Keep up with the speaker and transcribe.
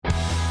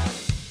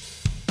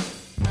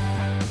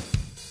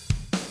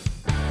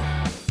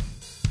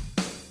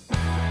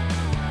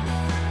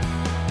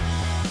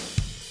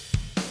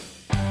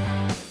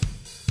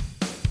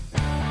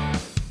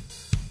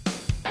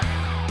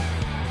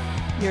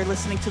You're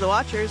listening to The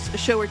Watchers, a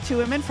show where two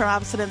women from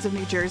opposite ends of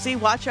New Jersey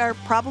watch our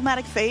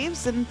problematic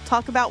faves and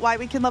talk about why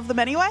we can love them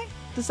anyway.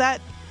 Does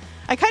that...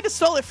 I kind of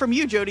stole it from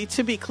you, Jody,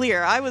 to be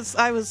clear. I was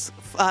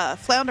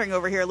floundering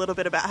over here a little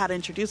bit about how to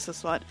introduce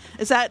this one.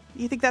 Is that...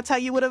 You think that's how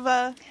you would have...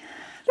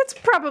 That's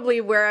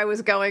probably where I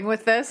was going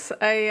with this.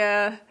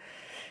 Yeah.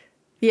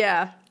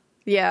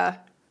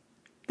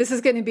 This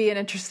is going to be an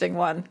interesting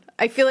one.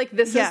 I feel like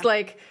this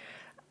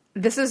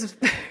is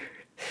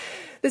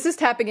this is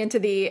tapping into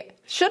the,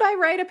 should I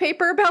write a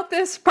paper about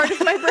this part of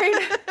my brain?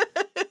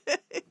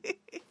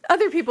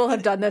 Other people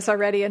have done this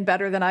already and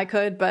better than I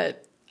could,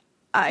 but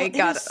I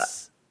got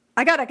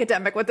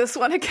academic with this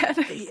one again.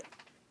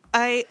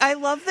 I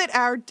love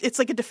that it's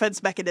like a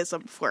defense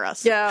mechanism for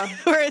us. Yeah.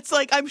 Where it's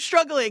like, I'm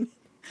struggling.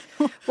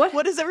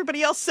 What has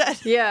everybody else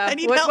said? Yeah. I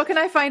need help. What can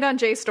I find on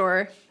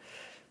JSTOR?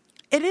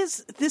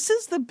 This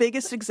is the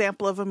biggest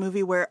example of a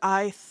movie where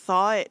I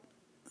thought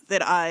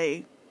that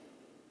I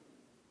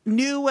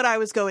knew what I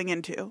was going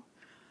into.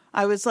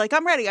 I was like,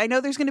 I'm ready. I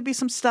know there's going to be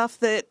some stuff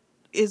that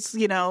is,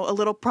 a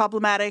little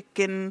problematic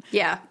and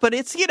but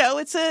it's,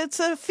 it's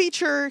a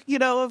feature,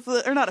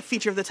 or not a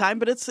feature of the time,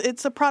 but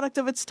it's a product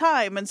of its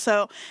time. And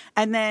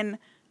then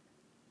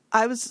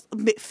I was,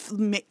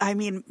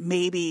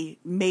 maybe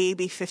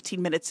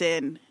 15 minutes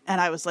in, and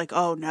I was like,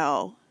 oh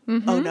no.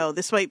 Mm-hmm. Oh no,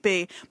 this might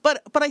be.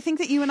 But I think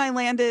that you and I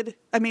landed,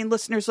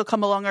 listeners will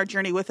come along our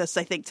journey with us.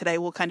 I think today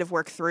we'll kind of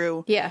work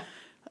through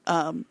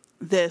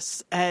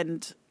this,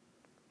 and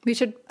we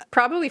should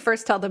probably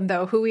first tell them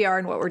though who we are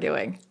and what we're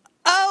doing.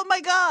 Oh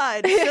my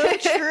God, so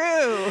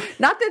true.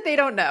 Not that they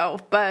don't know,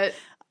 but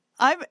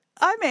I'm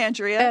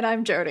Andrea and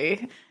I'm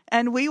Jody,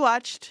 and we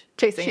watched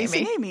Chasing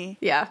Amy.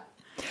 Yeah,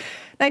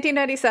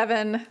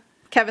 1997.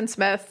 Kevin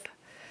Smith,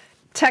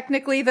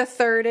 technically the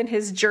third in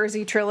his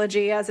Jersey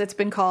trilogy, as it's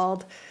been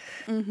called.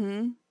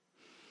 Mm-hmm.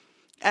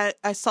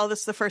 I saw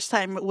this the first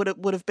time. It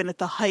would have been at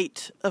the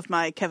height of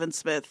my Kevin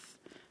Smith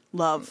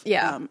love.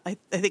 Yeah. I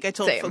think I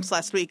told folks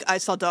last week I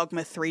saw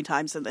Dogma 3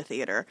 times in the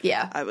theater.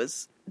 Yeah. I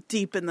was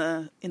deep in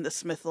the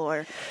Smith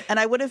lore. And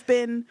I would have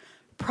been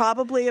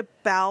probably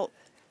about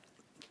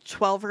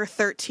 12 or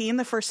 13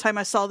 the first time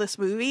I saw this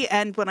movie.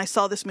 And when I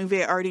saw this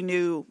movie, I already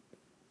knew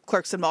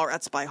Clerks and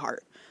Mallrats by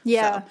heart.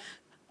 Yeah. So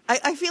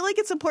I feel like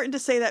it's important to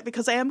say that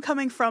because I am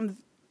coming from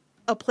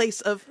a place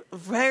of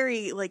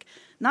very,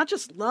 not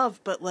just love,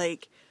 but,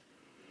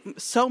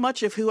 so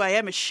much of who I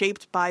am is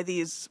shaped by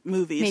these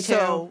movies. Me too.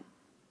 So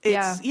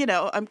it's,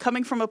 I'm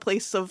coming from a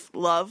place of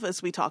love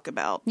as we talk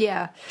about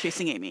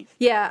Chasing Amy.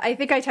 Yeah, I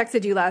think I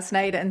texted you last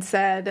night and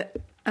said,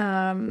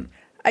 I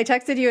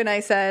texted you and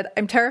I said,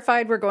 I'm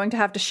terrified we're going to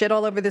have to shit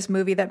all over this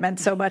movie that meant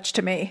so much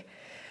to me.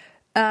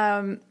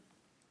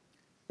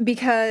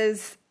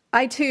 Because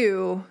I,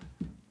 too,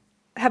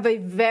 have a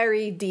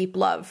very deep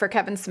love for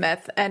Kevin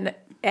Smith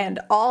and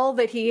all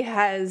that he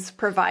has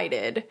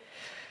provided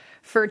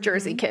for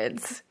Jersey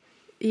kids.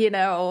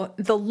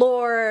 The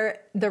lore,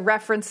 the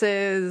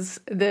references,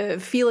 the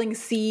feeling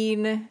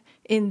seen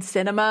in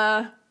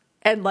cinema,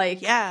 and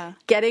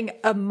getting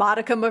a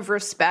modicum of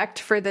respect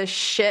for the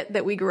shit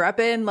that we grew up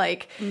in.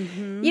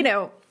 He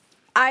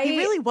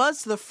really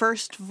was the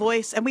first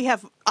voice, and we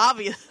have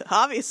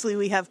obviously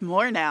we have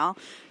more now.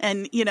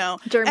 And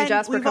Jeremy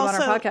Jasper come on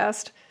our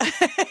podcast.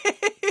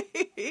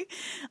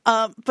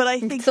 But I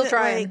think still that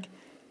trying.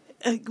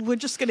 We're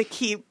just going to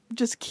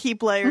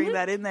keep layering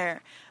that in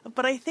there.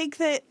 But I think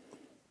that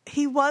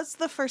he was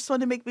the first one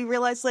to make me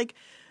realize,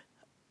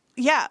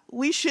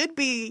 we should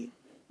be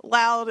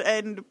loud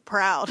and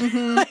proud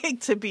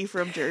to be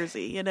from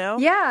Jersey,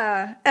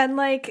 Yeah, and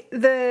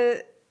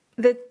the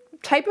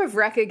type of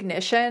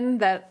recognition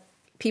that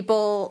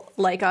people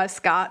like us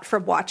got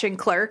from watching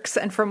Clerks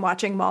and from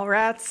watching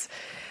Mallrats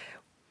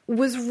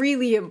was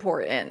really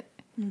important.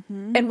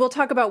 Mm-hmm. And we'll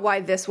talk about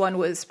why this one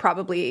was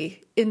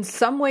probably in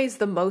some ways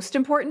the most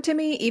important to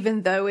me,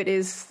 even though it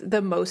is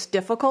the most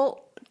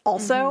difficult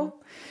also.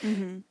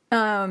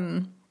 Mm-hmm.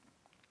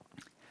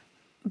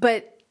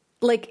 But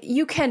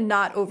you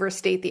cannot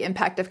overstate the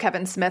impact of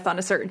Kevin Smith on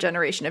a certain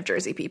generation of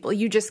Jersey people.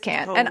 You just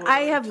can't. And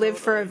I have lived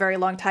for a very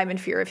long time in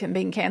fear of him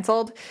being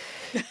canceled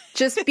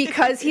just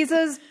because he's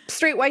a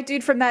straight white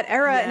dude from that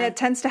era. And it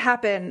tends to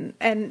happen.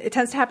 And it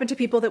tends to happen to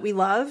people that we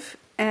love.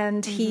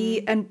 And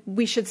and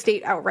we should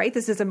state outright,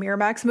 this is a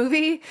Miramax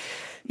movie.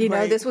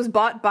 This was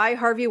bought by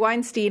Harvey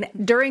Weinstein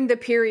during the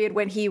period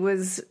when he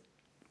was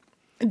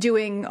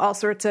doing all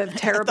sorts of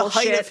terrible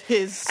shit.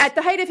 At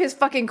the height of his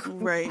fucking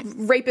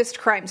rapist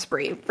crime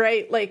spree,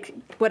 right?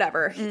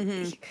 Whatever.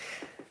 Mm-hmm.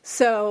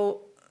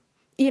 So,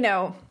 it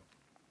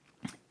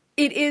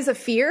is a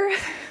fear,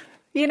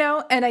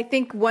 and I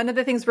think one of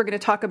the things we're going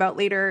to talk about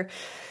later,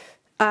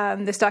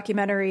 this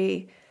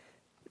documentary,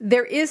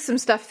 there is some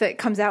stuff that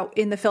comes out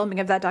in the filming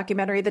of that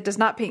documentary that does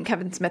not paint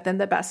Kevin Smith in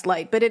the best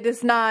light, but it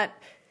is not,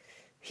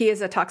 he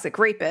is a toxic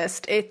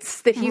rapist.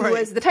 It's that he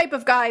was the type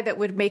of guy that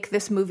would make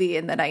this movie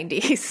in the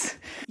 90s.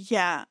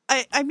 Yeah.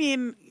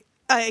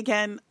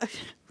 Again,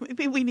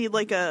 maybe we need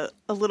a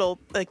little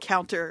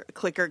counter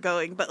clicker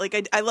going, but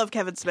I love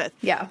Kevin Smith.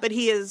 Yeah. But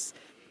he is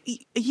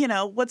you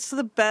know, what's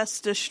the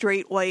best a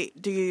straight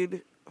white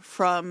dude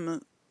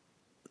from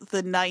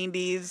the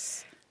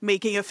 90s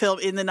making a film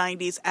in the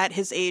 90s at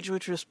his age,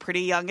 which was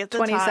pretty young at the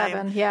 27,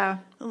 time. yeah.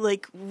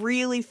 Like,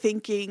 really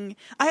thinking.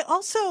 I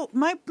also,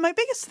 my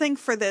biggest thing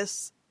for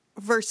this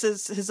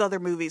versus his other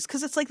movies,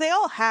 because it's like they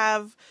all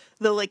have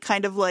the, like,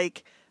 kind of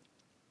like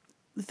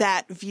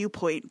that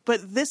viewpoint,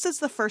 but this is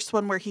the first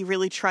one where he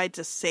really tried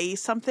to say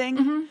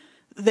something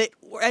that,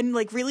 and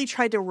like really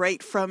tried to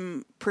write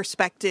from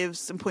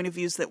perspectives and point of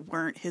views that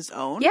weren't his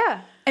own.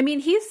 Yeah. I mean,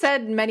 he's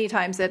said many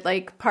times that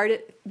like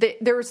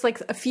there was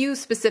like a few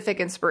specific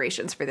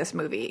inspirations for this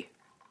movie,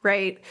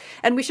 right?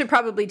 And we should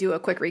probably do a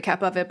quick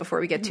recap of it before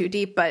we get too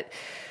deep, but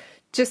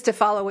just to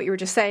follow what you were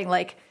just saying,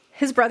 like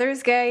his brother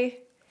is gay.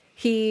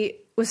 He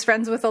was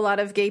friends with a lot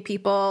of gay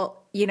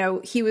people. You know,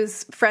 he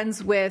was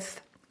friends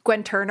with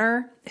Gwen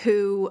Turner,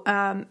 who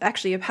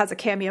actually has a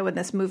cameo in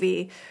this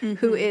movie,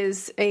 who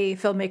is a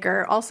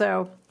filmmaker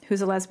also,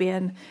 who's a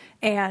lesbian.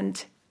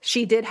 And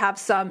she did have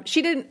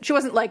she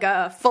wasn't like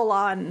a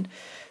full-on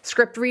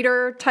script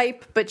reader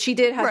type, but she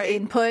did have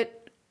input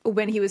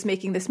when he was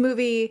making this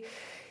movie.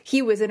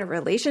 He was in a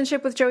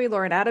relationship with Joey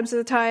Lauren Adams at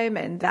the time,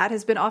 and that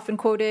has been often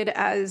quoted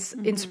as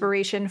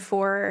inspiration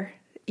for,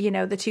 you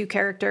know, the two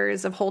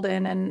characters of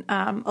Holden and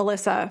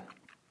Alyssa.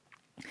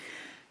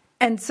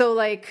 And so,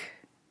 like,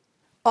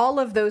 all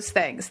of those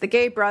things, the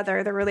gay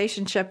brother, the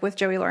relationship with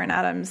Joey Lauren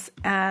Adams,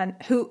 and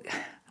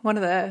one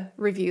of the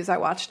reviews I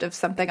watched of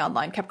something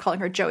online kept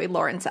calling her Joey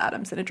Lawrence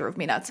Adams, and it drove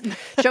me nuts.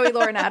 Joey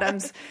Lauren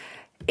Adams,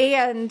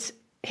 and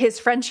his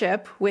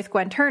friendship with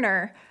Gwen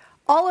Turner,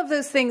 all of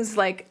those things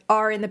like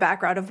are in the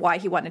background of why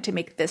he wanted to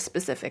make this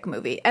specific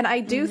movie. And I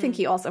do think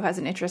he also has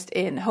an interest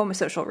in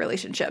homosocial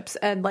relationships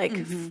and like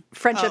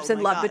friendships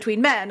and love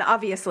between men,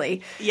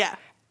 obviously. Yeah.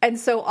 And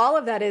so all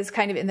of that is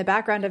kind of in the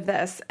background of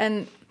this.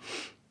 And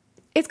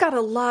it's got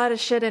a lot of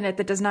shit in it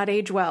that does not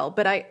age well.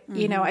 But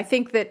you know, I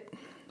think that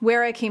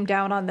where I came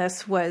down on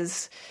this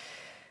was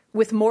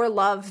with more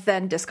love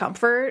than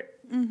discomfort.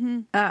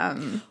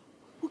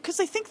 Because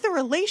I think the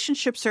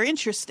relationships are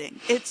interesting.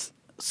 It's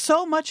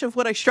so much of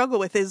what I struggle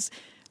with is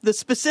the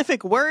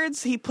specific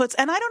words he puts.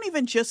 And I don't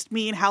even just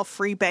mean how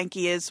free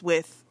Banky is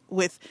with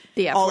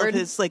the F all word. of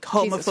his like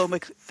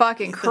homophobic. Jesus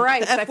fucking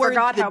Christ. The F I word,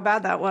 forgot how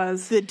bad that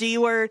was. The D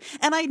word.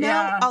 And I know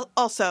Yeah.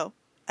 also,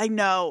 I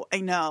know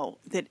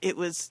that it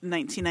was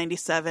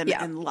 1997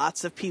 and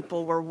lots of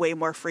people were way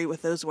more free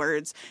with those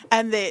words.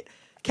 And that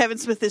Kevin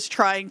Smith is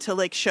trying to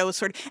like show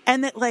sort of,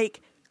 and that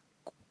like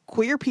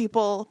queer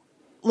people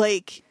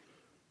like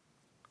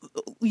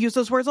use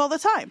those words all the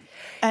time.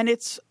 And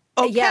it's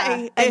okay.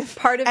 Yeah.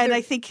 And I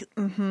think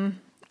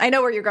I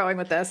know where you're going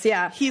with this.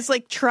 Yeah. he's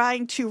like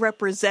trying to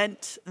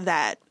represent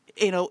that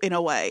in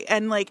a way.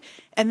 And like,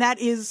 and that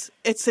is,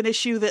 it's an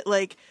issue that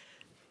like,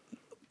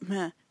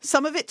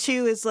 some of it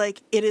too is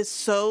like it is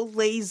so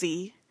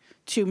lazy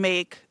to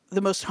make the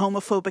most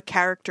homophobic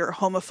character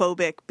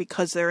homophobic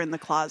because they're in the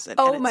closet.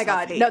 Oh my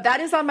God. No, that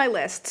is on my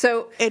list.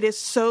 So it is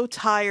so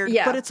tired,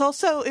 but it's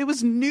also, it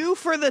was new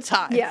for the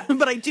time. Yeah.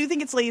 But I do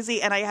think it's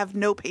lazy and I have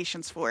no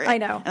patience for it. I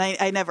know. And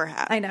I never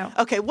have. I know.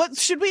 Okay. What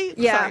should we?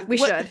 Yeah, sorry, we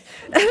should.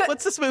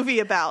 What's this movie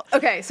about?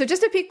 Okay. So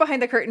just a peek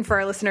behind the curtain for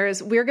our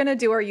listeners, we're going to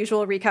do our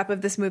usual recap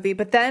of this movie,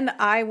 but then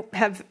I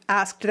have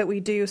asked that we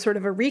do sort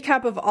of a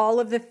recap of all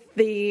of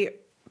the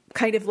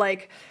kind of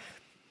like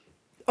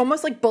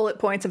almost like bullet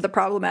points of the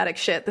problematic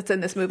shit that's in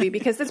this movie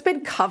because it's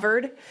been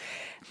covered.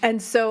 And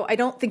so I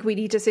don't think we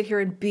need to sit here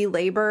and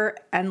belabor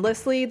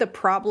endlessly the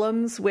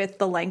problems with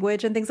the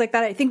language and things like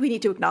that. I think we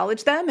need to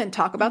acknowledge them and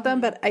talk about them.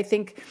 But I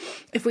think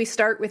if we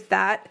start with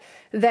that,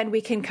 then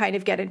we can kind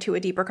of get into a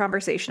deeper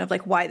conversation of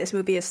like why this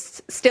movie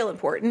is still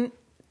important,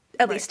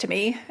 at least to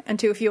me and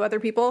to a few other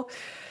people.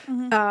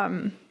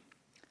 So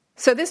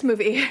this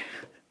movie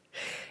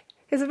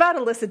is about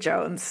Alyssa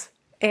Jones.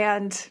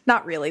 And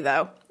not really,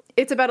 though.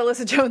 It's about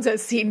Alyssa Jones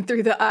as seen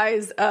through the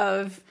eyes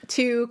of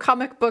two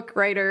comic book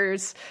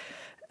writers,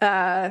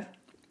 and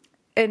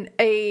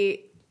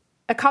a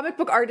comic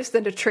book artist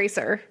and a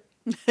tracer.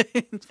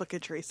 Fucking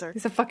tracer.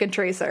 He's a fucking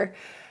tracer.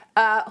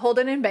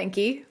 Holden and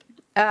Banky,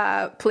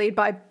 played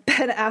by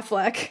Ben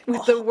Affleck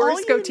with the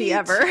worst goatee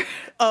ever.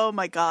 Oh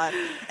my God.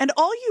 And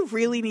all you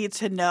really need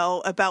to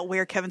know about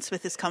where Kevin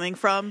Smith is coming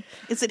from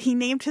is that he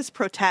named his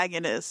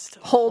protagonist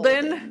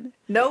Holden.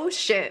 No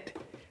shit.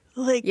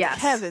 Like, yes.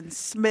 Kevin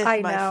Smith,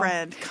 my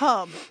friend,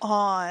 come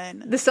on.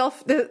 The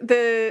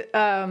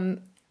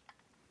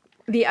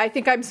I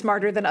think I'm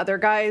smarter than other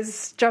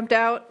guys jumped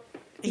out,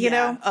 you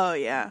know? Oh,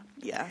 yeah.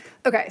 Yeah.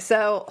 Okay,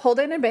 so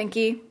Holden and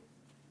Banky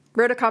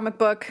wrote a comic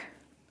book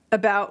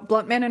about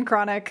Bluntman and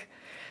Chronic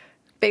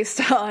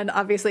based on,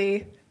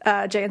 obviously,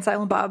 Jay and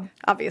Silent Bob,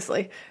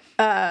 obviously.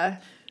 And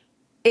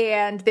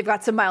they've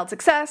got some mild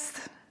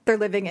success. They're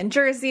living in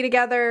Jersey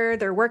together.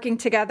 They're working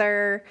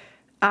together.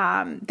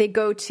 They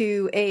go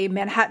to a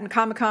Manhattan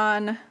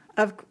Comic-Con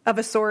of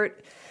a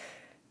sort.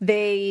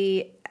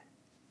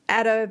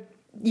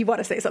 You want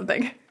to say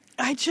something?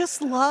 I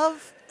just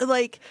love,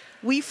 like,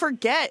 we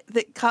forget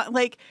that,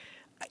 like,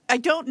 I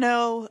don't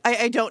know.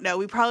 I don't know.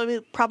 We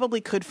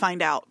probably could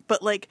find out.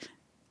 But like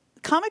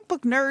comic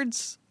book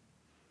nerds,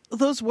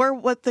 those were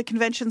what the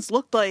conventions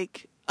looked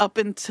like up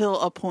until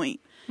a point,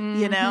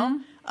 you know?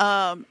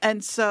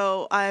 And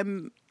so I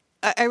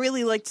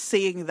really liked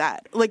seeing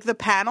that. Like the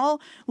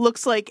panel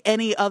looks like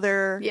any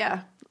other.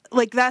 Yeah.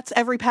 Like that's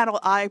every panel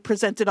I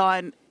presented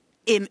on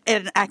in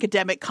an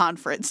academic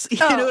conference. You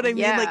know what I mean?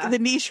 Yeah. Like the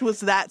niche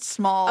was that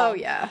small. Oh,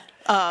 yeah.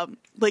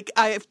 Like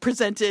I have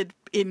presented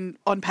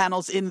on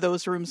panels in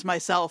those rooms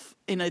myself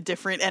in a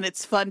different, and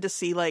it's fun to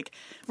see like,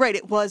 right,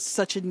 it was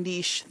such a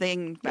niche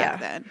thing back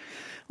then.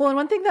 Well, and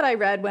one thing that I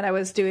read when I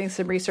was doing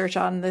some research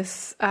on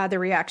this, the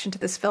reaction to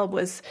this film,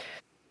 was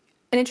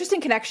an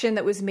interesting connection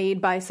that was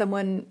made by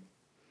someone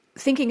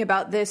thinking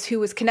about this who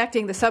was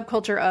connecting the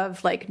subculture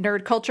of like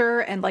nerd culture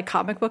and like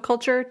comic book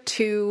culture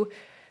to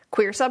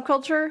queer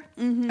subculture,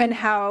 and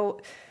how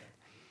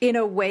in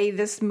a way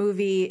this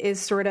movie is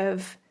sort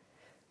of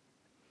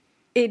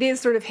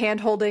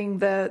hand-holding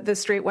the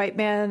straight white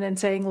man and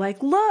saying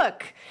like,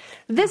 look,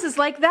 this is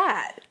like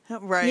that.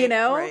 Right. You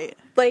know? Right.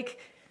 Like,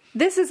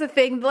 this is a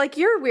thing, like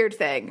your weird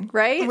thing,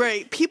 right?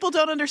 Right. People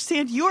don't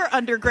understand your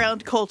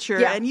underground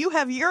culture, and you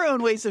have your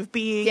own ways of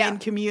being in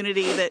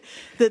community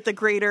that the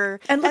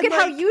greater... And look at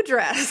how you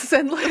dress,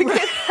 and look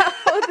at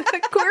how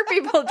the queer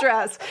people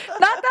dress. Not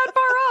that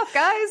far off,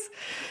 guys.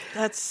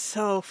 That's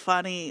so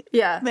funny.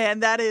 Yeah. Man,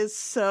 that is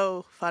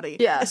so funny.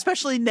 Yeah.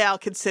 Especially now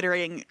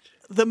considering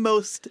the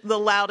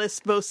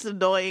loudest, most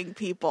annoying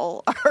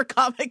people are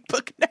comic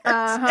book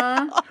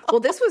nerds. Well,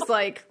 this was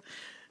like,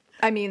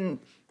 I mean,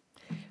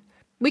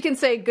 we can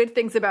say good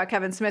things about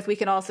Kevin Smith. We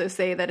can also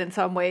say that in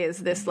some ways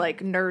this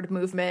like nerd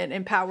movement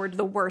empowered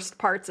the worst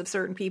parts of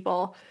certain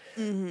people.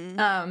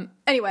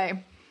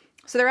 Anyway,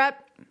 so they're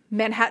at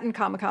Manhattan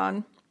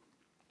Comic-Con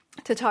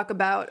to talk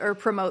about or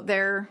promote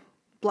their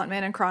Blunt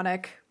Man and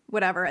Chronic,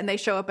 whatever. And they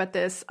show up at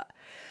this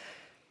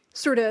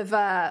sort of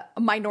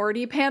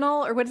minority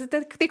panel, or what is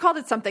it? They called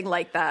it something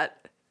like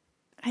that.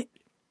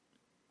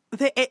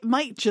 It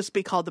might just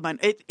be called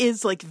it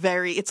is like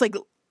it's like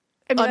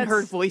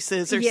unheard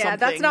voices or something. Yeah,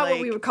 that's not like,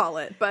 what we would call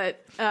it,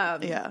 but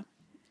yeah.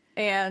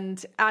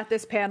 And at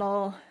this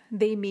panel,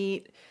 they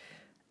meet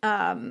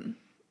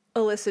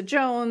Alyssa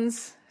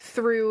Jones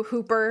through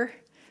Hooper,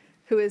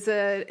 who is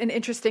an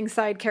interesting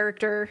side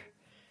character,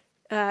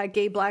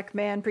 gay black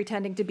man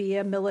pretending to be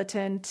a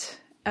militant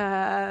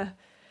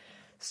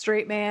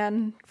straight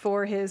man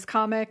for his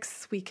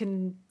comics. We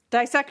can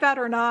dissect that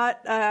or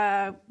not.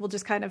 We'll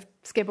just kind of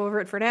skip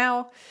over it for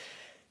now.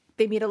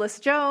 They meet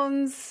Alyssa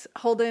Jones.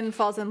 Holden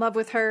falls in love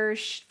with her.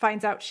 She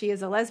finds out she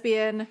is a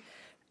lesbian.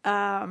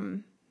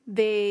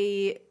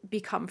 They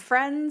become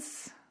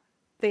friends.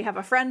 They have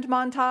a friend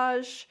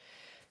montage.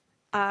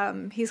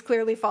 He's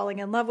clearly falling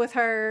in love with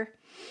her.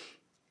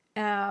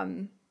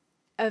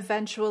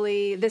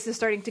 Eventually, this is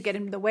starting to get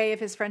in the way of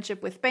his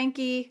friendship with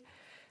Banky.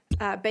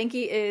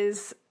 Banky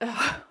is a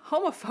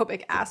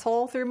homophobic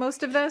asshole through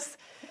most of this.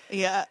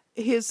 Yeah,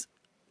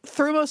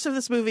 through most of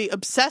this movie,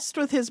 obsessed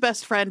with his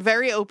best friend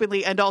very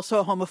openly, and also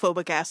a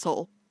homophobic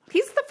asshole.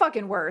 He's the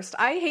fucking worst.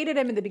 I hated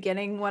him in the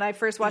beginning when I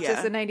first watched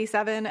this in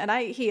 97, and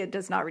he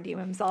does not redeem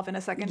himself in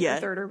a second or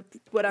third or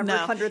whatever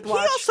 100th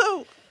watch. He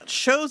also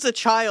shows a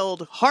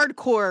child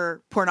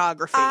hardcore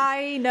pornography.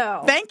 I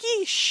know.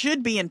 Banky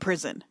should be in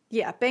prison.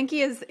 Yeah,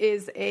 Banky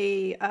is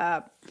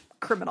a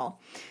criminal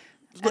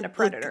and a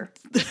predator.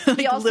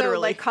 He also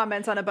Literally.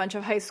 comments on a bunch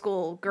of high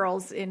school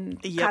girls in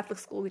Catholic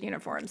school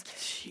uniforms.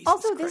 Jesus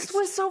also, Christ. this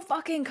was so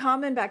fucking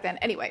common back then.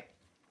 Anyway,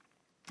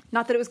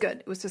 not that it was good.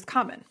 It was just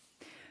common.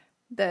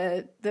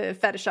 The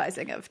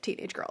fetishizing of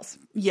teenage girls.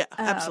 Yeah,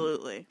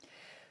 absolutely.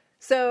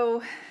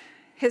 So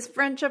his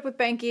friendship with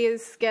Banky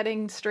is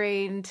getting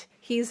strained.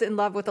 He's in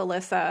love with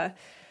Alyssa.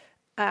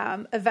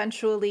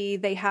 Eventually,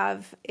 they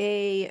have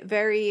a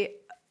very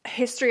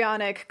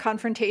histrionic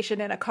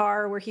confrontation in a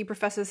car where he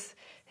professes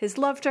his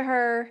love to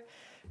her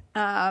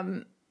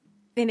in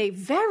a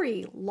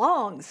very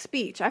long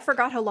speech. I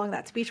forgot how long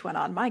that speech went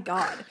on. My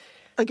God.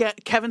 Again,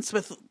 Kevin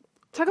Smith.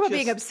 Talk about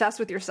being obsessed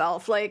with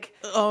yourself. Like,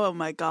 oh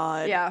my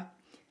God. yeah.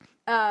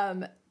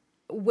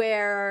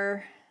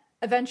 Where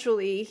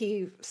eventually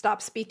he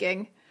stops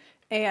speaking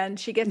and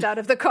she gets out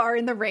of the car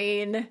in the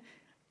rain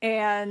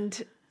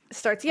and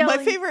starts yelling.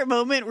 My favorite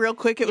moment, real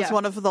quick, it was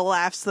one of the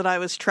laughs that I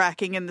was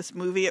tracking in this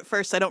movie at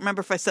first. I don't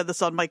remember if I said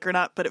this on mic or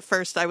not, but at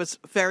first I was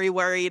very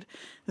worried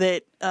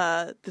that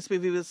this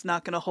movie was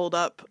not going to hold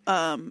up.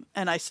 And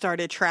I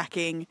started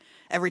tracking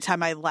every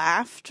time I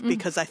laughed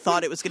because I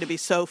thought it was going to be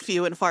so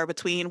few and far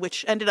between,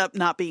 which ended up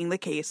not being the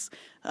case.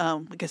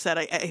 Like I said,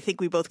 I think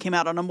we both came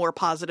out on a more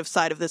positive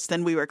side of this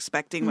than we were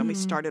expecting when we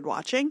started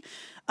watching.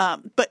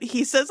 But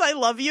he says, "I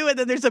love you," and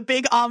then there's a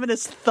big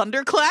ominous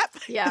thunderclap.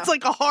 Yeah. It's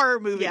like a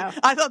horror movie. Yeah.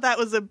 I thought that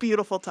was a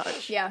beautiful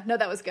touch. Yeah, no,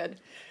 that was good.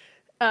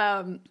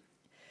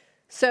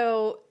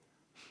 So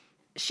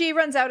she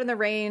runs out in the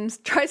rain,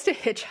 tries to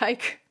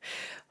hitchhike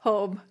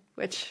home,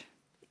 which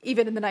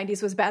even in the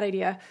 90s was a bad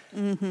idea.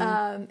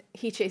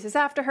 He chases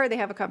after her. They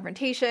have a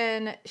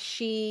confrontation.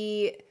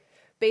 She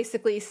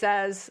basically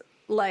says,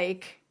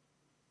 like,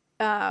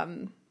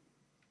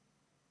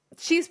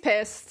 she's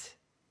pissed.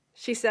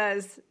 She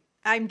says,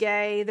 I'm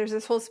gay. There's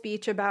this whole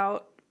speech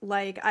about,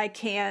 like, I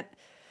can't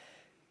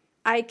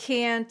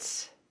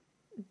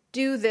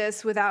do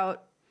this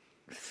without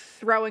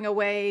throwing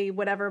away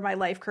whatever my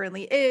life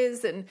currently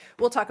is. And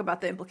we'll talk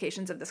about the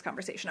implications of this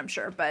conversation, I'm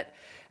sure. But,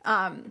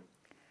 and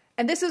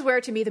this is where,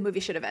 to me, the movie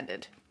should have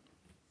ended.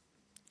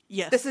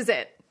 Yes. This is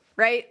it,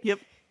 right? Yep.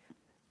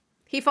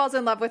 He falls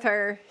in love with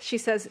her. She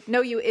says,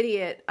 no, you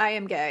idiot. I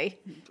am gay.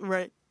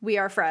 Right. We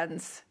are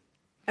friends.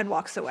 And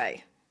walks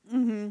away.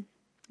 Mm-hmm.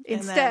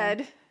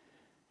 Instead,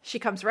 she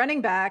comes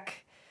running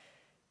back.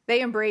 They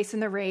embrace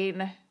in the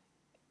rain.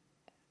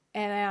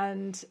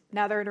 And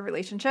now they're in a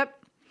relationship.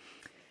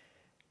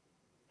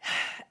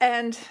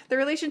 And the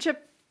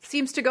relationship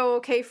seems to go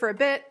okay for a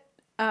bit.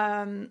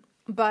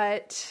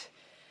 But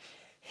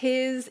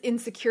his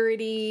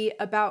insecurity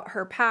about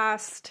her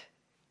past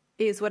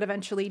is what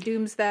eventually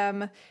dooms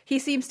them. He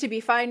seems to be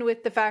fine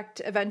with the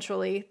fact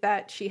eventually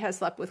that she has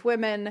slept with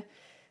women.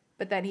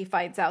 But then he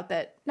finds out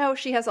that, no,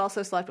 she has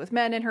also slept with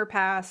men in her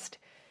past.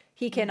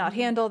 He cannot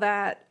handle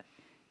that.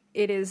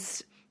 It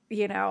is,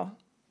 you know,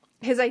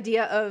 his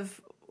idea of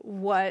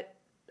what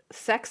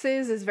sex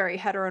is very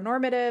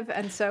heteronormative.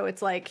 And so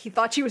it's like he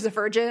thought she was a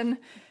virgin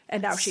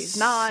and now she's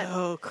not.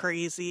 So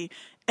crazy.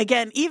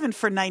 Again, even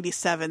for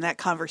 97, that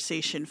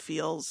conversation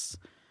feels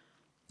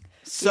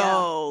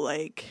so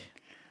like...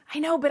 I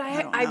know, but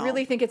I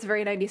really think it's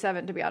very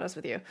 97, to be honest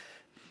with you.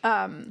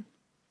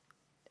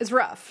 It's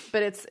rough,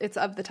 but it's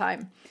of the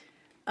time.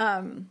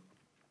 And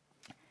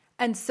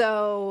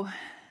so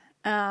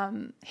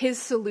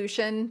his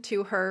solution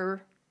to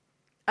her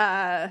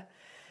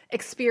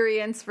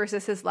experience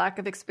versus his lack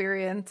of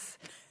experience,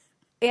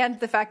 and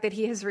the fact that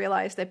he has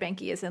realized that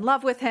Benki is in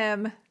love with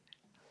him,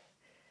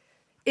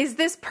 is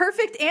this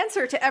perfect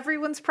answer to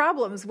everyone's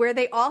problems where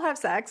they all have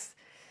sex,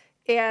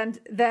 and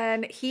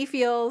then he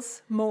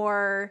feels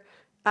more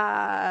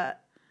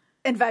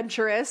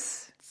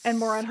adventurous and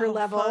more on her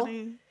level.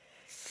 Funny.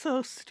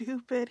 So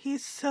stupid.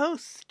 He's so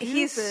stupid.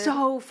 He's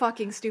so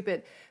fucking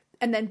stupid.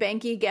 And then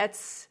Benki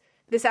gets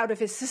this out of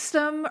his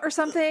system or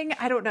something.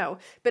 I don't know.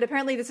 But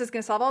apparently this is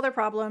going to solve all their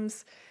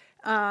problems.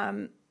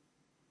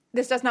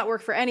 This does not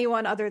work for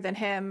anyone other than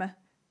him.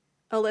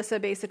 Alyssa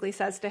basically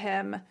says to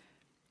him,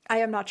 I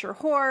am not your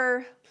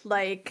whore.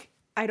 Like,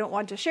 I don't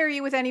want to share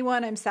you with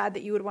anyone. I'm sad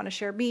that you would want to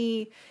share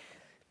me.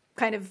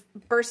 Kind of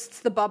bursts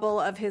the bubble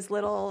of his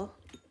little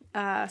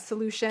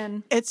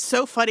solution. It's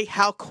so funny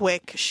how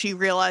quick she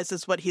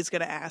realizes what he's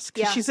going to ask.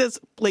 Yeah. She says,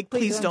 like,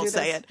 please don't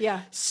say it.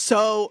 Yeah.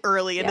 So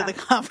early into the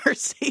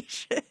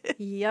conversation.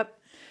 Yep.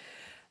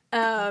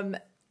 And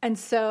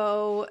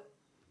so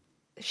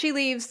she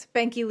leaves,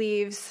 Benki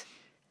leaves.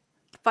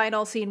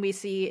 Final scene we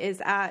see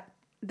is at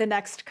the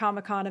next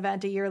Comic-Con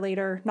event a year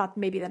later. Not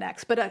maybe the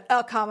next, but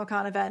a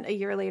Comic-Con event a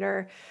year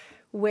later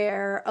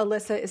where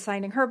Alyssa is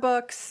signing her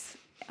books.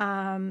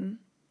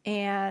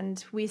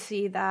 And we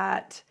see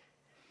that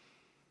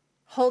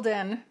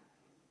Holden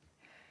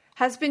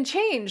has been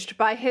changed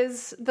by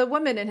the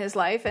woman in his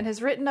life and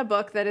has written a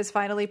book that is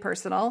finally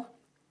personal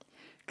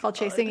called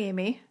Chasing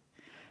Amy,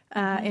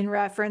 in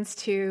reference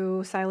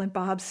to Silent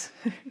Bob's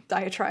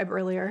diatribe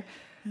earlier.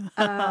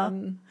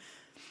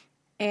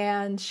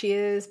 And she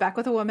is back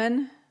with a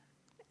woman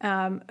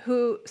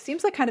who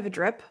seems like kind of a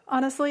drip,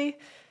 honestly.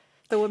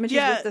 The woman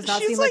she's with does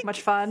not seem like much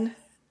fun.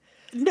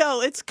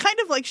 No, it's kind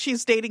of like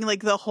she's dating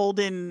like the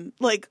Holden,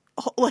 like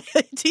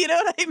do you know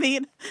what I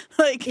mean?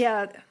 Like,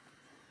 yeah,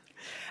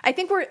 I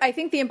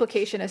think the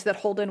implication is that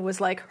Holden was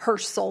like her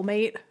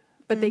soulmate,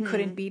 but they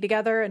couldn't be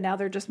together, and now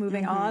they're just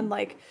moving on.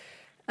 Like,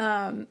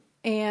 and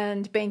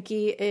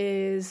Benki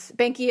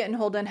and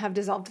Holden have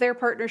dissolved their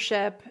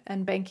partnership,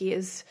 and Benki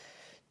is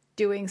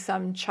doing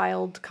some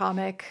child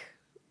comic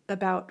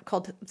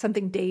called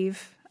something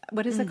Dave.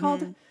 What is it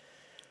called?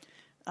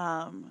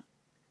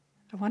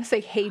 I want to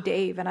say Hey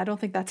Dave, and I don't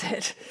think that's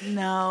it.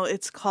 No,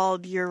 it's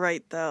called, you're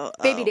right, though.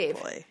 Baby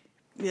Dave. Boy.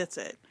 That's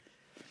it.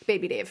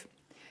 Baby Dave.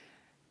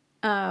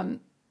 And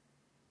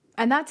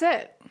that's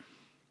it.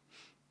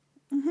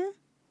 Mm-hmm.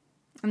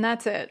 And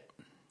that's it.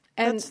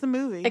 And that's the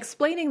movie.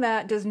 Explaining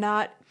that does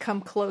not come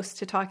close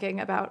to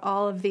talking about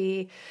all of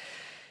the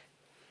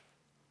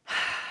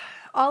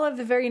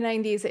very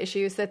 90s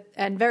issues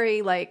and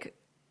very like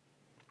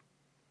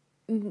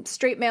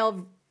straight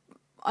male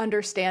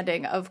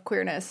understanding of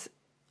queerness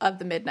of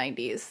the mid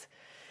 90s.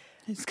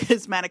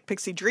 His manic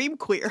pixie dream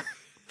queer.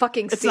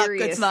 Fucking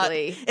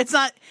seriously.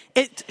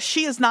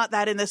 She is not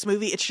that in this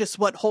movie. It's just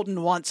what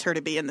Holden wants her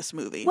to be in this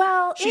movie.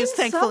 Well, she is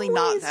thankfully some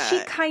not ways, that. She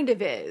kind of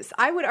is.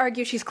 I would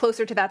argue she's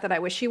closer to that than I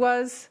wish she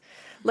was.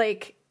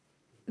 Like,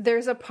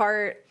 there's a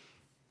part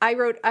I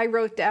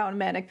wrote down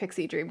manic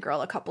pixie dream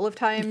girl a couple of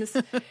times.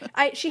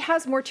 She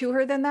has more to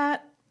her than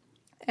that.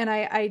 And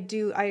I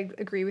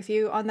agree with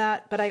you on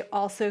that, but I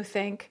also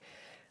think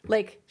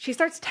like she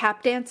starts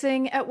tap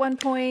dancing at one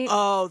point.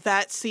 Oh,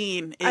 that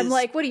scene is... I'm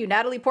like, what are you,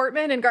 Natalie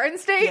Portman in Garden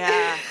State?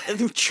 Yeah,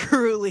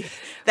 truly.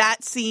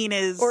 That scene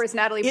is... Or is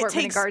Natalie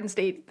Portman in Garden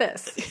State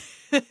this?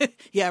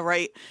 Yeah,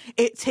 right.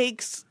 It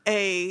takes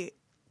a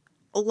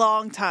a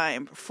long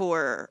time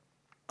for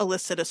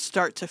Alyssa to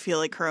start to feel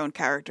like her own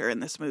character in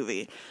this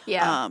movie.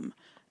 Yeah.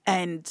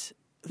 And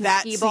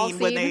that skee-ball scene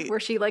when where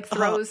she like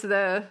throws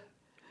the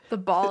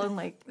ball and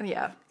like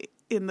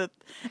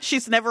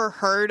she's never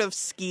heard of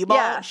skee-ball.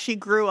 Yeah. She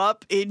grew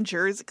up in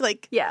Jersey.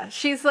 Like, yeah,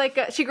 she's like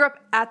she grew up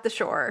at the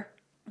shore.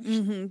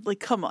 like,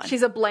 come on.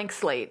 She's a blank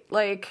slate.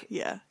 Like,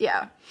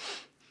 yeah.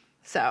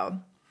 So,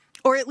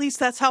 or at least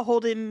that's how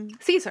Holden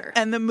sees her,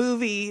 and the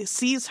movie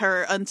sees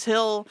her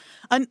until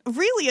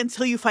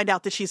you find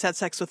out that she's had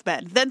sex with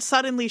men. Then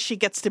suddenly she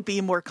gets to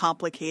be more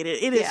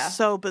complicated. It is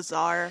so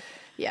bizarre.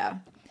 Yeah.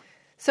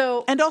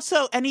 So, and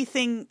also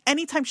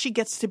anytime she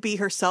gets to be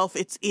herself,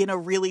 it's in a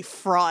really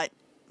fraught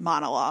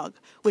monologue,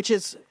 which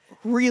is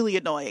really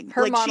annoying.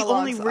 Her like, she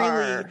only really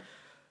are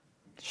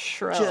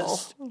shrill.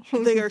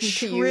 They are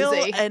shrill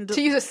and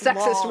to use a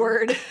sexist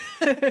word.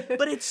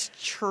 But it's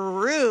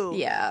true.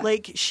 Yeah.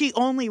 Like, she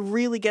only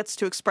really gets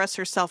to express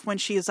herself when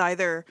she is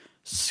either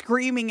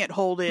screaming at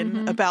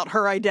Holden about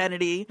her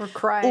identity or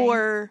crying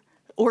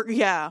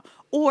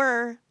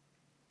or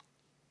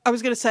I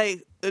was going to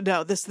say,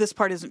 no, this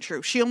part isn't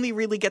true. She only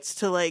really gets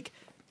to, like,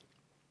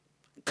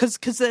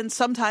 because then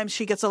sometimes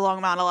she gets a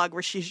long monologue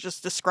where she's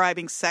just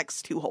describing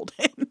sex to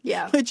Holden.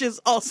 Yeah. Which is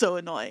also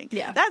annoying.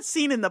 Yeah. That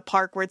scene in the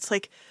park where it's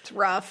like... It's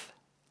rough.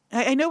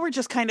 I know we're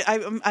just kind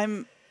of...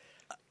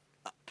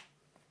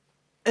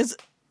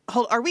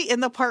 Are we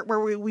in the part where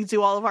we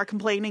do all of our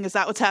complaining? Is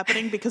that what's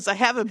happening? Because I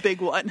have a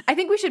big one. I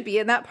think we should be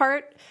in that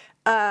part.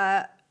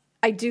 I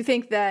do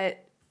think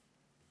that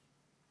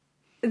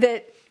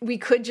we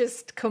could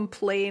just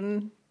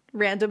complain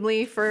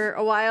randomly for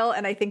a while,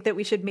 and I think that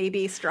we should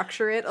maybe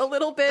structure it a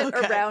little bit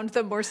around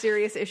the more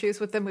serious issues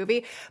with the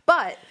movie.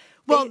 But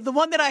the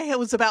one that I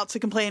was about to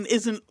complain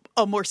isn't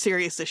a more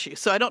serious issue,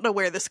 so I don't know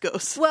where this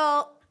goes.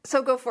 Well,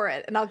 so go for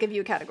it, and I'll give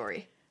you a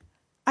category.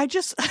 I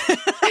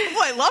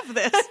love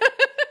this.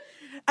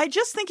 I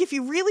just think if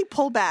you really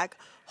pull back,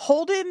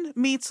 Holden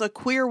meets a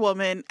queer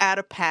woman at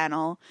a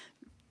panel.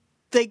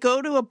 They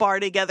go to a bar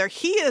together.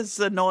 He is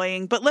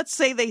annoying, but let's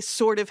say they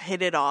sort of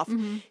hit it off.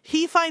 Mm-hmm.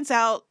 He finds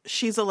out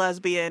she's a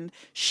lesbian.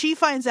 She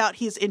finds out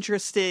he's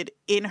interested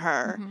in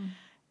her. Mm-hmm.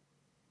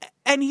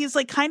 And he's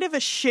like kind of a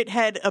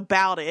shithead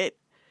about it.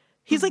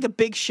 He's like a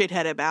big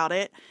shithead about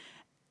it.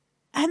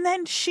 And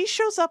then she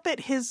shows up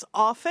at his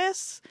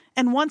office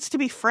and wants to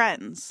be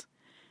friends.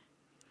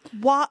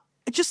 What?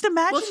 Just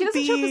imagine. Well, she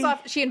doesn't show up his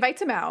office. She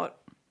invites him out.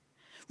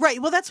 Right.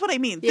 Well, that's what I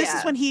mean. Yeah. This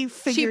is when he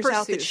figures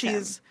out that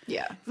she's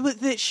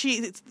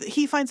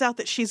he finds out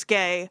that she's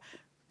gay,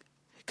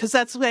 because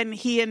that's when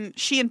she and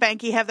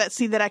Banky have that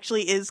scene that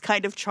actually is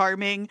kind of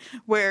charming,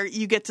 where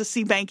you get to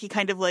see Banky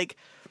kind of like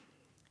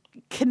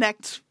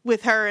connect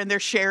with her, and they're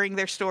sharing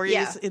their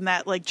stories in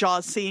that like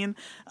Jaws scene,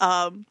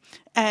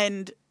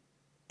 and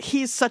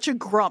he's such a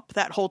grump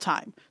that whole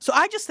time. So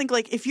I just think,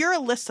 like, if you're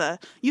Alyssa,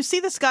 you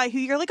see this guy who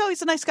you're like, oh,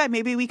 he's a nice guy,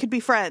 maybe we could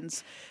be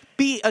friends,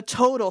 be a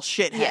total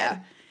shithead. Yeah.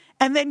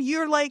 And then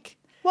you're like,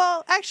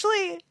 well,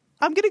 actually,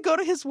 I'm going to go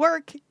to his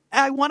work.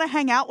 I want to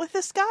hang out with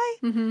this guy.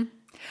 Mm-hmm.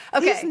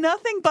 Okay. He's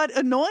nothing but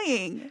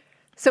annoying.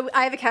 So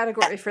I have a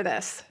category for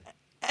this.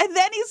 And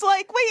then he's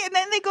like, wait, and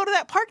then they go to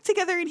that park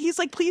together, and he's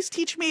like, please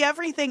teach me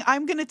everything.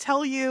 I'm going to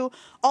tell you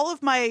all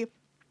of my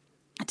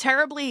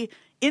terribly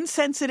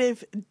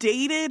insensitive,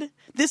 dated.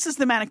 This is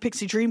the Manic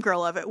Pixie Dream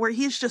Girl of it, where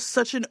he's just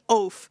such an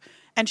oaf,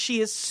 and she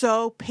is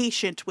so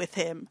patient with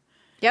him.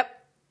 Yep.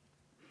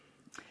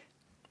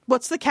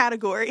 What's the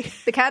category?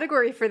 The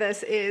category for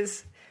this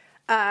is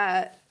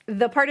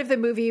the part of the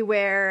movie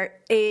where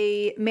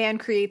a man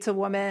creates a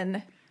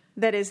woman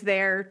that is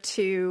there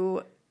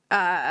to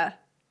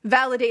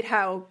validate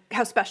how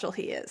special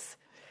he is.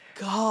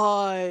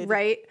 God.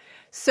 Right?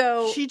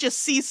 So she just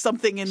sees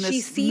something in this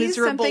she sees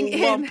miserable something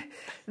lump. in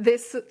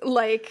this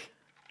like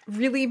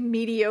really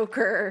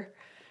mediocre,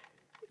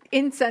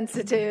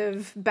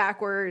 insensitive,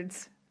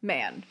 backwards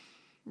man.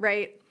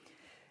 Right?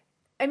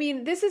 I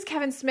mean, this is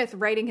Kevin Smith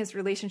writing his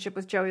relationship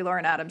with Joey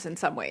Lauren Adams in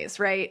some ways,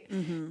 right?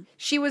 Mm-hmm.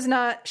 She is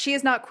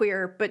not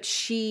queer, but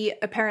she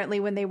apparently,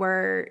 when they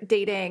were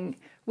dating,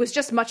 was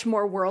just much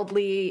more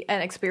worldly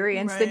and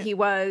experienced than he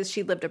was.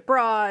 She lived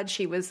abroad.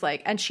 She was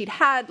like, and she'd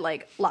had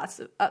like lots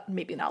of,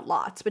 maybe not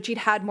lots, but she'd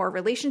had more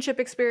relationship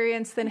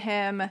experience than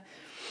him.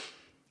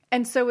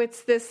 And so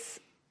it's this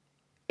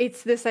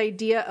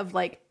idea of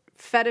like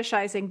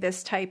fetishizing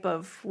this type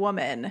of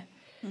woman.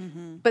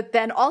 Mm-hmm. But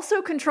then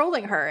also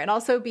controlling her and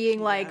also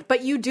being like,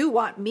 but you do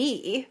want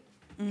me.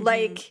 Mm-hmm.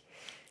 Like,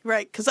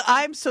 right. Because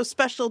I'm so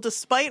special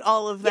despite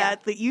all of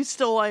that that you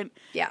still want.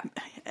 Yeah.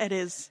 It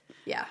is.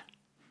 Yeah.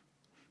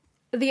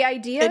 The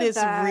idea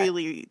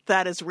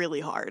that is really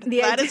hard.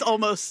 That is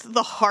almost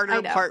the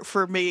harder part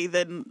for me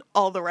than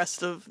all the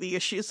rest of the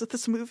issues with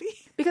this movie.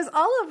 Because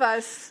all of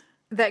us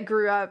that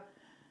grew up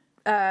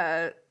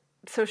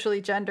socially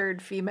gendered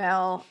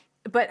female,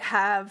 but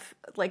have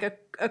like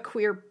a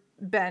queer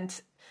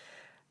bent,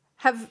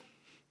 have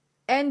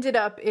ended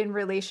up in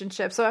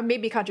relationships, so I may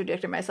be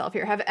contradicting myself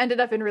here, have ended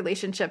up in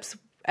relationships,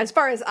 as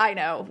far as I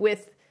know,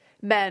 with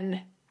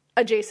men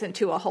adjacent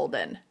to a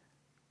Holden,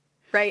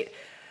 right?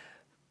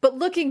 But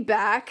looking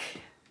back,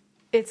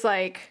 it's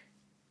like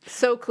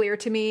so clear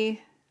to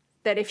me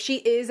that if she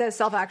is as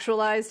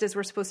self-actualized as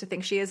we're supposed to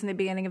think she is in the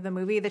beginning of the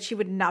movie, that she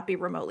would not be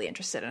remotely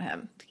interested in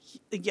him.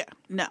 Yeah,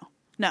 no.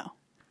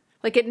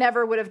 Like, it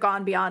never would have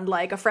gone beyond,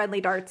 like, a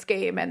friendly darts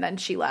game, and then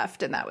she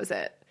left, and that was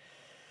it.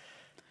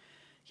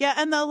 Yeah,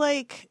 and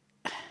like,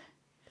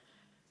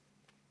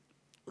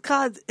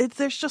 God,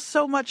 there's just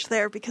so much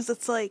there, because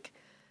it's like,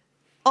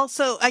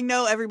 also, I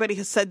know everybody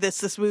has said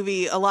this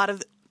movie,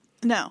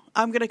 no,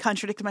 I'm going to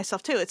contradict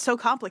myself too. It's so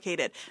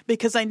complicated,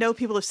 because I know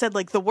people have said,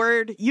 like,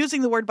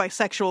 using the word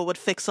bisexual would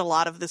fix a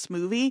lot of this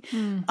movie.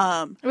 It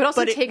would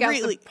also take out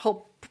really, the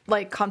whole,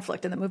 like,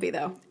 conflict in the movie,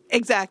 though.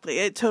 Exactly.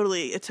 It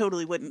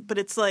totally wouldn't. But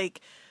it's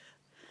like,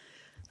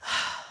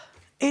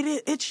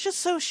 it's just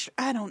so,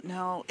 I don't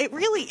know. It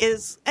really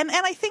is. And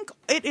I think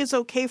it is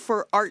okay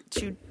for art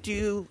to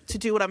do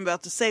what I'm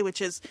about to say,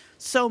 which is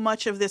so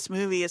much of this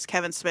movie is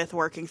Kevin Smith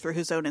working through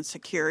his own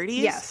insecurities.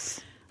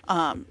 Yes.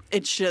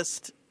 It's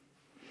just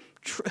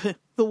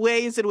the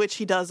ways in which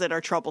he does it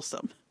are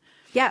troublesome.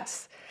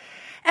 Yes.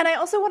 And I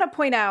also want to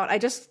point out, I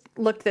just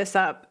looked this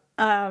up.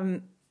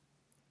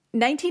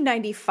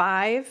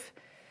 1995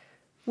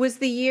 was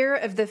the year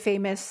of the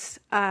famous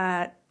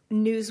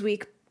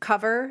Newsweek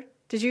cover.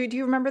 Do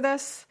you remember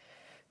this?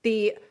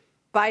 The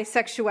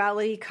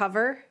bisexuality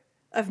cover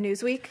of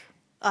Newsweek?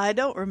 I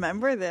don't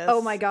remember this.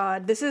 Oh my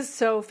God. This is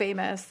so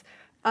famous.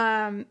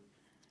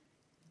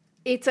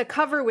 It's a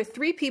cover with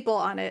 3 people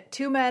on it,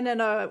 2 men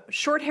and a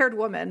short-haired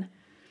woman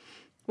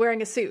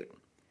wearing a suit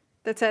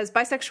that says,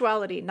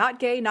 bisexuality, not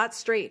gay, not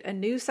straight, a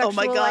new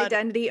sexual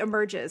identity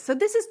emerges. So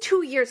this is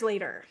 2 years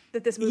later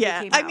that this movie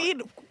came out. I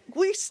mean,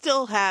 we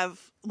still have,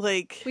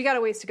 like... We got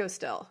a ways to go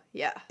still,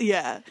 yeah.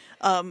 Yeah.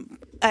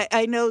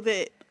 I know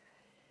that...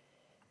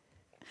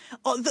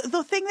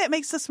 the thing that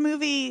makes this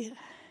movie...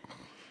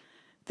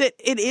 that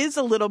it is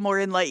a little more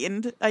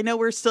enlightened, I know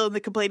we're still in the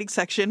complaining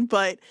section,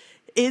 but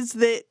is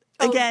that,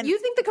 again... You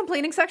think the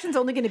complaining section's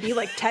only going to be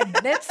like 10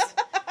 minutes?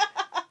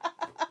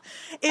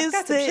 I've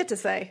got some shit to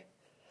say.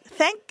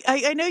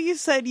 I know you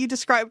said you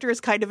described her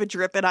as kind of a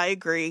drip, and I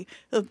agree,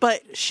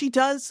 but she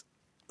does,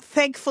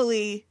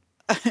 thankfully,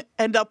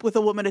 end up with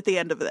a woman at the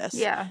end of this.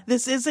 Yeah.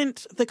 This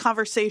isn't the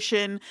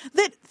conversation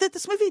that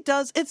this movie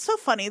does. It's so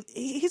funny.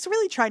 He's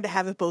really trying to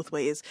have it both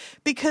ways,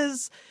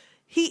 because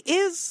he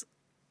is...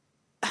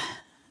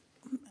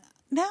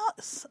 Now,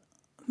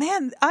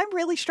 man, I'm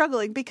really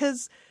struggling,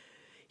 because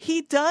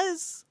he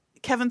does,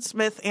 Kevin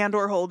Smith and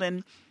or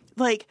Holden,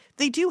 like,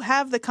 they do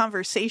have the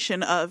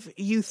conversation of,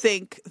 you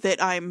think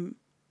that I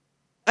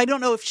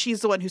don't know if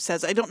she's the one who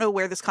says, I don't know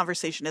where this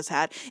conversation is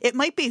had. It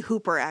might be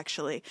Hooper,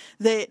 actually,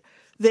 that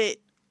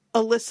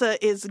Alyssa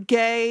is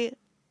gay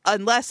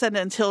unless and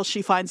until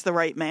she finds the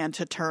right man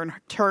to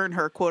turn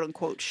her quote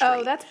unquote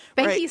straight. Oh,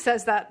 Benke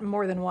says that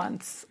more than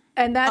once.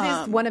 And that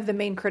is one of the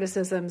main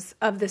criticisms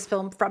of this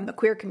film from the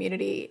queer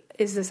community,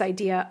 is this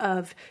idea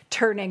of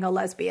turning a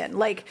lesbian.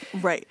 Like,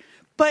 right.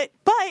 But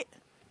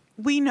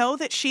we know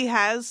that she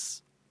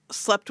has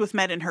slept with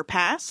men in her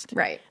past.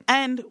 Right.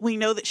 And we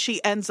know that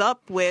she ends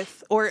up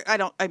with, I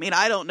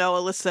don't know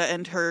Alyssa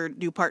and her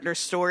new partner's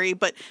story,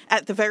 but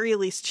at the very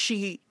least,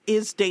 she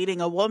is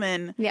dating a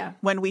woman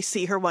when we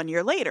see her 1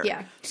 year later.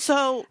 Yeah.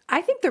 So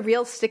I think the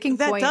real sticking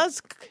point...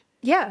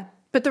 Yeah.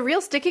 But the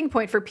real sticking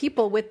point for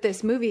people with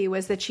this movie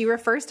was that she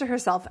refers to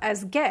herself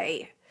as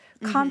gay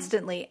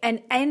constantly. And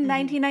in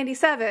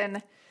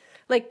 1997,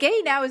 like,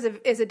 gay now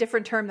is a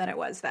different term than it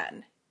was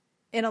then.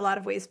 In a lot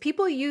of ways,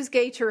 people use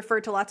gay to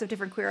refer to lots of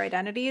different queer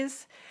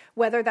identities.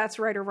 Whether that's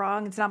right or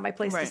wrong, it's not my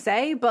place to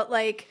say. But,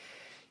 like,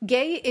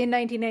 gay in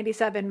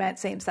 1997 meant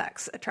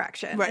same-sex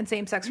attraction and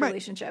same-sex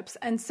relationships.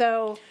 And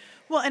so...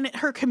 Well, and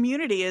her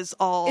community is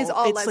all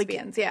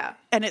lesbians, yeah.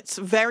 And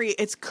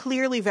it's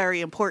clearly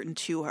very important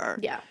to her.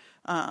 Yeah.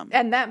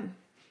 And them.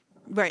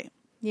 Right.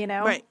 You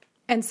know? Right.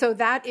 And so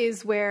that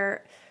is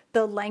where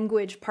the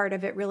language part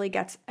of it really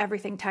gets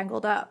everything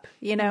tangled up,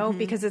 you know,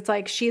 because it's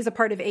like, she's a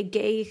part of a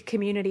gay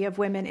community of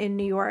women in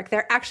New York.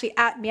 They're actually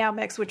at Meow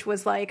Mix, which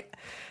was like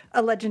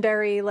a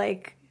legendary,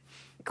 like,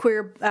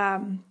 queer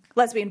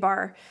lesbian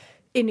bar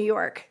in New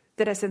York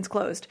that has since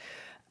closed.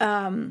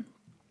 And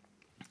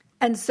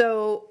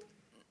so,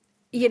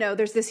 you know,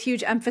 there's this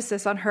huge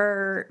emphasis on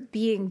her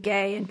being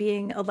gay and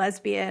being a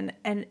lesbian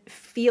and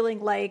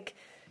feeling like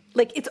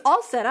it's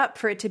all set up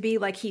for it to be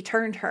like he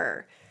turned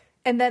her.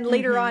 And then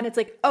later on, it's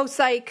like, oh,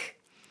 psych,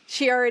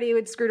 she already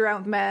would screwed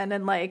around with men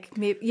and, like,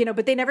 maybe, you know,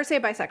 but they never say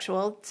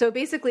bisexual. So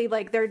basically,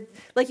 like, they're,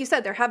 like you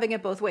said, they're having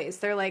it both ways.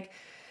 They're, like,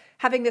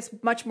 having this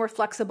much more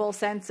flexible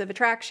sense of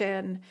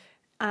attraction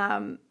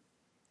and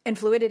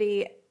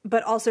fluidity,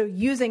 but also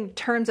using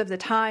terms of the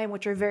time,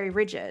 which are very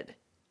rigid.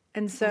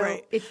 And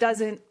so it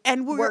doesn't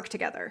work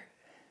together.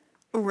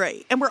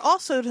 Right. And we're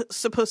also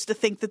supposed to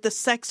think that the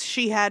sex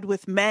she had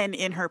with men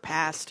in her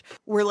past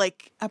were,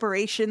 like,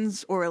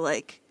 aberrations or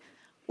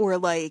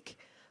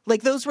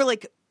those were,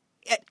 like,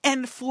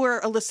 and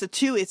for Alyssa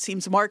too, it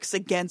seems Mark's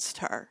against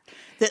her.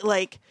 That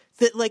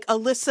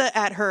Alyssa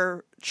at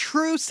her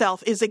true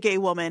self is a gay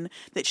woman,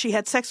 that she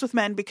had sex with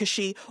men because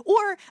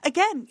or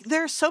again,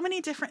 there are so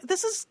many different,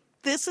 this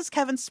is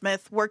Kevin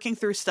Smith working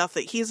through stuff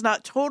that he's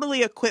not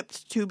totally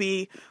equipped to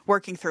be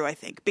working through, I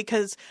think,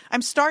 because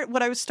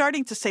what I was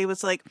starting to say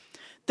was like,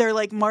 they're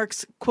like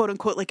Mark's quote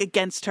unquote like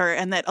against her,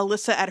 and that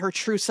Alyssa at her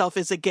true self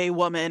is a gay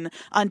woman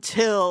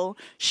until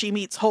she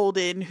meets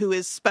Holden, who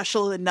is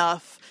special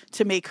enough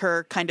to make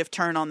her kind of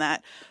turn on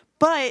that.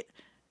 But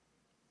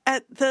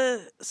at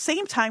the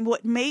same time,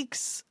 what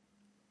makes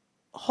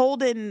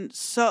Holden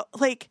so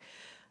like,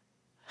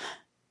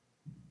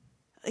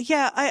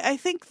 yeah, I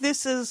think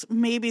this is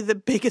maybe the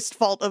biggest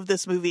fault of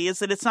this movie, is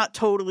that it's not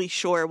totally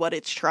sure what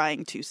it's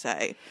trying to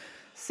say.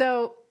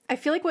 So I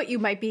feel like what you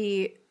might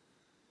be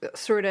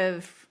sort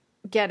of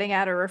getting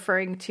at or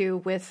referring to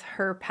with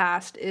her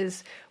past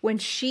is when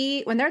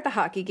they're at the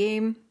hockey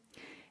game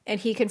and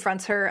he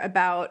confronts her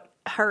about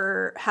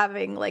her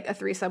having like a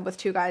threesome with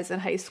two guys in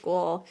high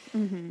school.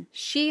 Mm-hmm.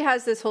 She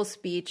has this whole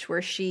speech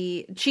where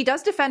she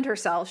does defend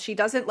herself. She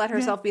doesn't let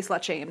herself be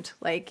slut shamed.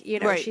 Like,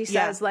 right, she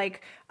says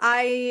like,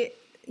 I,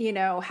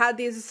 had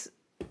these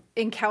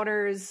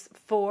encounters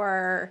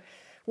for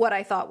what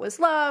I thought was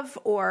love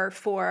or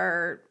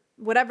for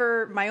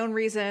whatever my own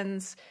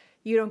reasons.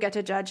 You don't get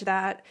to judge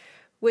that,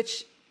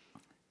 which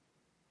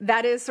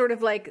that is sort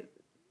of like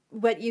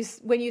when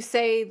you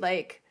say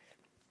like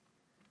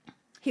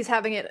he's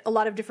having it a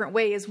lot of different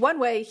ways. One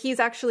way, he's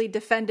actually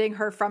defending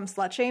her from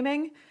slut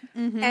shaming.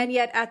 Mm-hmm. And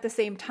yet at the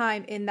same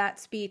time in that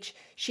speech,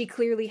 she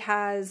clearly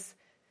has,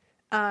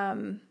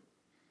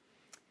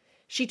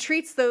 she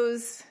treats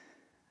those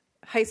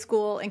high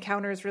school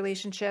encounters,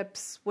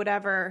 relationships,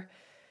 whatever,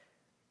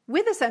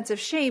 with a sense of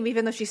shame,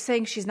 even though she's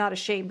saying she's not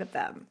ashamed of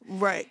them.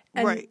 Right,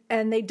 right.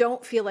 And they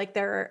don't feel like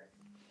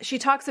she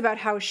talks about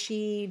how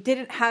she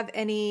didn't have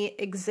any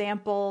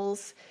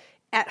examples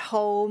at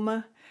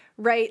home,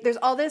 right? There's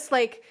all this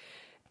like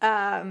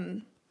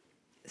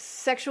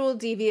sexual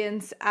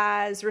deviance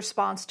as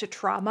response to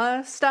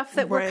trauma stuff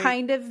that we're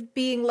kind of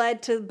being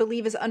led to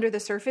believe is under the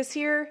surface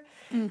here.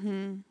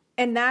 Mm-hmm.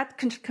 And that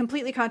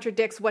completely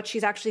contradicts what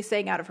she's actually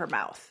saying out of her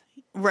mouth.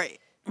 Right.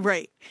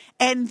 Right.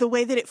 And the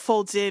way that it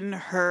folds in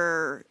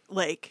her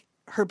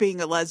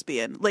being a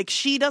lesbian, like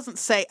she doesn't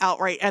say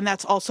outright, and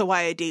that's also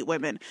why I date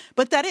women.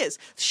 But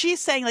she's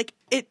saying like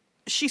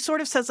she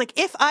sort of says like,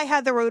 if I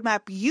had the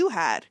roadmap you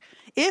had,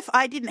 if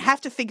I didn't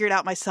have to figure it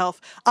out myself,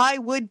 I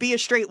would be a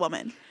straight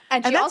woman.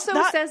 And she also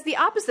says the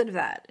opposite of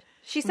that.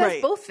 She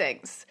says both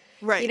things.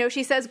 Right.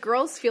 She says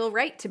girls feel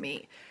right to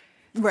me.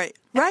 Right.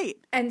 Right.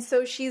 And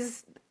so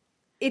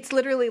it's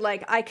literally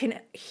like I can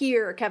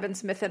hear Kevin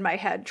Smith in my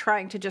head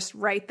trying to just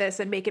write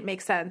this and make it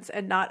make sense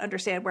and not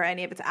understand where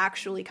any of it's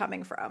actually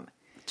coming from.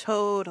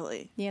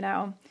 Totally.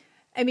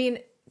 I mean,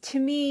 to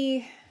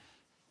me,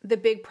 the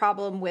big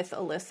problem with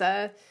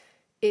Alyssa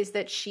is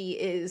that she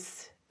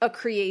is a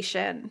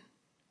creation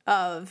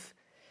of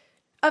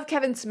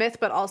Kevin Smith,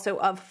 but also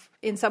of,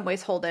 in some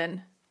ways,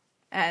 Holden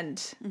and,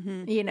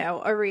 mm-hmm.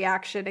 A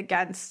reaction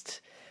against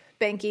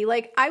Benki.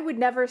 Like, I would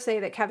never say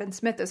that Kevin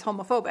Smith is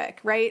homophobic,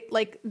 right?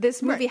 Like,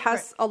 this movie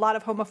has a lot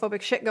of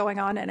homophobic shit going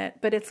on in it,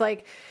 but it's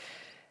like,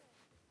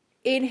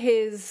 in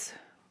his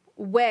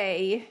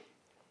way,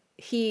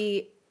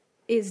 he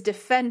is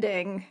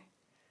defending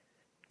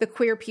the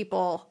queer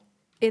people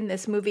in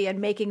this movie and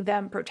making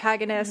them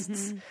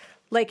protagonists. Mm-hmm.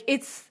 Like,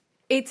 it's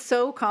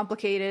so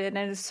complicated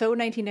and it's so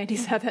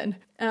 1997.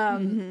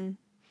 Mm-hmm.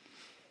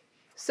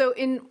 So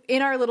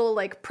in our little,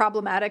 like,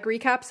 problematic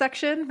recap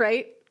section,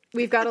 right?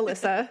 We've got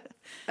Alyssa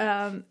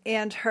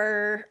and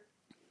her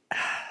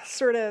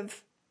sort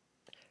of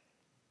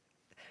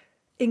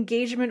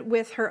engagement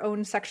with her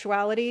own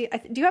sexuality.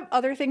 Do you have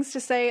other things to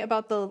say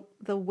about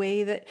the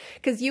way that,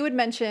 because you had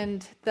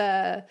mentioned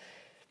the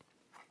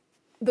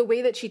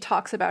way that she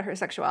talks about her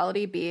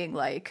sexuality being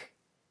like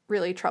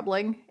really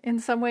troubling in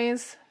some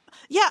ways?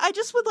 Yeah, I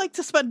just would like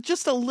to spend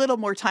just a little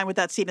more time with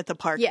that scene at the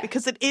park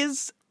because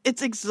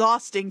it's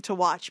exhausting to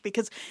watch,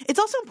 because it's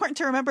also important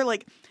to remember,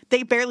 like,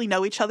 they barely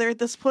know each other at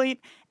this point,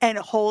 and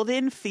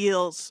Holden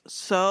feels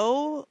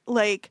so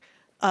like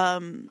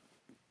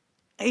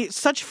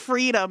such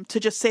freedom to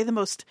just say the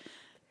most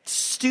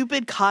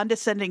stupid,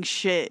 condescending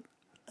shit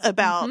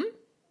about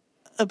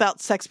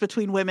sex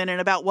between women and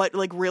about what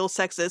like real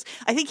sex is.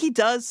 I think he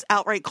does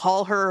outright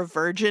call her a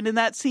virgin in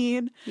that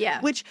scene.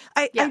 Yeah. Which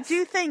I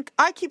do think,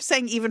 I keep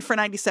saying even for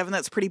 97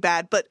 that's pretty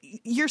bad, but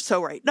you're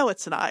so right. No,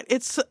 it's not.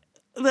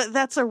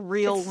 That's a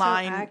real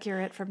line. So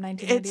accurate from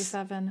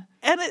 1997.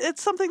 And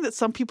it's something that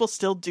some people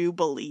still do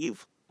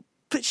believe.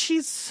 But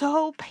she's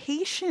so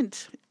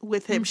patient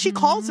with him. Mm-hmm. She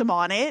calls him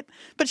on it,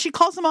 but she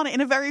calls him on it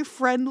in a very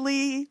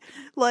friendly,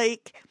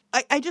 like,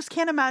 I just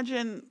can't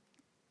imagine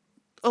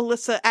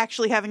Alyssa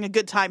actually having a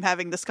good time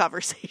having this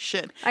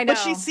conversation. I know. But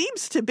she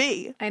seems to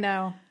be. I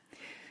know.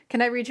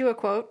 Can I read you a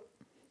quote?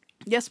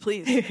 Yes,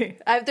 please.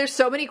 There's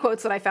so many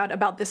quotes that I found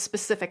about this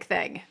specific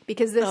thing,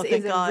 because this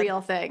is a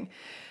real thing.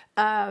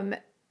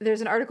 there's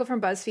an article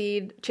from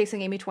BuzzFeed,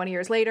 Chasing Amy 20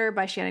 Years Later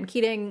by Shannon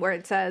Keating, where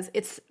it says,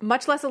 it's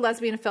much less a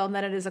lesbian film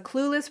than it is a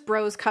clueless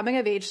bros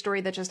coming-of-age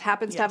story that just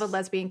happens to have a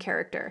lesbian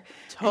character.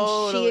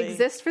 Totally. And she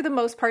exists for the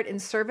most part in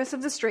service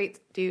of the straight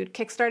dude,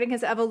 kickstarting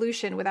his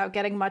evolution without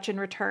getting much in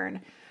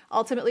return.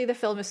 Ultimately, the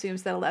film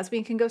assumes that a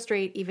lesbian can go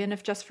straight, even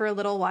if just for a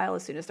little while,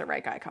 as soon as the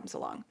right guy comes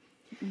along.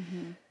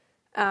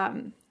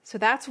 So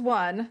that's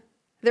one.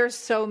 There's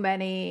so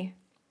many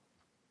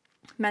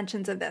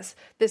mentions of this.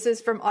 This is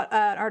from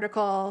an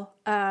article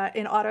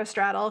in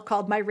Autostraddle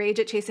called "My Rage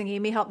at Chasing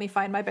Amy Helped Me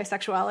Find My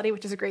Bisexuality,"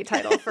 which is a great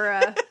title for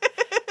a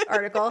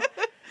article.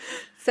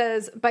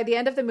 Says, by the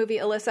end of the movie,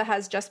 Alyssa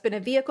has just been a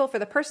vehicle for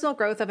the personal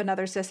growth of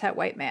another cishet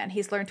white man.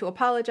 He's learned to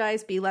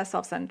apologize, be less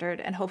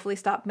self-centered, and hopefully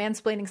stop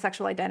mansplaining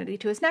sexual identity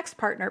to his next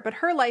partner, but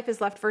her life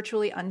is left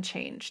virtually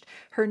unchanged.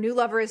 Her new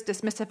lover is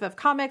dismissive of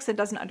comics and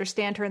doesn't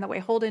understand her in the way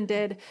Holden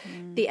did.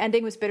 The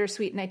ending was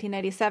bittersweet in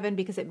 1997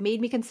 because it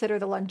made me consider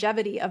the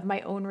longevity of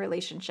my own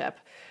relationship.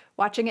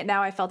 Watching it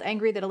now, I felt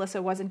angry that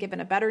Alyssa wasn't given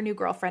a better new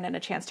girlfriend and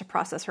a chance to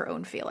process her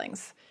own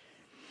feelings.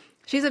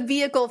 She's a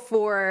vehicle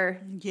for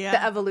the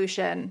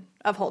evolution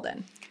of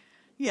Holden.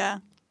 Yeah.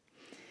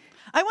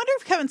 I wonder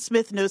if Kevin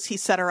Smith knows he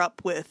set her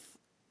up with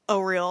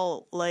a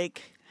real,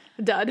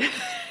 dud.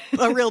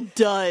 a real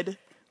dud.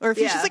 Or if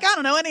he's just like, I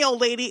don't know, any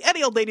old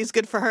lady's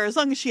good for her as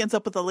long as she ends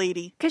up with a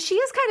lady. Because she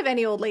is kind of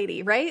any old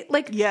lady, right?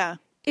 Yeah.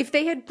 If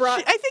they had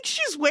brought... I think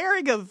she's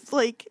wearing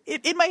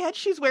in my head,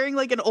 she's wearing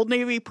an Old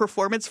Navy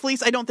performance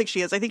fleece. I don't think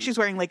she is. I think she's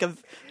wearing a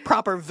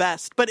proper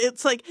vest, but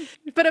it's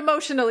But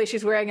emotionally,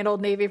 she's wearing an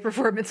Old Navy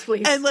performance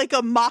fleece. And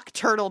a mock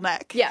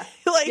turtleneck. Yeah.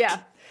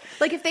 Yeah.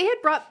 If they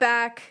had brought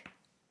back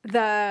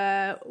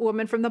the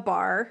woman from the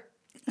bar,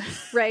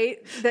 right?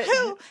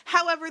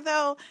 However,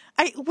 though,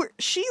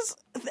 this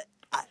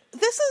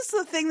is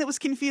the thing that was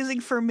confusing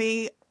for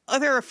me.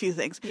 There are a few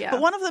things. Yeah.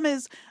 But one of them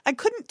is I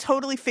couldn't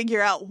totally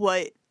figure out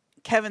what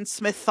Kevin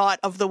Smith thought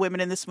of the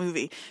women in this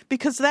movie,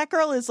 because that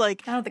girl is I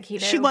don't think he knew.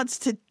 She wants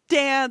to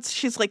dance.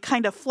 She's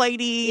kind of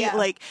flighty.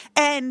 Yeah.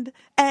 And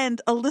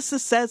Alyssa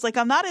says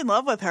I'm not in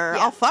love with her.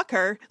 Yeah. I'll fuck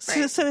her.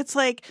 Right. So it's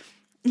can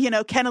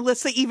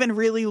Alyssa even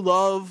really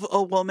love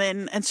a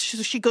woman? And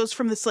she goes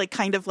from this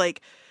kind of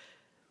hot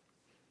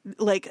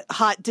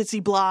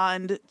ditzy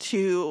blonde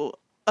to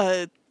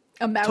a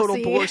mousy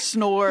total bore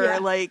snore.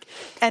 Yeah.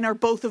 And are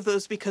both of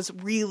those because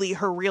really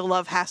her real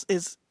love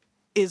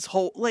is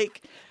whole,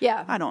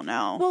 yeah, I don't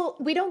know. Well,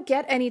 we don't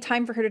get any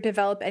time for her to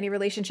develop any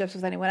relationships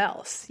with anyone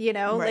else,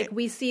 Right.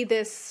 we see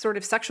this sort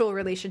of sexual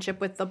relationship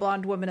with the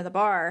blonde woman in the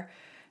bar,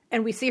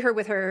 and we see her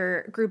with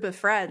her group of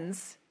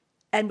friends,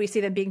 and we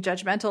see them being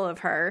judgmental of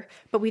her,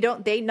 but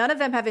none of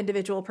them have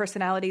individual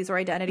personalities or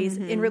identities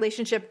in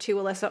relationship to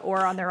Alyssa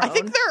or on their own. I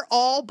think they're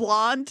all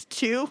blonde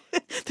too.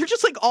 They're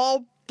just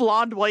all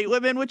blonde white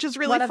women, which is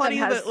really funny.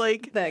 One of them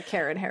has that the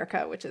Karen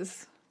haircut, which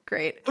is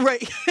great.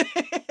 Right.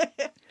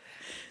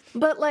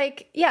 But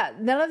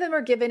none of them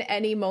are given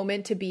any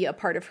moment to be a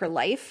part of her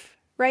life,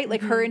 right?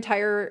 Her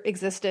entire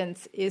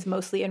existence is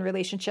mostly in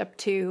relationship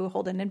to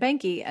Holden and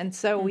Banky. And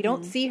so we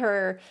don't see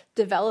her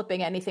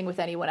developing anything with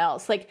anyone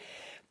else.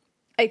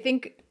 I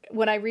think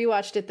when I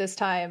rewatched it this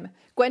time,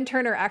 Gwen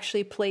Turner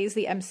actually plays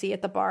the MC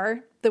at the bar,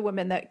 the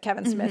woman that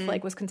Kevin Smith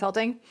was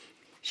consulting.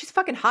 She's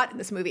fucking hot in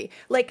this movie.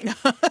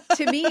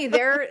 To me,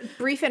 their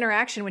brief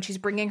interaction when she's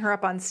bringing her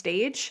up on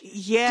stage,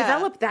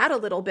 develop that a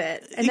little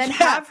bit, and then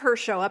have her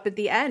show up at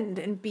the end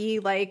and be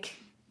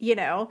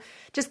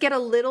just get a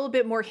little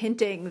bit more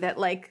hinting that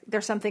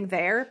there's something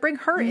there. Bring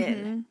her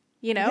in,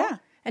 Yeah.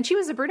 And she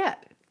was a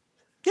brunette.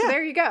 So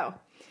there you go.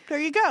 There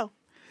you go.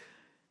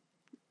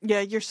 Yeah,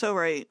 you're so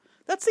right.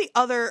 That's the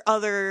other.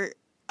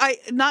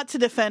 Not to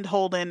defend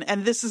Holden,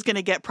 and this is going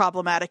to get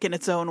problematic in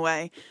its own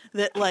way.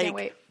 That I can't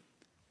wait.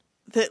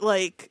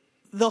 That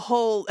the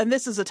whole, and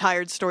this is a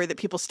tired story that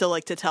people still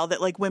like to tell,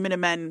 that women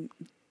and men,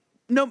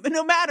 no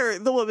matter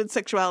the woman's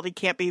sexuality,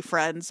 can't be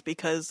friends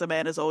because a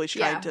man is always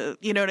trying to,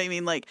 you know what I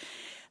mean?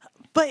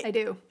 But I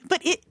do.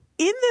 But in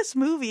this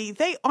movie,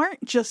 they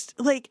aren't just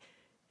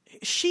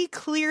she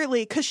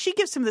clearly, because she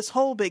gives him this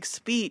whole big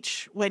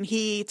speech when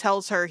he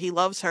tells her he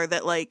loves her,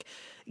 that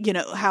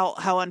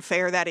how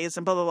unfair that is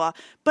and blah, blah, blah.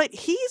 But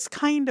he's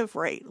kind of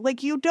right.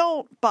 You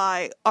don't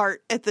buy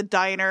art at the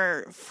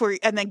diner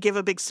and then give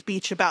a big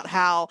speech about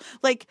how,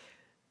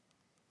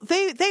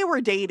 they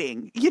were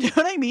dating. You know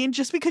what I mean?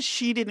 Just because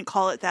she didn't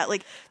call it that.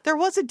 There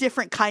was a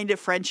different kind of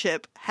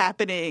friendship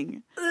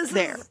happening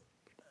there.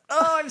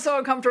 I'm so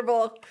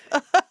uncomfortable.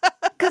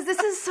 Because this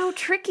is so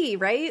tricky,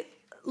 right?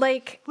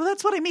 Well,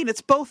 that's what I mean. It's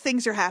both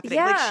things are happening.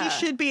 Yeah. She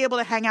should be able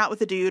to hang out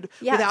with a dude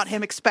without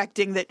him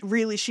expecting that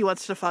really she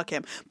wants to fuck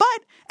him.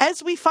 But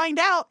as we find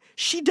out,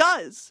 she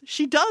does.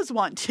 She does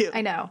want to.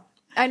 I know.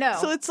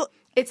 So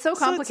it's so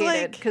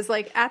complicated because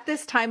at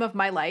this time of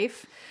my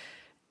life,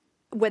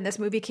 when this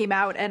movie came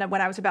out and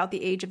when I was about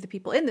the age of the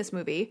people in this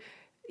movie,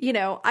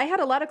 I had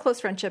a lot of close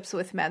friendships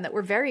with men that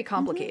were very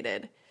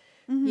complicated.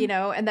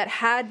 And that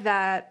had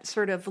that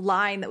sort of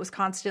line that was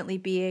constantly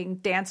being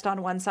danced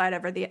on one side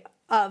or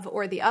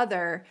the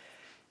other.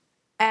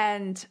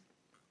 And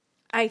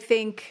I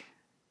think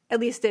at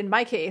least in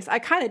my case, I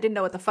kind of didn't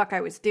know what the fuck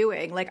I was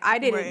doing. Like, I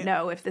didn't Right.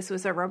 know if this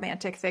was a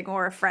romantic thing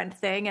or a friend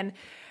thing. And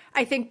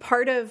I think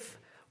part of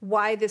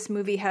why this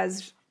movie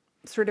has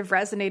sort of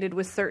resonated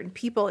with certain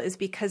people is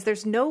because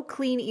there's no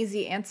clean,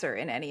 easy answer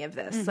in any of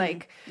this.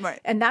 Like,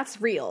 Right. and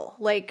that's real.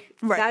 Like,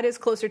 Right. that is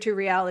closer to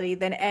reality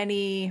than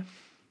any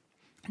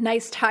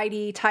nice,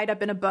 tidy, tied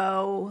up in a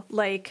bow,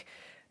 like,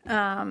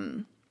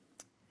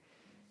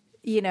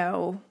 you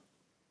know,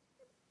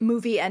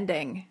 movie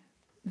ending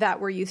that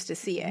we're used to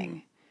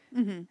seeing.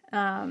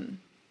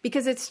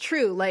 Because it's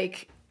true,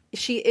 like,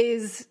 she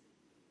is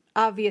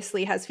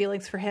obviously has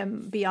feelings for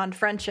him beyond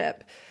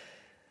friendship,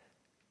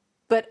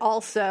 but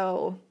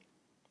also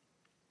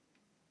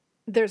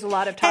there's a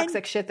lot of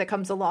toxic shit that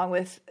comes along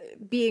with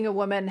being a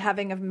woman,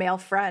 having a male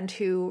friend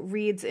who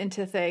reads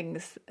into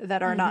things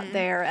that are not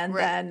there and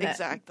Right, then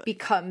exactly.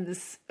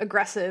 becomes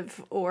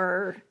aggressive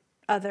or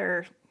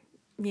other,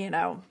 you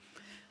know.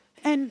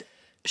 And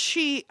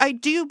I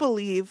do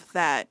believe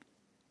that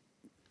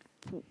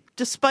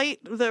despite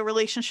the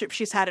relationship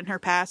she's had in her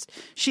past,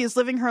 she is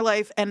living her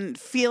life and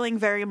feeling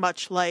very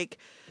much like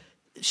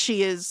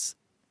she is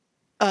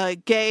a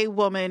gay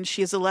woman.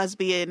 She is a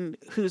lesbian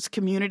whose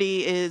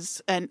community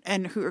is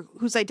and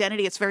whose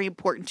identity, it's very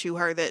important to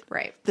her that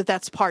Right.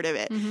 that's part of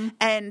it.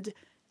 And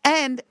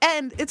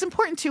it's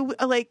important to,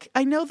 like,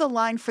 I know the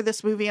line for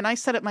this movie, and I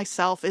said it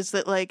myself, is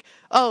that, like,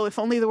 oh, if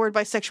only the word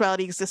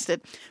bisexuality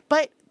existed.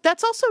 But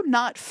that's also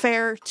not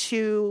fair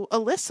to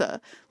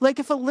Alyssa. Like,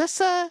 if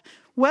Alyssa,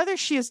 whether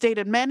she has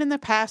dated men in the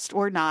past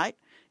or not,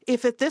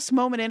 if at this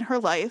moment in her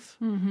life,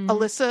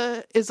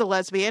 Alyssa is a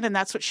lesbian and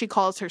that's what she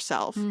calls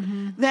herself,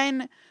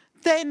 then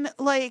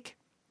like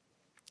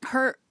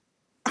her,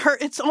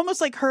 it's almost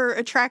like her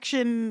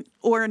attraction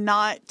or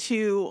not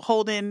to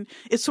Holden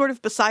is sort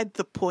of beside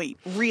the point,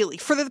 really,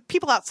 for the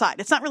people outside.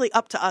 It's not really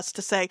up to us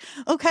to say,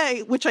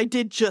 okay, which I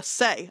did just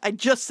say. I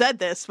just said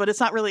this, but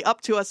it's not really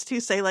up to us to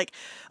say, like,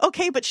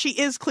 okay, but she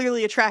is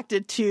clearly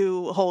attracted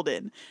to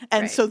Holden.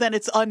 And Right. so then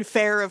it's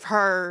unfair of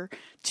her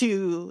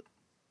to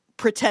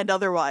pretend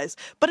otherwise.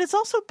 But it's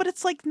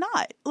like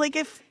not. Like,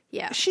 if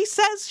Yeah. she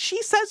says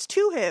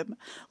to him,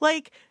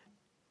 like,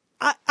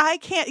 I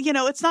can't,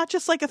 it's not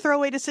just like a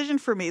throwaway decision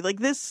for me. Like,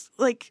 this,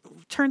 like,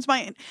 turns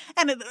my,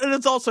 and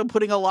it's also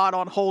putting a lot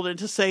on Holden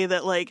to say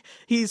that, like,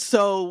 he's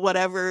so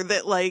whatever,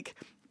 that, like,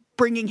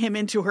 bringing him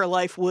into her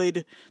life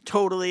would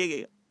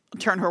totally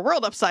turn her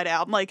world upside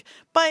down. Like,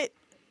 but,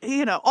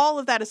 all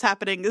of that is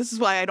happening. This is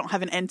why I don't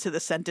have an end to the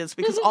sentence,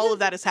 because all of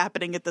that is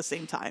happening at the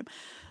same time.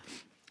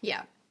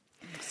 Yeah.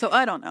 So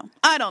I don't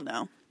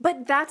know.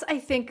 But that's, I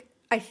think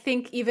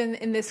even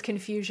in this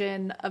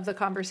confusion of the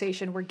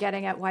conversation, we're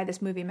getting at why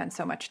this movie meant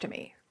so much to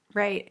me,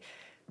 right?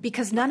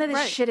 Because none of this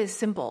Right. shit is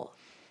simple.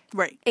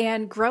 Right.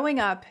 And growing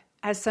up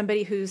as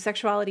somebody whose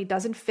sexuality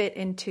doesn't fit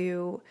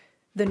into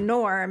the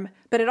norm,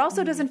 but it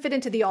also doesn't fit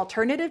into the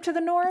alternative to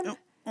the norm.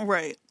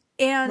 Right.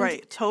 And,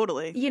 Right.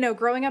 Totally.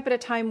 growing up at a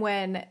time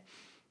when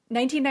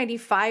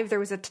 1995, there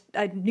was a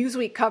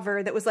Newsweek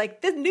cover that was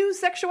like, this new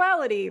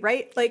sexuality,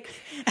 right? Like,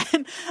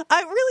 And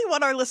I really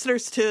want our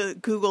listeners to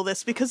Google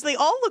this because they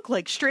all look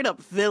like straight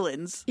up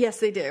villains. yes,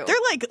 they do. They're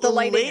like the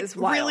lighting lit is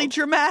wild. really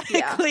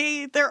dramatically.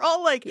 Yeah. They're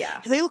all like,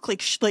 they look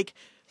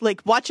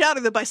like watch out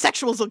or the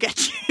bisexuals will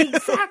get you.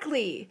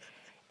 Exactly.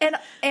 And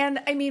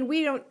I mean,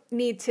 we don't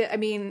need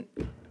to,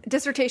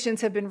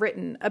 dissertations have been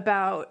written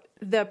about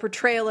the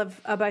portrayal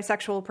of a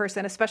bisexual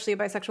person, especially a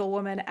bisexual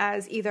woman,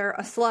 as either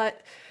a slut,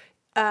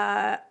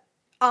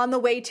 on the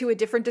way to a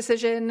different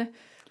decision,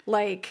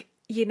 like,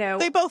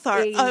 they both are.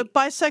 A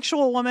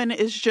bisexual woman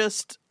is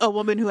just a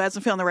woman who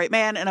hasn't found the right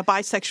man, and a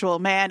bisexual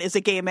man is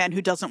a gay man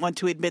who doesn't want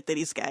to admit that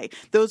he's gay.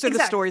 Those are the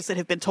stories that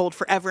have been told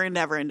forever and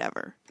ever and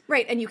ever.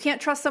 Right, and you can't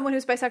trust someone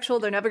who's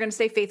bisexual. They're never going to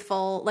stay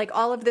faithful. Like,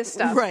 all of this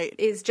stuff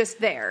is just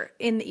there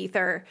in the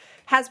ether,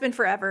 has been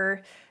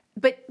forever.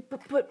 But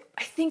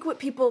I think what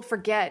people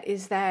forget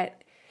is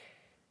that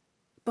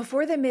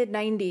before the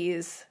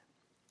mid-90s,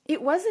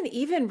 it wasn't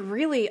even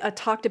really a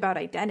talked about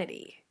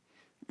identity.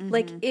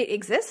 Like, it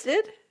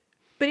existed,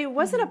 but it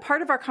wasn't a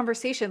part of our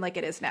conversation like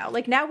it is now.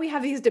 Like, now we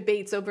have these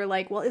debates over,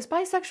 like, well, is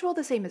bisexual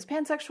the same as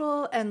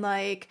pansexual? And,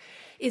 like,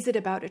 is it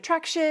about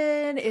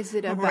attraction? Is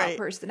it about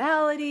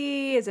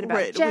personality? Is it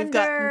about gender? We've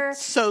gotten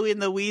so in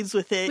the weeds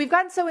with it. We've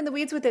gotten so in the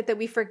weeds with it that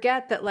we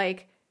forget that,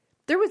 like,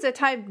 there was a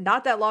time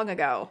not that long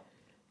ago.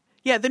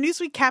 Yeah, the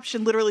Newsweek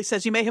caption literally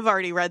says, you may have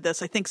already read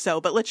this, I think so,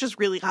 but let's just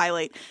really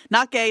highlight,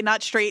 not gay,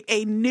 not straight,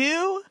 a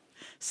new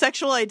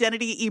sexual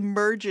identity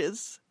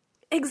emerges.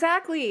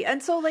 Exactly.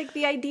 And so, like,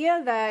 the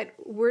idea that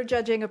we're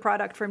judging a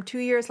product from 2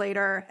 years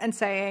later and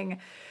saying,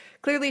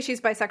 clearly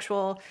she's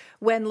bisexual,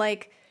 when,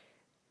 like,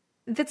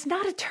 that's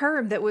not a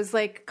term that was,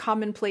 like,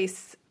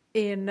 commonplace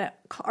in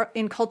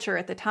culture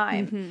at the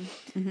time.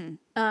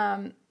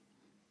 I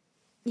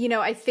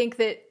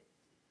think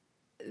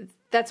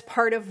that's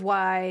part of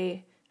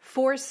why,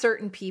 for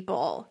certain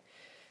people,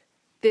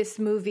 this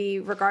movie,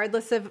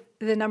 regardless of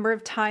the number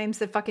of times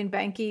that fucking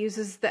Banky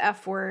uses the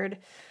F word,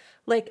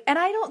 like, and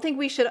I don't think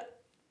we should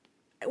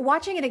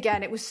watching it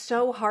again, it was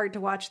so hard to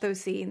watch those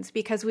scenes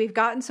because we've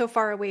gotten so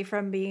far away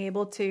from being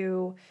able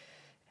to,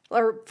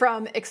 or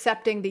from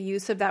accepting the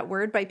use of that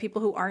word by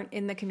people who aren't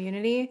in the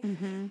community,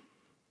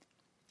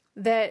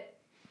 that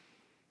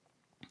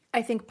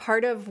I think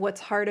part of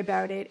what's hard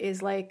about it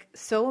is like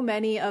so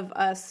many of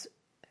us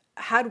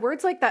had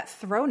words like that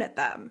thrown at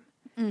them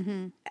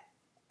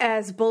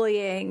as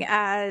bullying,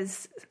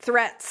 as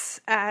threats,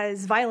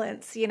 as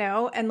violence, you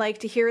know, and like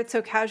to hear it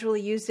so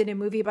casually used in a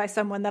movie by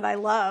someone that I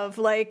love,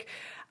 like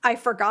I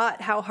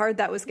forgot how hard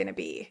that was going to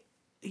be.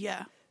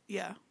 Yeah.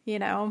 Yeah. You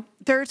know,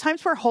 there are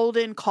times where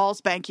Holden calls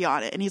Banky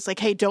on it and he's like,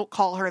 hey, don't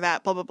call her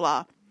that, blah, blah,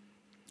 blah.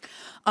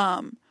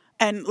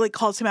 And like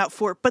calls him out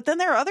for it. But then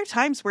there are other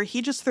times where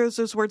he just throws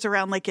those words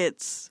around like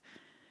it's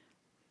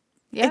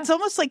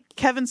almost like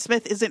Kevin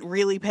Smith isn't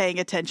really paying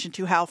attention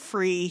to how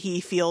free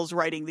he feels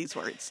writing these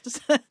words.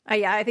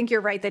 Yeah, I think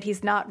you're right that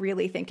he's not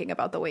really thinking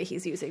about the way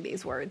he's using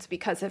these words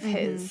because of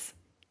his,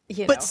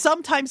 you know. But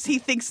sometimes he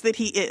thinks that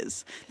he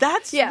is.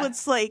 That's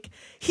what's like,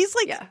 he's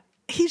like,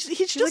 he's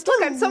just like,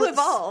 look, I'm so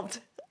evolved.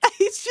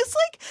 He's just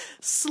like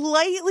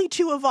slightly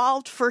too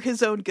evolved for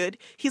his own good.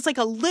 He's like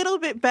a little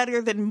bit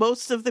better than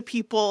most of the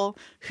people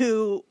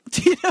who,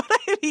 do you know what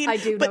I mean? I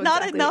do, but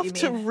not enough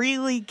to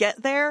really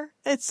get there.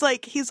 It's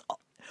like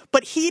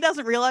but he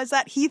doesn't realize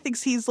that. He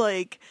thinks he's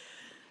like,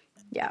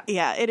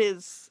 yeah, it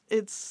is.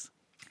 It's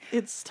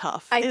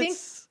tough. I think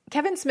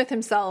Kevin Smith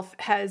himself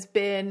has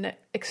been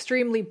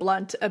extremely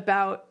blunt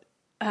about.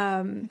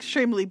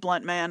 Extremely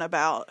blunt man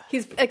about.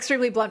 He's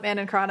extremely blunt man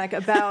in Chronic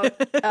about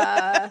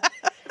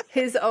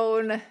his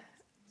own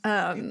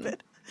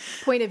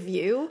point of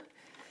view.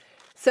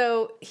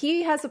 So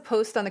he has a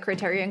post on the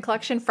Criterion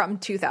Collection from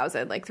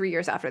 2000, like 3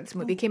 years after this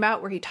movie came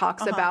out, where he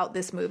talks about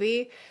this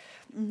movie.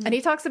 And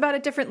he talks about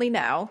it differently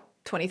now,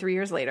 23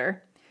 years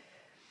later.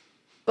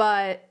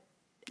 But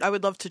I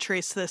would love to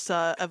trace this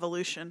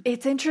evolution.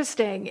 It's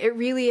interesting. It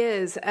really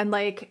is. And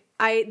like,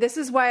 this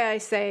is why I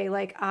say,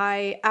 like,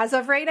 as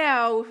of right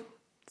now,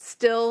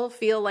 still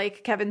feel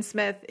like Kevin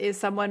Smith is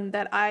someone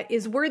that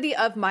is worthy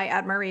of my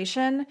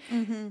admiration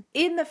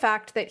in the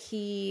fact that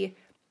he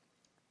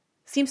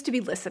seems to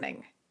be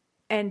listening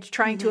and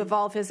trying to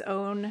evolve his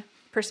own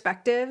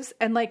perspectives.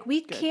 And like, we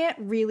can't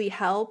really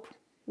help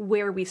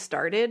where we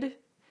started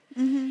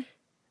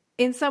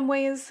in some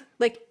ways.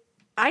 Like,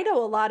 I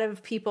know a lot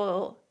of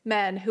people,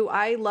 men who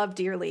I love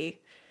dearly,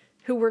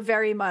 who were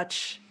very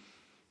much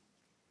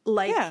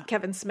like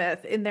Kevin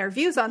Smith in their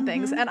views on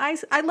things. And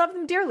I love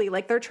them dearly.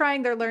 Like, they're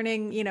trying, they're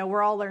learning, you know,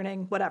 we're all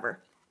learning, whatever.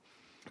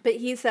 But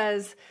he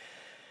says,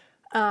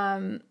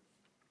 so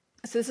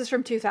this is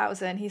from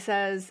 2000. He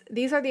says,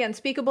 these are the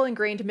unspeakable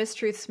ingrained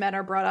mistruths men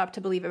are brought up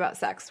to believe about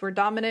sex. We're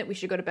dominant. We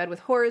should go to bed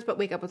with whores, but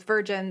wake up with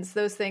virgins.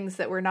 Those things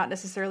that we're not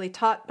necessarily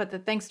taught, but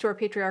that thanks to our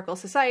patriarchal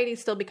society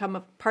still become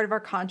a part of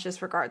our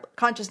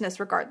consciousness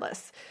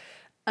regardless.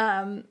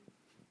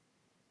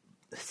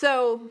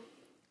 So...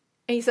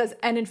 And he says,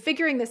 and in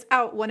figuring this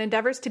out, one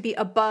endeavors to be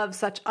above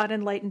such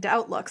unenlightened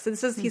outlooks. And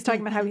he's talking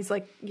about how he's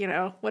like, you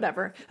know,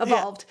 whatever,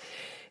 evolved. Yeah.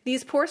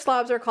 These poor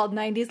slobs are called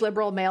 90s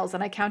liberal males,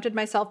 and I counted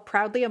myself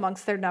proudly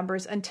amongst their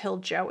numbers until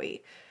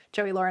Joey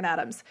Lauren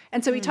Adams.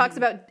 And so he talks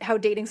about how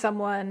dating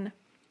someone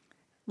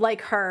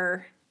like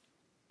her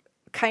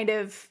kind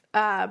of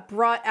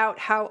brought out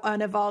how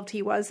unevolved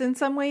he was in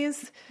some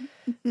ways.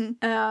 You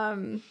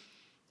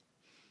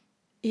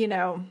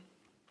know...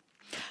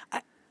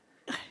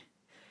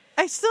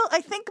 I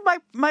think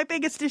my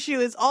biggest issue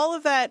is all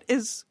of that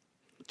is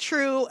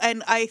true,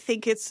 and I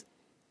think it's,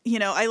 you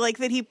know, I like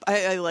that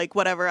I like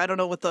whatever, I don't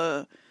know what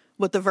the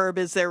verb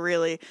is there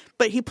really,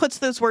 but he puts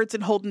those words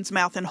in Holden's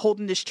mouth and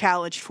Holden is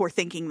challenged for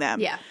thinking them.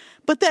 Yeah.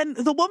 But then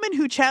the woman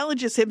who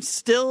challenges him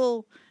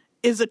still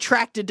is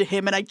attracted to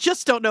him, and I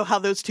just don't know how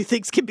those two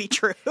things can be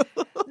true.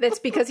 That's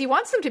because he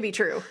wants them to be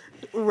true.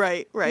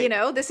 Right. You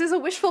know, this is a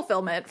wish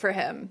fulfillment for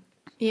him,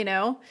 you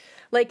know?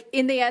 Like,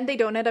 in the end, they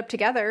don't end up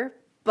together,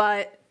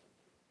 but...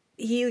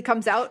 he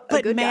comes out a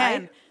good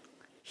guy.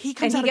 He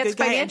comes out a good guy. And he gets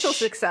financial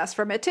success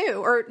from it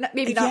too. Or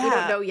maybe not, we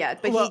don't know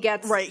yet, but he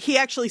gets... Right, he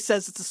actually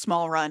says it's a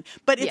small run.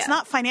 But it's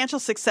not financial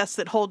success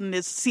that Holden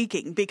is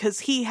seeking,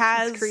 because he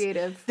has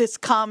this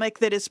comic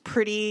that is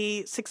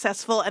pretty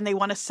successful and they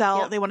want to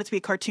sell, they want it to be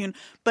a cartoon.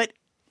 But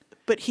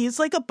he's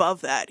like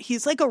above that.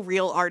 He's like a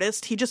real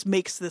artist. He just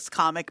makes this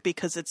comic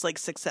because it's like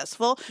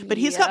successful. But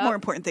he's got more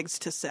important things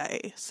to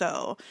say.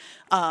 So,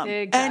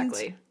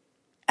 exactly.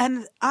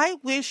 And I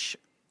wish...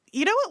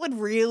 You know what would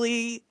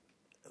really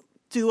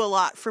do a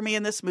lot for me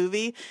in this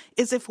movie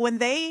is if when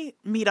they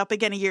meet up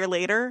again a year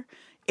later,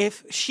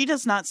 if she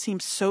does not seem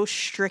so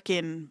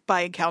stricken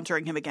by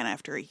encountering him again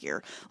after a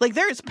year. Like,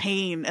 there is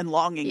pain and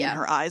longing in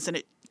her eyes, and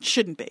it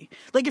shouldn't be.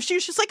 Like, if she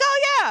was just like,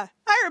 oh yeah,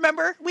 I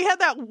remember. We had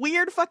that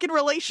weird fucking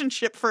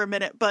relationship for a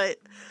minute, but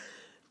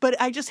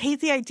I just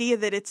hate the idea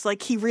that it's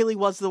like he really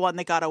was the one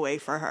that got away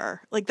for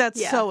her. Like,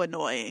 that's so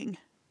annoying.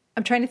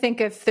 I'm trying to think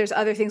if there's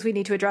other things we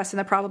need to address in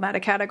the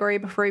problematic category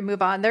before we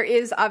move on. There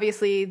is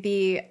obviously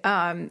the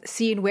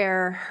scene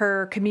where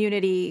her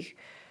community,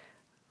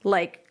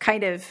 like,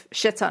 kind of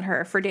shits on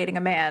her for dating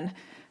a man.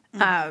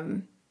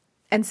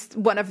 And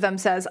one of them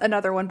says,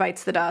 "Another one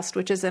bites the dust,"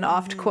 which is an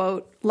oft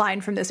quote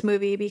line from this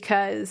movie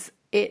because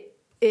it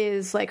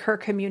is like her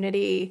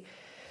community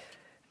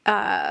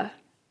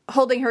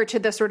holding her to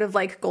the sort of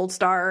like gold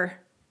star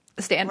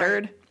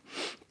standard.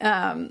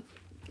 Right.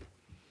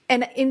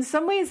 And in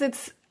some ways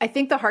I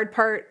think the hard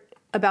part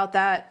about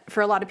that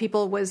for a lot of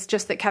people was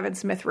just that Kevin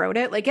Smith wrote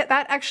it. Like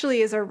that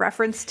actually is a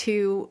reference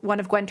to one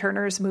of Gwen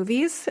Turner's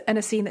movies and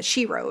a scene that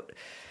she wrote.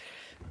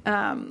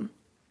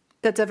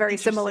 That's a very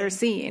similar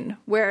scene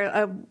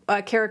where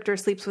a character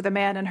sleeps with a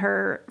man and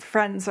her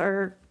friends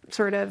are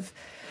sort of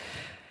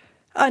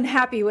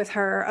unhappy with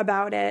her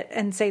about it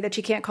and say that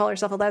she can't call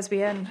herself a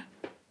lesbian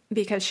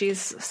because she's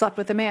slept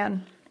with a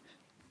man.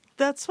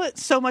 That's what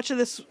so much of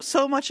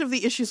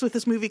the issues with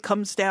this movie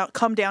come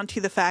down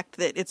to the fact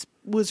that it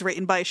was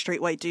written by a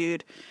straight white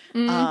dude.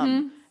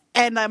 And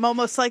I'm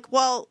almost like,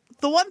 well,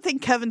 the one thing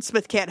Kevin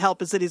Smith can't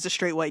help is that he's a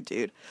straight white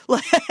dude.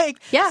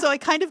 So I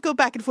kind of go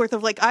back and forth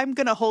of like, I'm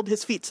going to hold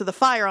his feet to the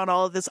fire on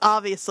all of this,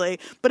 obviously.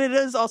 But it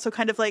is also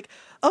kind of like,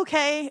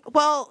 okay,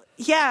 well,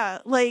 yeah,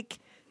 like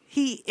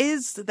he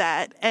is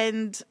that.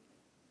 And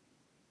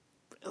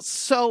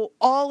so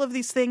all of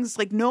these things,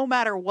 like no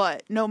matter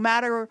what, no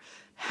matter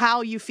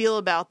how you feel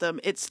about them,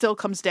 it still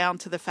comes down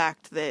to the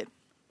fact that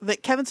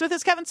Kevin Smith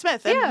is Kevin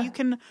Smith, and you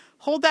can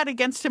hold that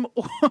against him.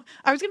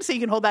 I was going to say you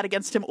can hold that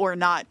against him or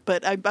not,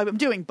 but I'm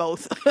doing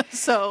both.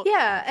 So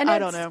yeah, and I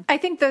don't know. I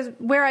think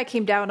where I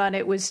came down on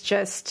it was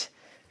just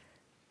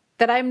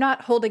that I'm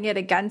not holding it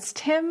against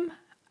him.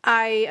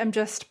 I am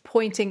just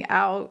pointing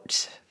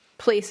out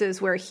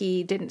places where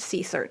he didn't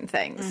see certain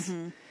things.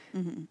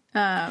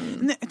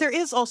 There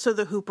is also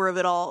the Hooper of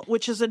it all,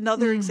 which is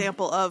another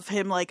example of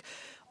him like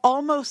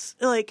almost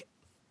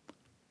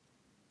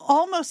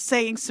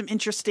saying some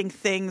interesting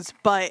things,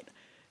 but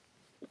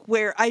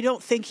where I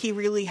don't think he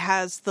really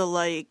has the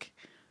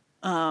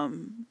I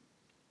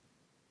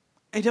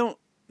don't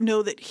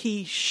know that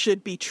he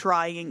should be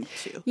trying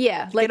to.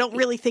 Yeah, like I don't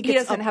really think he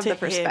it's doesn't up have to the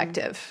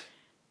perspective. Him.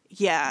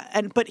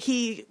 Yeah, but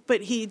he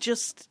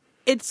just,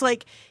 it's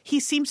like he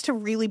seems to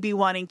really be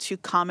wanting to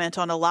comment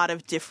on a lot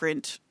of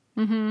different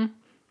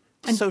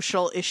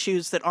social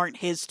issues that aren't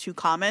his to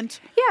comment.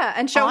 Yeah,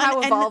 and show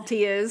how evolved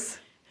he is.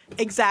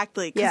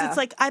 Exactly, because it's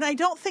like, and I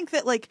don't think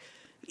that like,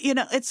 you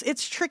know,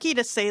 it's tricky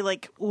to say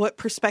like what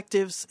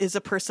perspectives is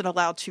a person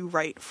allowed to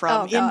write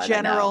from. In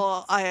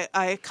general,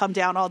 I come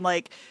down on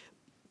like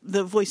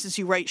the voices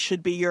you write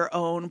should be your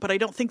own, but I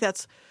don't think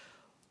that's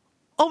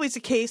always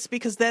the case,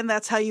 because then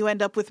that's how you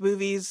end up with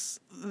movies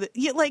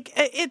that, like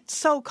it's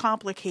so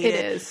complicated.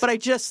 It is. But I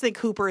just think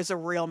Hooper is a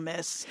real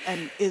miss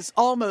and is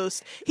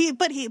almost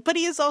but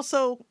he is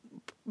also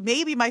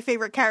maybe my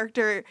favorite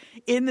character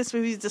in this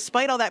movie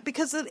despite all that,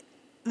 because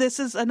this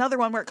is another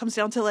one where it comes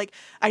down to like,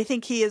 I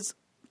think he is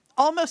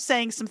almost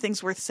saying some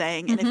things worth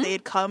saying. And if they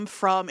had come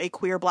from a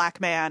queer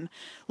black man,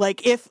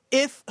 like if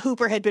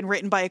Hooper had been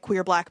written by a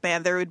queer black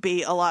man, there would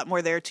be a lot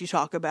more there to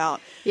talk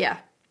about. Yeah.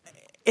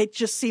 It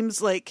just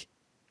seems like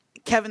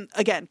Kevin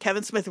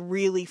Smith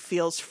really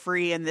feels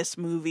free in this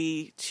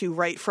movie to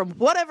write from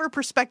whatever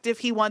perspective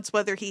he wants,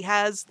 whether he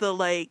has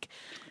the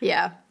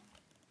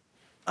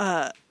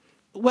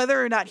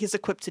whether or not he's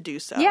equipped to do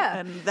so. Yeah.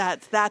 And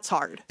that's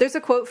hard. There's a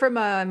quote from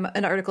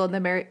an article in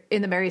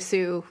the Mary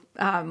Sue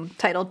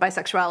titled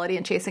 "Bisexuality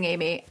and Chasing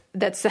Amy"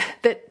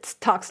 that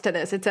talks to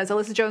this. It says,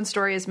 Alyssa Jones'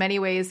 story is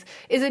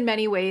in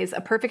many ways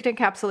a perfect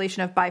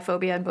encapsulation of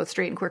biphobia in both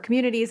straight and queer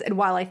communities. And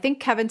while I think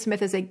Kevin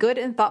Smith is a good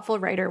and thoughtful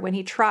writer when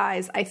he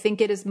tries, I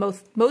think it is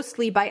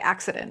mostly by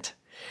accident.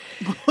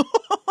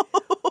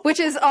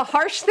 Which is a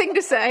harsh thing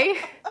to say.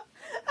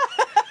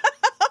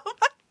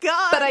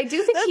 God, but I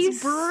do think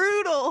he's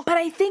brutal. But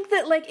I think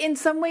that, like, in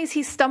some ways,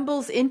 he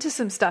stumbles into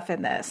some stuff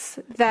in this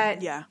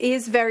that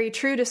is very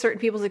true to certain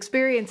people's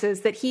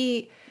experiences that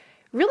he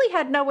really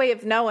had no way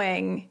of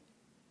knowing,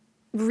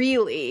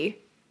 really,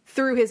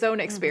 through his own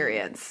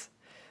experience.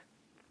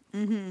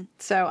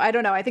 So I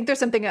don't know. I think there's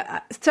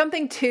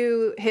something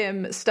to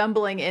him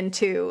stumbling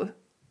into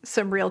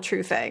some real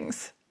true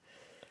things.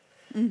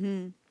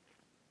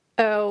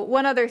 Oh,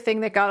 one other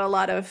thing that got a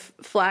lot of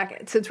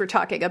flack, since we're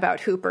talking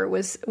about Hooper,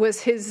 was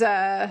his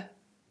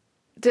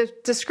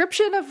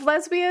description of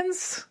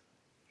lesbians.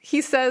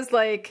 He says,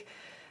 like,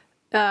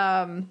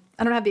 I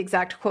don't have the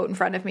exact quote in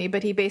front of me,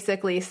 but he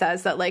basically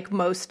says that, like,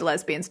 most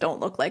lesbians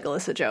don't look like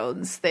Alyssa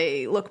Jones.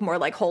 They look more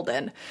like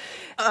Holden.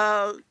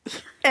 And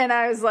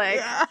I was like,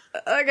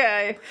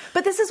 okay.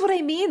 But this is what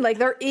I mean. Like,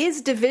 there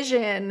is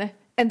division,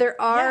 and there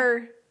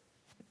are...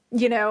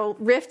 you know,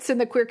 rifts in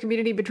the queer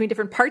community between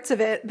different parts of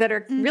it that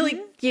are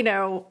really, you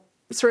know,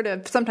 sort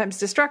of sometimes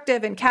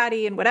destructive and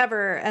catty and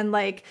whatever. And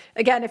like,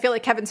 again, I feel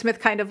like Kevin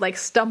Smith kind of like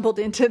stumbled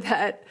into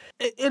that.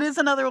 It is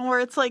another one where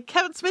it's like,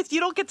 Kevin Smith,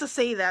 you don't get to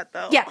say that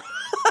though. Yeah.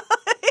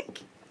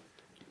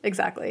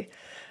 Exactly.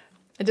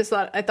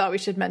 I thought we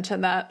should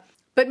mention that.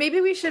 But maybe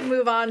we should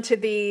move on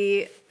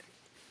to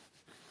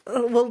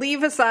we'll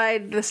leave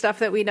aside the stuff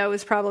that we know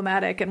is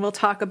problematic and we'll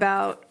talk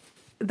about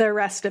the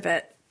rest of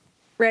it.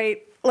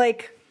 Right?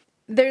 Like,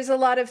 there's a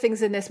lot of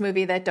things in this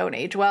movie that don't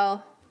age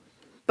well.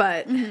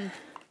 But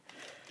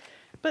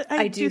But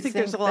I do think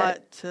there's a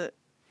lot to...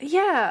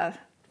 Yeah.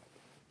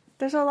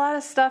 There's a lot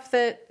of stuff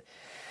that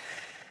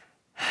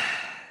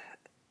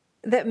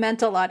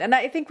meant a lot. And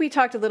I think we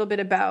talked a little bit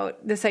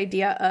about this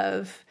idea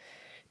of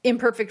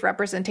imperfect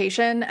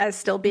representation as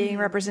still being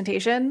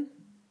representation,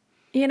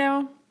 you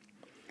know?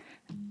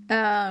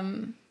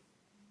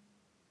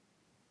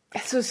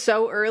 This was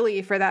so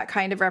early for that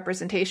kind of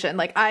representation.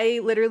 Like, I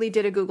literally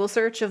did a Google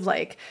search of,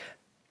 like,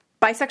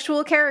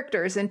 bisexual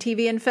characters in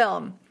TV and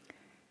film.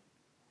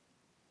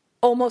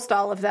 Almost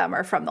all of them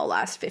are from the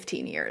last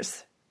 15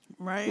 years.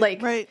 Right.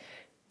 Like, right.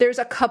 There's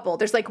a couple.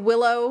 There's, like,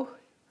 Willow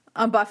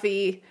on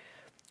Buffy.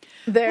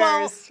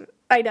 There's...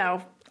 I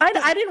know.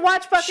 I didn't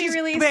watch Buffy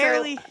really.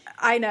 Barely... So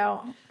I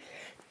know.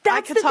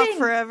 That's I could talk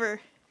forever.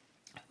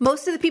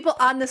 Most of the people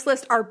on this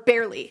list are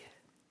barely.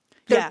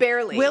 They're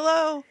barely.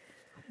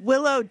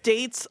 Willow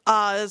dates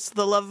Oz,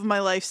 the love of my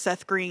life,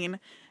 Seth Green,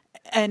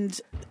 and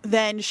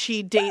then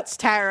she dates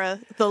Tara,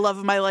 the love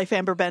of my life,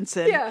 Amber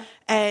Benson. Yeah.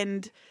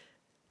 And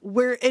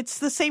it's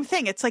the same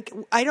thing. It's like,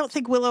 I don't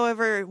think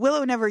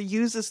Willow never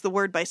uses the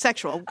word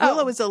bisexual. Oh.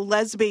 Willow is a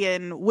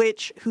lesbian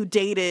witch who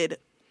dated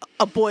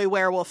a boy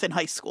werewolf in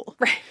high school.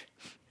 Right.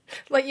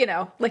 Like, you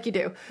know, like you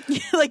do.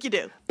 Like you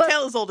do.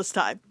 Tale as old as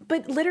time.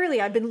 But literally,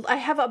 I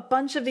have a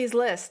bunch of these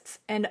lists,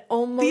 and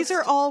almost... These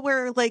are all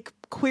where, like,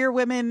 queer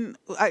women...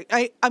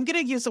 I'm going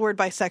to use the word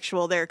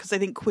bisexual there, because I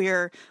think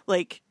queer,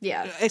 like...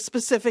 Yeah.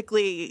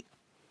 Specifically,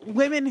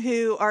 women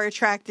who are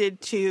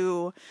attracted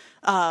to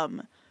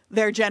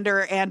their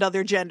gender and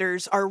other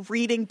genders are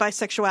reading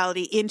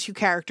bisexuality into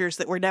characters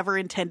that were never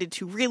intended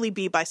to really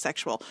be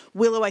bisexual.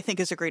 Willow, I think,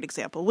 is a great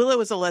example. Willow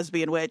is a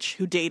lesbian witch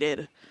who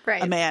dated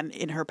a man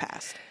in her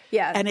past.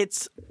 Yeah. And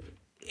it's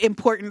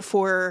important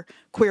for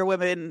queer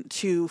women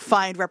to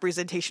find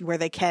representation where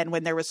they can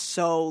when there was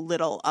so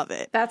little of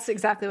it. That's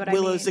exactly what I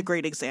mean. Willow's a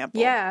great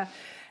example. Yeah.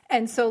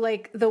 And so,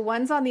 like, the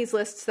ones on these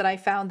lists that I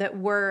found that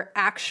were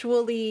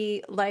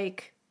actually,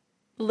 like,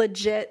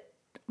 legit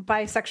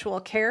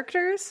bisexual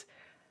characters,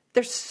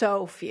 there's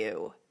so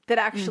few that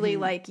actually,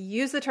 like,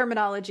 use the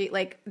terminology.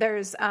 Like,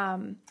 there's,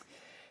 from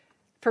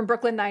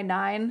Brooklyn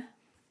Nine-Nine,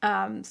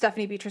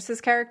 Stephanie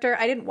Beatrice's character.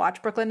 I didn't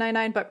watch Brooklyn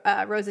Nine-Nine, but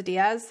Rosa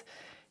Diaz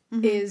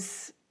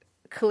is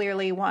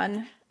clearly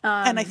one.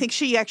 And I think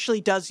she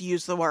actually does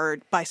use the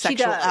word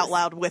bisexual out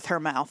loud with her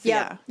mouth.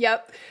 Yep,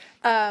 yeah.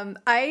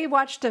 Yep. I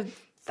watched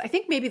I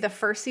think maybe the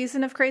first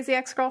season of Crazy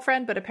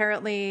Ex-Girlfriend, but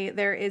apparently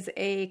there is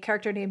a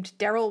character named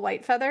Daryl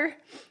Whitefeather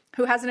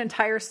who has an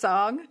entire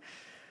song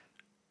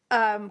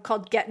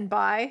called Gettin'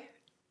 By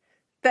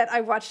that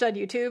I watched on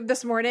YouTube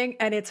this morning,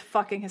 and it's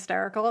fucking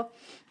hysterical.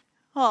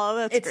 Oh,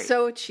 that's great. It's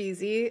so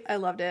cheesy. I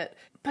loved it.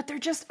 But there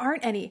just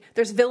aren't any.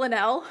 There's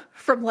Villanelle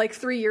from like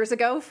 3 years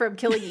ago from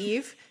Killing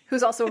Eve,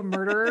 who's also a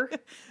murderer,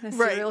 a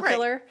serial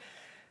killer.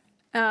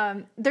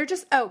 They're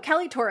just... Oh,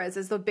 Kelly Torres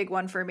is the big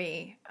one for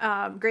me.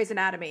 Grey's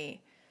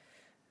Anatomy.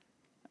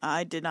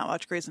 I did not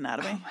watch Grey's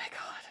Anatomy. Oh my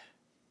God.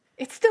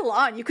 It's still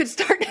on. You could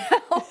start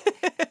now.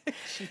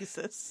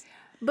 Jesus.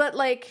 But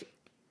like...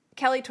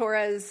 Kelly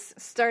Torres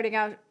starting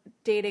out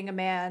dating a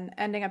man,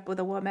 ending up with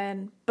a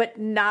woman, but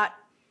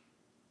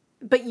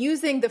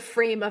using the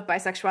frame of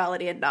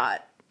bisexuality and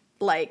not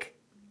like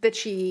that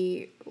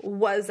she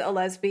was a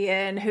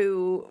lesbian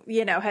who,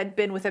 you know, had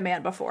been with a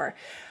man before.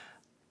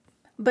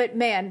 But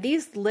man,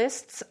 these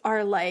lists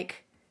are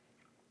like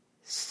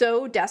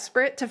so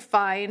desperate to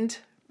find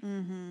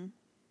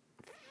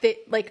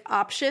like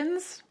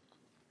options,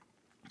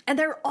 and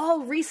they're all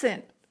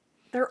recent.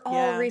 They're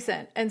all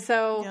recent. And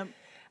so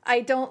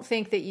I don't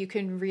think that you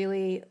can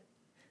really,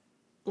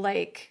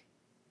 like,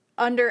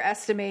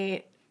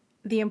 underestimate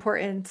the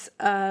importance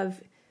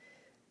of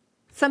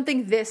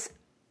something this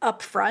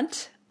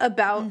upfront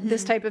about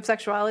this type of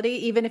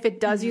sexuality, even if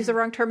it does use the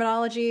wrong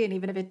terminology, and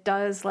even if it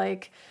does,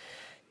 like,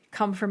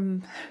 come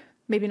from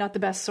maybe not the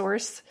best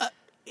source.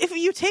 If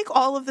you take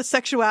all of the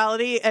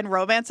sexuality and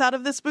romance out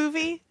of this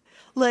movie,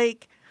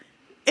 like...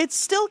 It's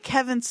still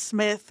Kevin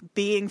Smith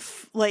being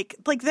like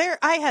there.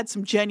 I had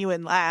some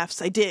genuine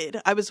laughs. I did.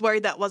 I was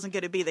worried that wasn't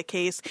going to be the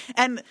case.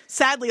 And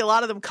sadly, a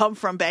lot of them come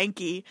from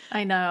Banky.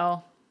 I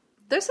know.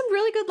 There's some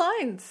really good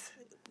lines.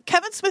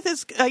 Kevin Smith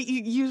is,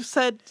 you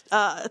said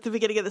at the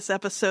beginning of this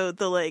episode,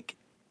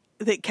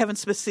 that Kevin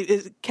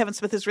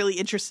Smith is really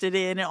interested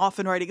in and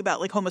often writing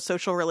about like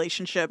homosocial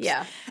relationships.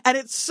 Yeah. And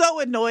it's so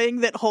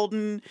annoying that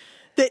Holden,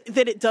 that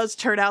it does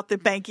turn out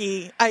that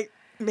Banky,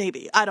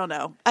 maybe. I don't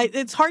know.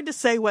 It's hard to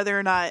say whether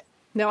or not...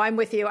 No, I'm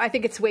with you. I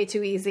think it's way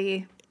too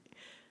easy.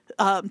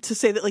 To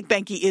say that, like,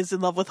 Banky is in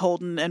love with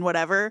Holden and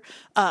whatever.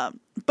 But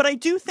I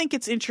do think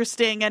it's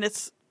interesting, and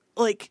it's,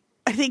 like...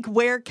 I think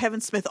where Kevin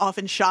Smith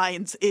often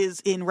shines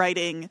is in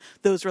writing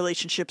those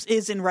relationships,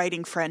 is in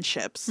writing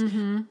friendships.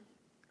 Mm-hmm.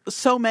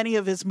 So many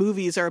of his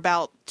movies are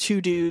about two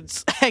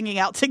dudes hanging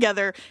out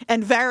together,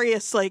 and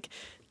various, like...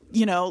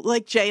 You know,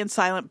 like Jay and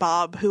Silent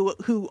Bob,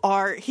 who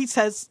are, he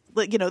says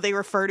like, you know, they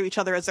refer to each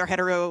other as their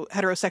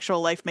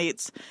heterosexual life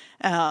mates.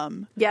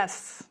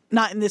 Yes.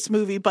 Not in this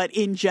movie, but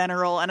in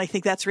general. And I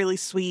think that's really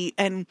sweet.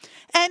 And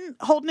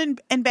Holden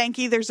and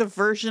Banky, there's a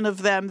version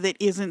of them that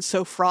isn't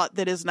so fraught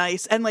that is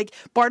nice. And like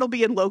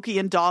Bartleby and Loki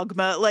and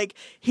Dogma, like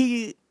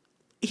he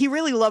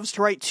really loves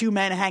to write two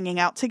men hanging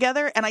out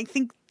together. And I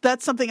think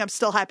that's something I'm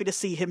still happy to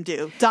see him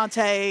do.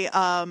 Dante,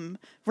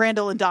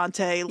 Randall and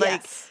Dante,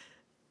 like.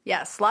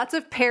 Yes, lots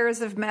of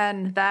pairs of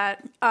men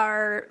that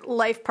are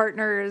life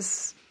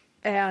partners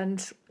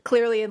and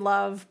clearly in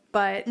love,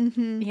 but,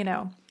 you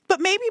know. But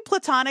maybe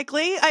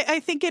platonically, I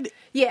think it...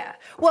 Yeah.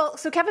 Well,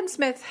 so Kevin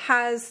Smith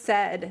has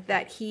said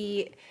that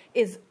he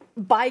is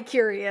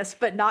bi-curious,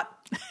 but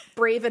not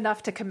brave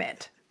enough to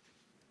commit.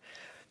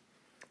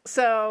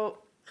 So,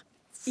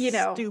 you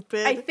know,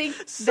 stupid. I think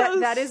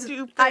So that is...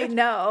 stupid. I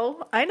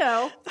know.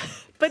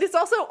 But it's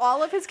also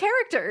all of his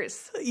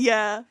characters.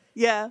 Yeah.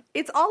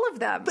 It's all of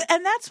them.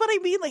 And that's what I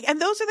mean. Like, and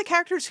those are the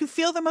characters who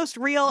feel the most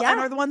real and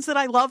are the ones that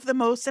I love the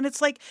most. And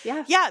it's like,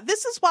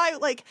 this is why,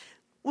 like,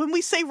 when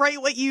we say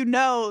write what you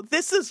know,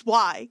 this is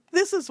why.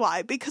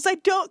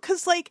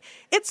 Because like,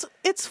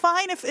 it's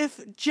fine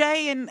if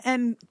Jay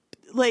and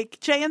like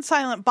Jay and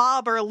Silent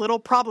Bob are a little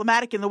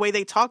problematic in the way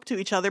they talk to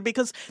each other,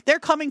 because they're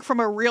coming from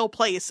a real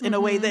place in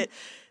a way that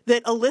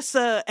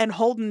Alyssa and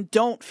Holden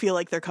don't feel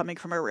like they're coming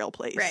from a real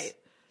place.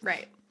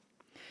 Right.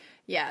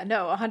 Yeah,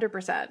 no,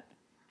 100%.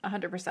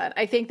 100%.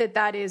 I think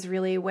that is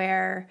really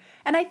where,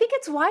 and I think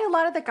it's why a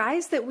lot of the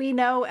guys that we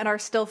know and are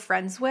still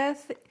friends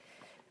with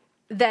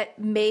that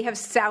may have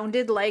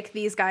sounded like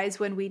these guys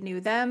when we knew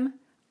them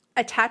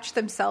attach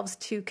themselves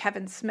to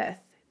Kevin Smith,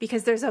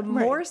 because there's a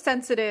more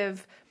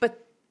sensitive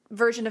but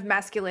version of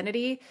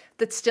masculinity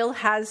that still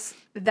has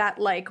that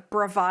like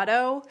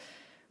bravado,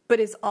 but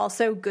is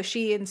also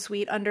gushy and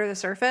sweet under the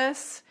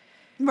surface.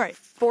 Right.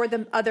 For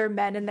the other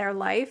men in their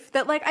life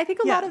that, like, I think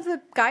a lot of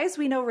the guys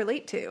we know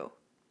relate to.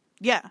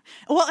 Yeah.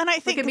 Well, and I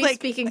think Look at me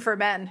speaking for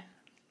men.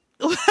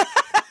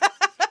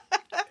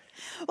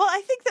 Well,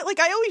 I think that, like,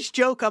 I always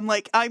joke,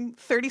 I'm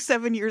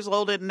 37 years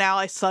old and now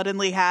I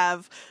suddenly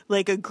have,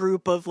 like, a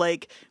group of,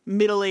 like,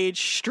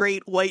 middle-aged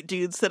straight white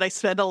dudes that I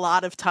spend a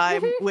lot of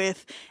time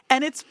with.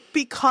 And it's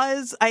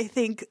because I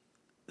think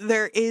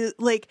there is,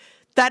 like,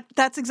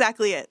 that's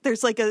exactly it.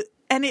 There's, like,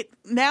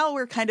 now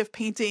we're kind of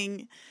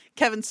painting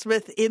Kevin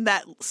Smith in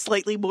that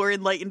slightly more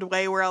enlightened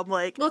way where I'm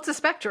like... Well, it's a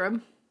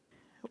spectrum.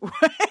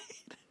 Right?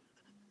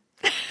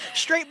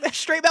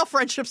 Straight male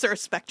friendships are a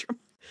spectrum.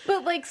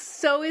 But, like,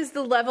 so is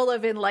the level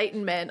of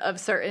enlightenment of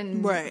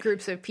certain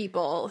groups of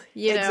people,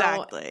 you know?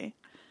 Exactly.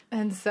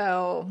 And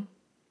so...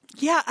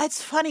 Yeah,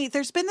 it's funny.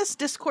 There's been this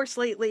discourse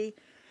lately.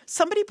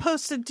 Somebody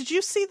posted, did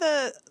you see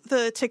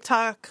the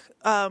TikTok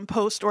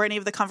post or any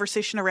of the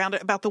conversation around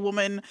it about the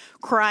woman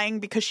crying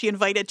because she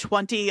invited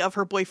 20 of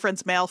her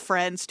boyfriend's male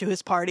friends to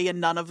his party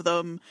and none of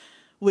them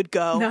would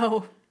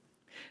go?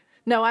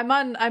 No, I'm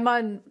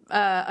on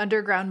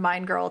Underground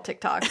Mine Girl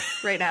TikTok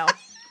right now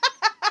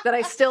that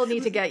I still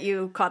need to get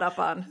you caught up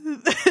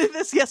on.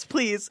 Yes,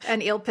 please.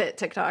 And Eel Pit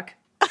TikTok.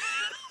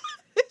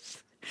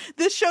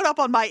 This showed up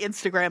on my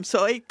Instagram,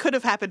 so it could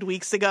have happened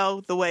weeks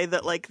ago, the way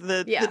that, like,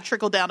 the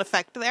trickle-down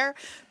effect there.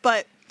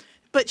 But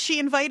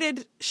she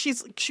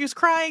was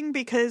crying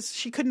because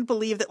she couldn't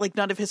believe that, like,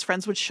 none of his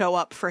friends would show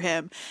up for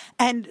him.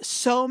 And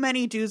so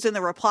many dudes in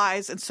the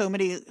replies and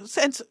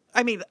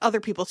other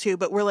people too,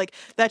 but we're like,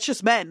 that's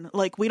just men.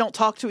 Like, we don't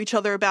talk to each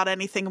other about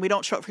anything. We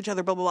don't show up for each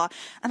other, blah, blah, blah.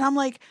 And I'm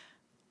like,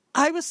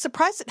 I was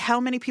surprised at how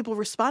many people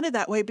responded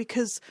that way,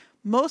 because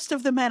most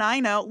of the men I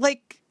know,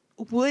 like,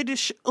 would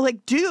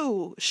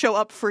do show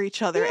up for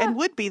each other and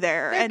would be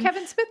there. They're and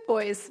Kevin Smith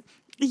boys.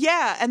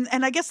 Yeah.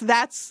 And I guess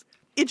that's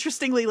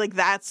interestingly, like,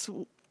 that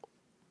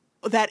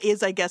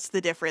is, I guess, the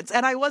difference.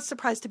 And I was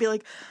surprised to be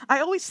like, I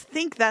always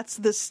think that's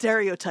the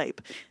stereotype,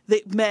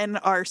 that men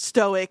are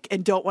stoic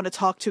and don't want to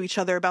talk to each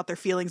other about their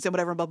feelings and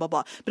whatever, blah, blah,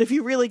 blah. But if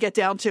you really get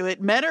down to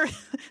it, men are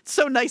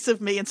so nice of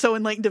me and so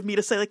enlightened of me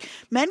to say, like,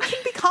 men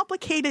can be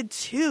complicated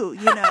too,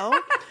 you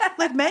know?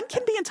 Like, men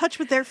can be in touch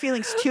with their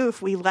feelings too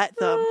if we let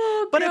them.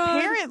 Oh, but God.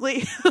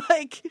 apparently,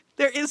 like,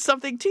 there is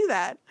something to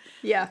that.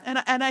 Yeah.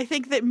 And I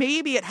think that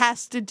maybe it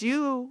has to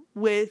do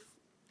with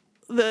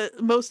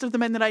most of the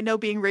men that I know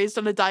being raised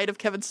on a diet of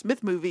Kevin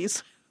Smith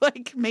movies.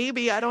 Like,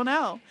 maybe, I don't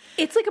know.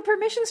 It's like a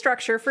permission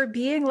structure for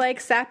being, like,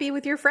 sappy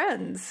with your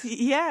friends.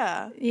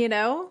 Yeah. You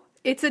know?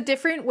 It's a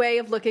different way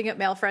of looking at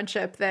male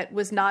friendship that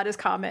was not as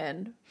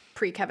common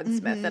pre-Kevin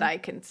Smith that I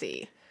can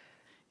see.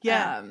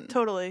 Yeah,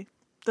 totally.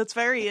 That's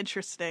very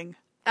interesting.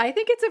 I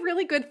think it's a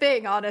really good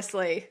thing,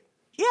 honestly.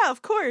 Yeah,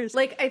 of course.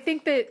 Like, I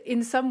think that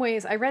in some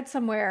ways, I read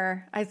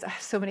somewhere, I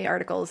have so many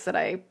articles that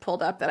I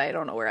pulled up that I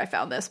don't know where I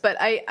found this, but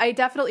I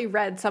definitely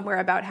read somewhere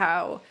about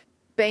how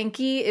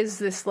Banky is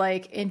this,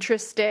 like,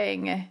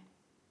 interesting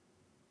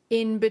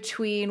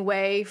in-between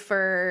way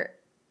for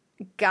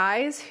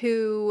guys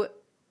who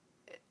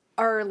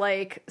are,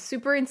 like,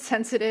 super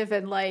insensitive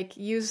and, like,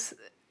 use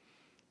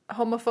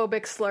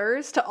homophobic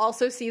slurs to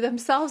also see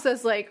themselves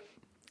as, like,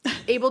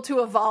 able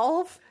to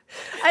evolve.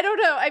 I don't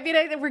know. I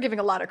mean, we're giving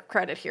a lot of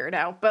credit here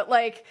now, but,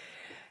 like,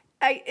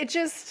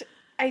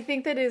 I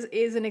think that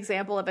is an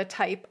example of a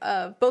type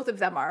of, both of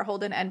them are,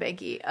 Holden and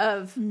Banky,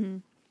 of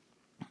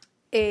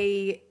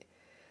a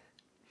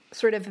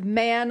sort of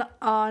man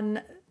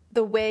on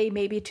the way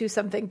maybe to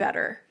something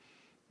better.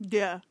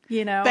 Yeah.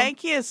 You know?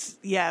 Banky is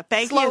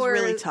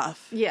really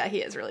tough. Yeah, he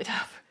is really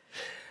tough.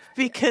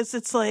 Because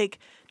it's like,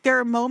 there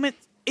are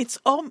moments,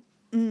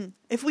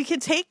 if we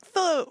could take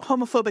the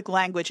homophobic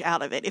language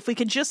out of it, if we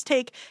could just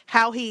take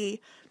how he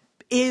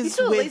is, he's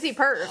still a lazy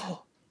perv.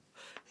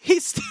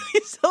 He's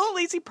still a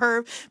lazy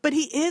perv, but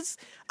he is,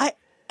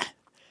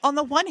 on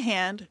the one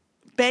hand,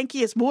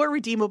 Banky is more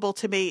redeemable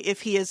to me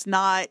if he is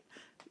not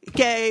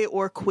gay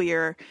or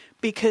queer,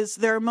 because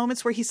there are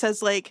moments where he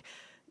says, like,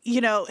 you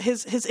know,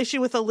 his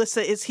issue with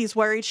Alyssa is he's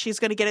worried she's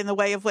going to get in the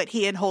way of what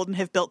he and Holden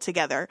have built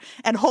together.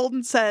 And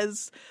Holden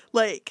says,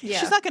 like,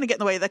 she's not going to get in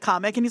the way of the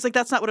comic. And he's like,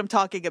 that's not what I'm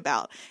talking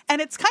about. And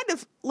it's kind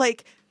of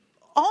like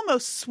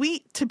almost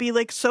sweet to be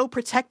like so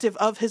protective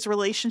of his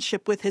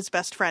relationship with his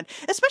best friend,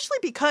 especially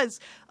because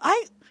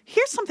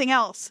here's something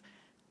else.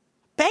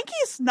 Banky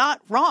is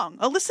not wrong.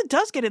 Alyssa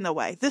does get in the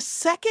way. The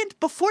second,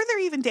 before they're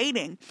even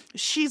dating,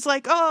 she's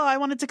like, oh, I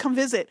wanted to come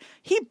visit.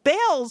 He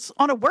bails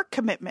on a work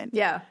commitment.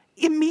 Yeah.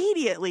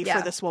 Immediately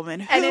for this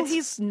woman. And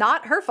he's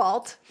not her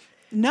fault.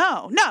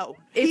 No.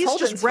 It's he's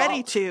Holden's just ready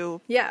fault.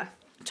 to. Yeah.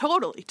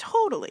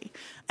 Totally.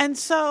 And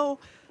so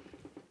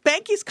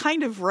Banky's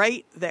kind of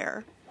right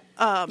there.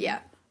 Yeah.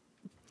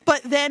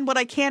 But then what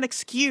I can't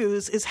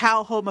excuse is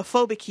how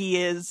homophobic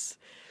he is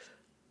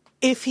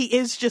if he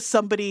is just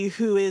somebody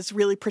who is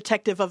really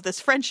protective of this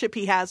friendship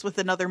he has with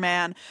another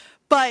man.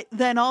 But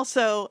then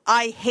also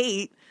I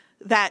hate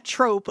that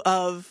trope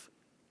of,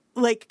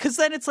 like, because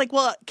then it's like,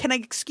 well, can I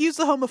excuse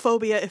the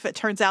homophobia if it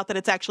turns out that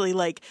it's actually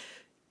like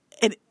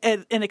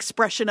an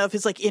expression of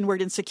his like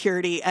inward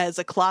insecurity as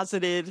a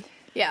closeted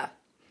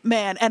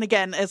man? And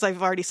again, as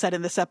I've already said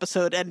in this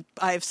episode, and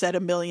I've said a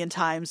million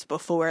times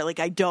before, like,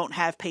 I don't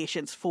have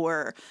patience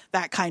for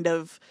that kind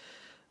of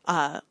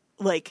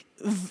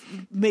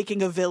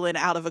making a villain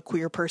out of a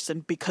queer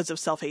person because of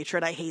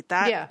self-hatred. I hate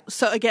that. Yeah.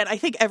 So again, I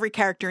think every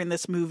character in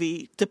this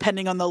movie,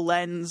 depending on the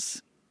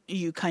lens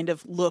you kind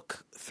of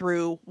look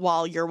through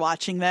while you're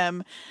watching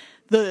them,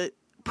 the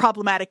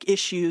problematic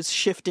issues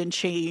shift and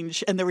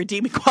change, and the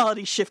redeeming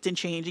qualities shift and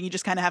change, and you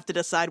just kind of have to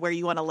decide where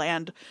you want to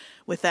land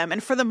with them.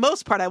 And for the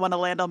most part, I want to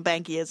land on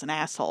Banky as an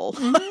asshole.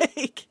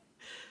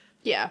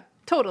 Yeah,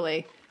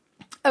 totally.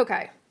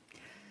 Okay.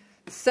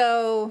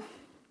 So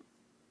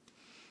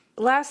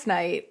last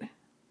night,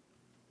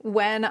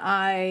 when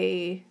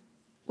I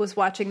was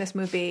watching this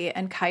movie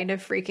and kind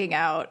of freaking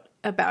out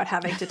about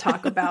having to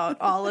talk about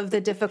all of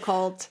the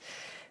difficult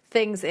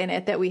things in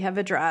it that we have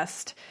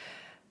addressed,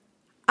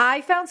 I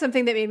found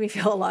something that made me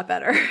feel a lot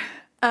better.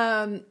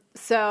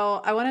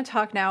 So I want to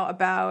talk now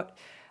about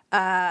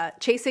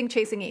Chasing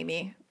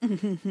Amy,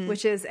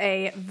 which is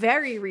a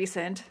very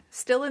recent,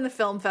 still in the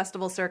film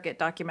festival circuit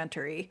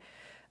documentary,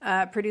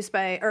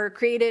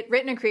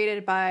 written and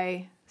created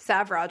by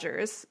Sav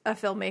Rogers, a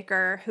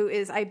filmmaker who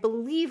is, I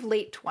believe,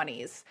 late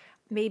 20s,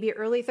 maybe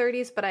early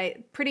 30s,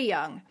 but pretty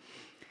young.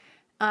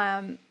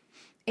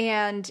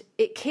 And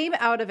it came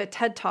out of a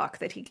TED Talk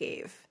that he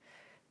gave.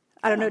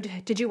 I don't know.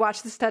 Did you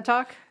watch this TED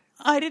Talk?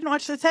 I didn't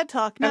watch the TED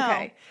Talk, no.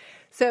 Okay.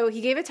 So he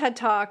gave a TED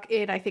Talk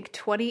in, I think,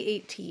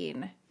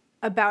 2018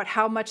 about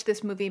how much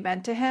this movie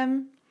meant to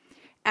him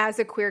as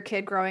a queer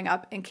kid growing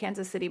up in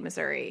Kansas City,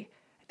 Missouri.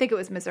 I think it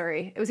was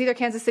Missouri. It was either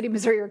Kansas City,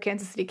 Missouri or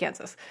Kansas City,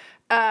 Kansas.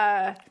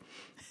 And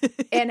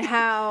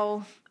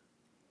how,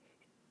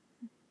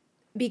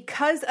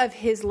 because of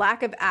his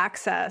lack of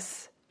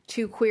access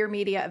to queer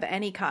media of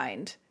any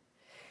kind,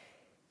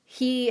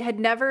 he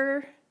had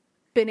never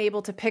been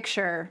able to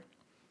picture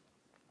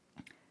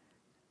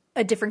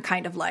a different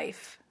kind of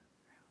life,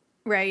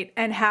 right?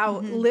 And how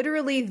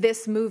literally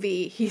this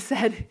movie, he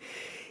said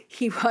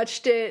he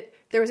watched it,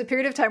 there was a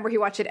period of time where he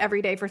watched it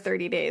every day for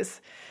 30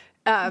 days.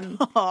 And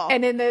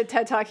in the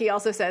TED Talk, he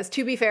also says,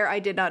 to be fair, I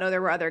did not know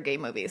there were other gay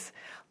movies.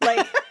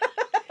 Like,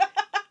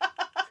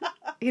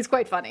 he's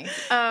quite funny.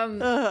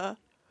 And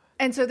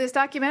so this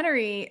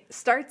documentary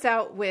starts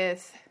out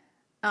with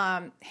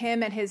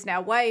him and his now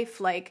wife,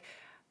 like,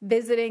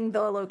 visiting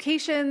the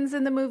locations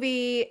in the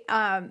movie.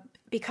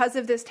 Because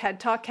of this TED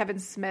Talk, Kevin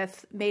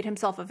Smith made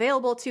himself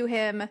available to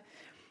him.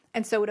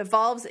 And so it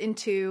evolves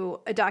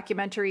into a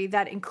documentary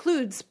that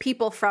includes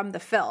people from the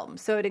film.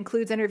 So it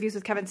includes interviews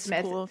with Kevin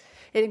Smith. Cool.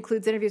 It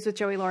includes interviews with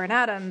Joey Lauren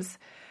Adams.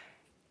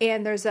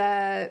 And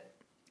I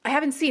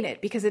haven't seen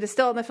it because it is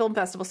still on the film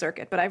festival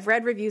circuit, but I've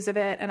read reviews of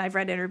it and I've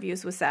read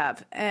interviews with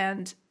Sav.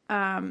 And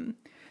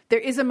there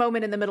is a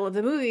moment in the middle of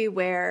the movie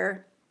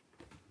where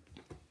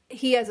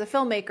he, as a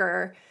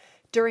filmmaker,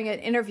 during an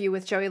interview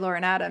with Joey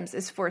Lauren Adams,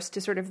 is forced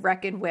to sort of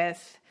reckon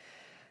with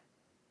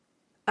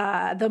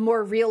the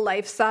more real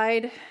life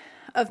side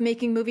of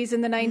making movies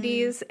in the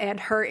 90s and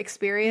her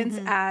experience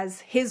as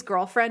his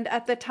girlfriend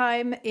at the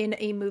time in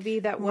a movie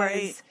that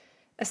was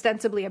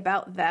ostensibly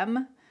about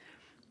them.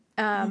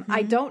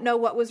 I don't know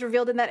what was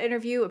revealed in that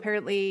interview.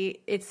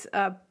 Apparently it's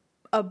a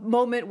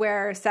moment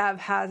where Sav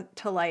had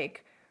to,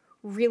 like,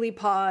 really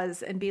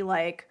pause and be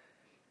like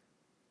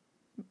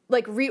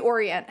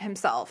reorient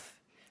himself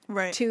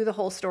Right. to the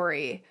whole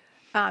story.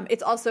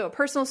 It's also a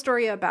personal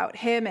story about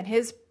him and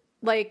his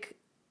like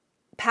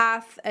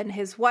path and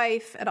his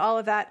wife and all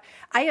of that.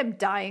 I am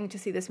dying to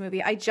see this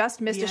movie. I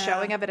just missed a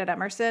showing of it at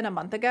Emerson a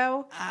month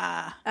ago.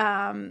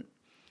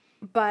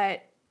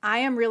 But I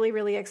am really,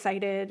 really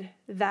excited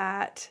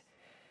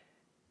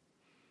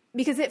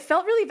because it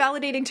felt really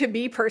validating to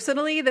me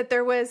personally that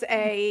there was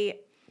a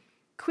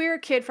queer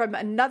kid from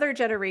another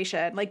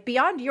generation, like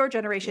beyond your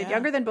generation,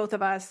 younger than both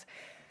of us,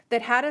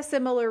 that had a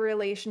similar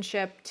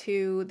relationship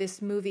to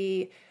this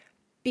movie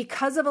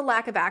because of a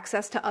lack of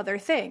access to other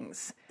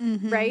things,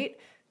 right?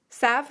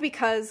 Sav,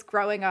 because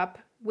growing up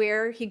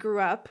where he grew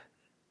up,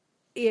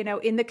 you know,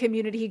 in the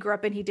community he grew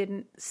up in, he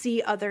didn't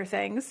see other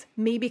things.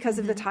 Me, because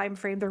of the time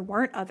frame, there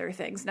weren't other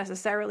things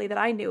necessarily that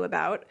I knew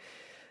about.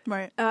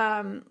 Right.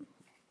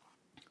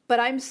 But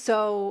I'm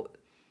so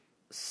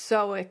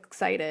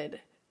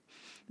excited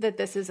that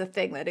this is a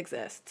thing that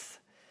exists.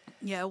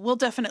 Yeah, we'll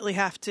definitely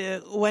have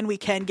to, when we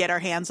can get our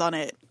hands on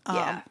it,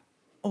 Yeah.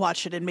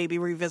 watch it and maybe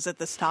revisit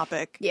this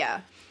topic.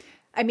 Yeah.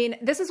 I mean,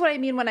 this is what I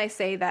mean when I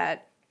say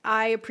that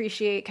I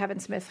appreciate Kevin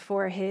Smith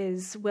for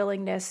his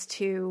willingness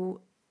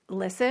to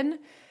listen,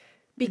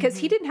 because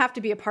he didn't have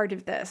to be a part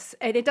of this.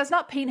 And it does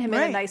not paint him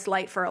in a nice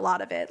light for a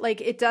lot of it.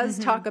 Like, it does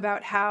talk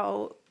about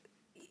how,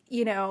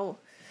 you know,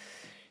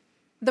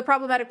 the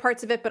problematic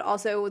parts of it, but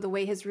also the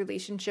way his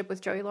relationship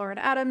with Joey Lauren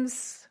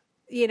Adams,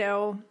 you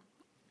know,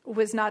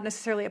 was not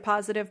necessarily a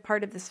positive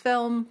part of this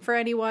film for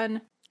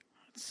anyone.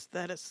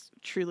 That is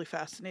truly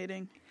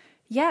fascinating.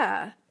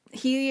 Yeah.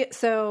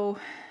 So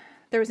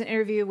there was an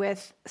interview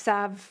with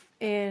Sav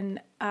in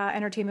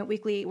Entertainment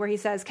Weekly where he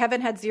says,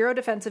 Kevin had zero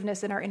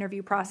defensiveness in our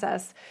interview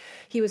process.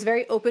 He was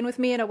very open with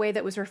me in a way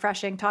that was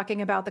refreshing,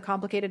 talking about the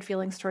complicated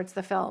feelings towards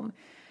the film.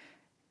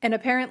 And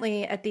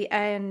apparently at the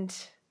end,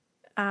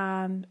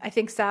 I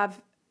think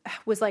Sav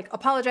was like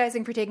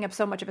apologizing for taking up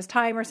so much of his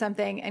time or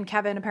something. And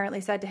Kevin apparently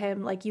said to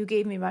him, like, you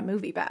gave me my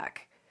movie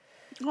back.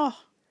 Oh,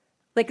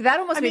 like that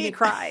almost made me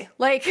cry.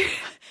 Like,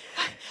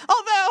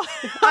 although,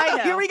 I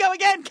know. Here we go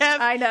again, Kev.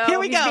 I know. Here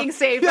we He's go. being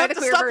saved you by have the to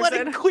queer stop person.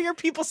 letting queer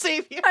people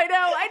save you. I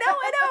know.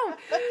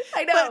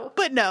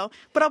 But no.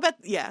 But I'll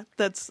bet,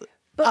 that's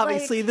But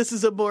obviously like, this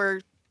is a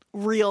more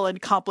real and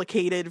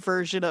complicated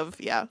version of,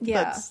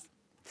 that's,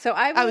 so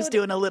I was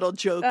doing a little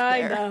joke there.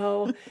 I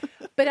know.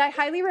 But I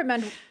highly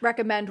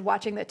recommend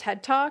watching the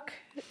TED Talk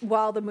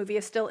while the movie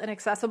is still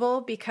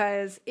inaccessible,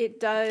 because it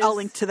does. I'll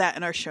link to that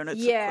in our show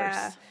notes, of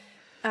course.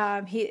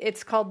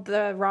 It's called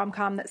The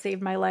Rom-Com That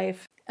Saved My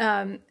Life.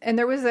 And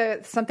there was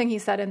something he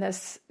said in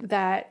this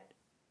that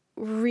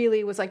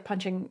really was like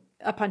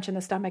a punch in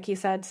the stomach. He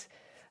said,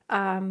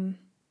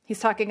 he's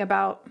talking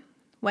about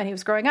when he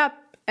was growing up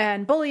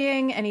and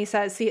bullying. And he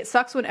says, see, it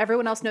sucks when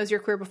everyone else knows you're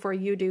queer before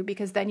you do,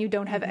 because then you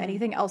don't have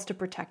anything else to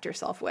protect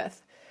yourself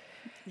with.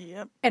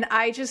 Yep. And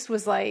I just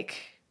was like,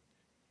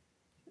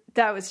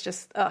 that was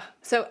just,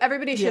 so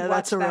everybody should watch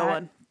that's a that. real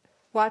one.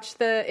 Watch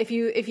if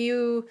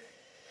you,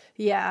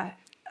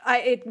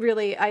 I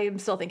am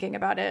still thinking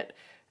about it.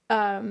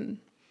 So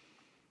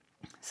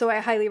I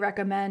highly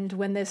recommend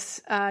when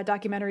this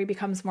documentary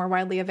becomes more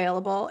widely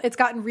available. It's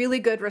gotten really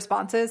good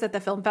responses at the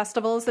film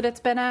festivals that it's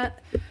been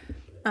at.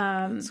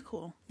 That's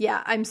cool.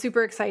 Yeah, I'm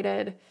super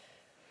excited.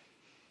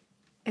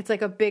 It's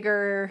like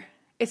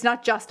it's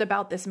not just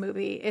about this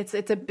movie. It's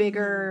a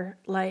bigger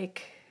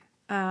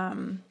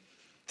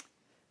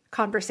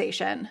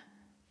conversation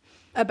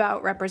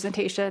about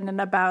representation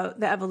and about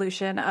the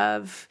evolution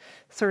of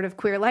sort of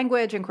queer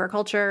language and queer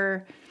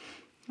culture.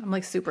 I'm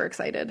like super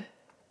excited.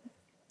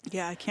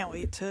 Yeah, I can't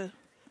wait to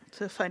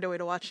find a way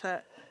to watch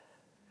that.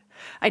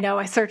 I know,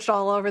 I searched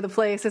all over the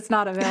place. It's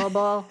not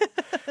available.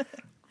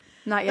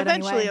 Not yet.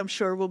 Eventually, anyway. I'm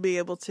sure we'll be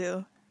able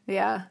to.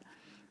 Yeah.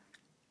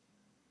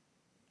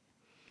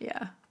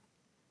 Yeah.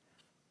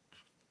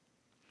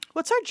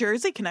 What's our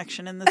Jersey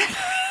connection in this?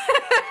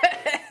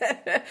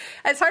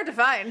 It's hard to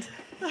find.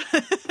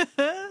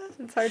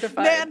 It's hard to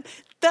find. Man,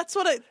 that's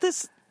what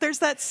there's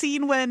that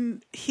scene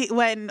when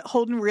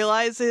Holden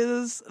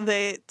realizes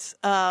that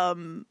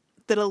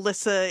that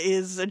Alyssa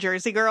is a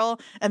Jersey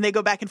girl, and they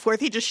go back and forth.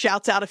 He just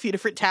shouts out a few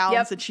different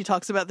towns, and she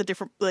talks about the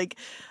different,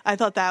 I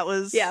thought that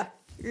was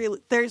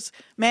really, there's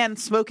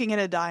smoking in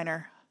a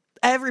diner.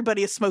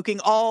 Everybody is smoking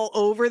all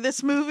over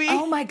this movie.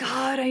 Oh my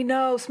God, I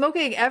know.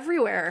 Smoking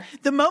everywhere.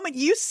 The moment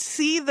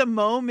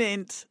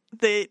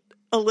that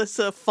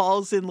Alyssa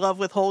falls in love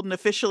with Holden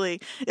officially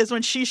is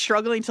when she's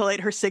struggling to light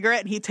her cigarette,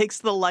 and he takes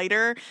the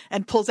lighter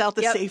and pulls out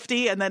the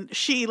safety, and then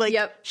she's like,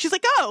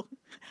 oh,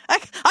 I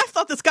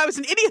thought this guy was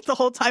an idiot the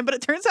whole time, but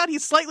it turns out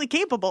he's slightly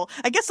capable.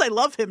 I guess I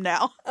love him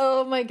now.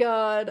 Oh my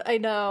God, I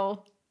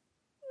know.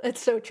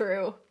 It's so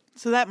true.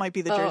 So that might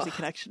be the Jersey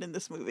connection in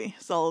this movie.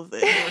 It's all of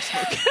the indoor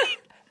smoking.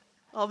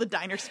 All the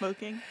diner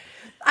smoking.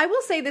 I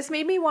will say this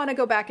made me want to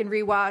go back and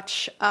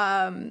rewatch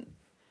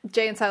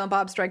Jay and Silent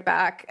Bob Strike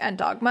Back and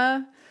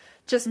Dogma,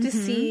 just to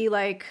see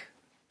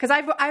because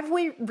I've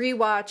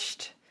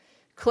rewatched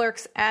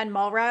Clerks and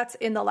Mallrats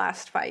in the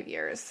last 5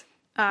 years.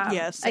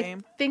 Yeah,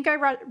 same. I think I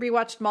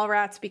rewatched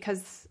Mallrats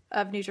because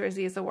of New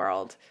Jersey is the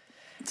World.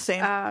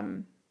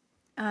 Same.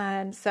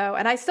 And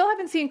I still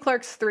haven't seen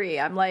Clerks 3.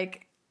 I'm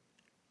like,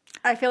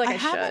 I feel like I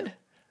should.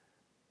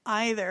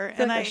 Either.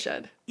 I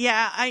should.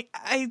 Yeah,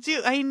 I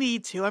do. I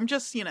need to. I'm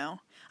just,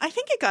 I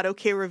think it got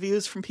okay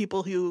reviews from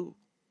people who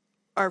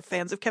are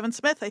fans of Kevin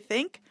Smith, I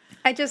think.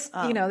 I just,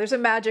 there's a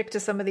magic to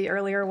some of the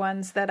earlier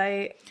ones that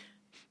I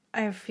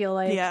feel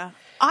like. Yeah.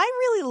 I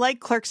really like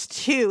Clerks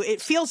 2.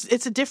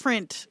 It's a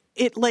different,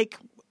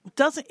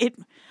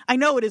 I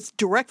know it is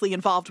directly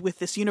involved with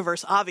this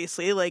universe,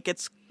 obviously, like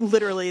it's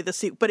literally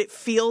but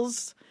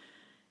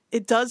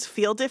it does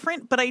feel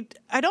different, but I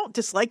don't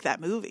dislike that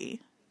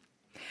movie.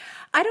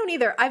 I don't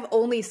either. I've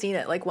only seen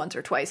it like once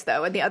or twice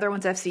though, and the other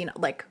ones I've seen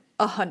like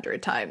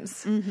 100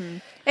 times. Mm-hmm.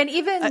 And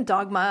even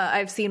Dogma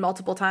I've seen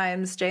multiple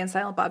times. Jay and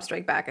Silent Bob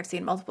Strike Back I've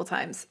seen multiple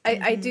times.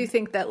 Mm-hmm. I do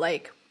think that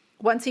like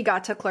once he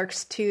got to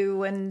Clerks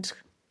 2 and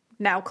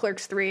now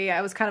Clerks 3,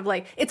 I was kind of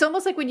like, it's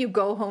almost like when you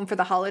go home for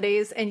the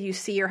holidays and you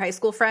see your high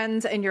school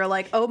friends and you're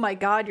like, oh my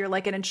God, you're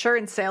like an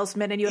insurance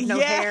salesman and you have no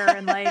hair.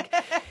 And like,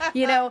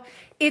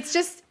 it's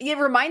just, it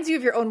reminds you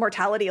of your own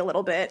mortality a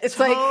little bit. It's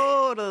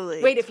totally,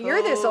 like, wait, if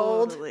you're this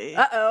old,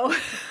 uh-oh.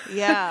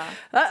 Yeah.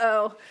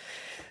 Uh-oh.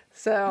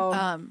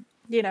 So,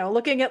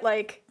 looking at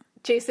like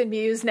Jason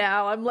Mewes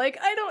now, I'm like,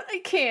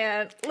 I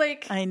can't.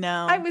 Like, I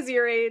know. I was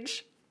your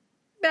age.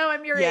 Now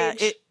I'm your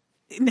age.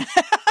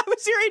 I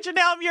was your age and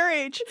now I'm your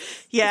age.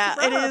 Yeah,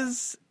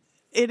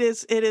 it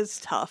is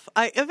tough.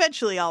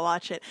 Eventually I'll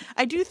watch it.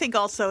 I do think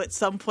also at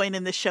some point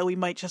in the show we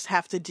might just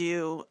have to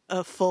do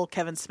a full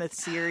Kevin Smith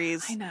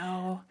series. I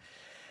know.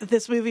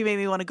 This movie made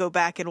me want to go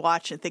back and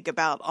watch and think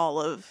about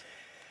all of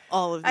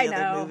the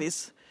other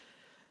movies.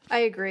 I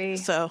agree.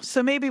 So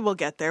maybe we'll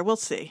get there. We'll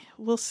see.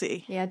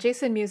 Yeah,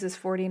 Jason Mewes is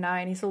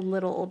 49. He's a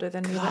little older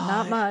than me, but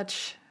not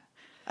much.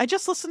 I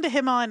just listened to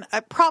him on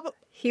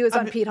he was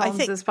on Pete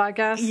Holmes'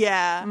 podcast.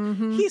 Yeah.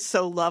 Mm-hmm. He's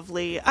so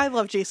lovely. I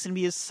love Jason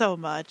Mewes so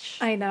much.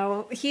 I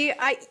know.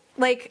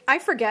 I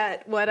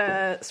forget what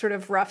a sort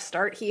of rough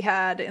start he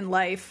had in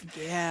life.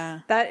 Yeah.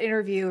 That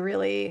interview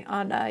really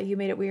on You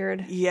Made It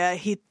Weird. Yeah,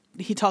 he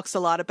talks a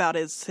lot about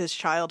his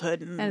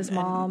childhood and his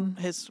mom.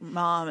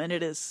 And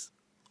it is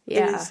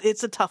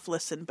it's a tough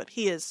listen, but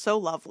he is so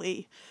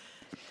lovely.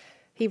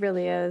 He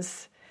really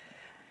is.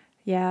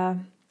 Yeah.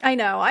 I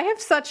know. I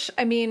have such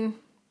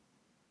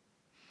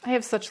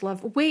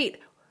love. Wait,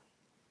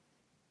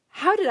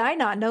 how did I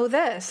not know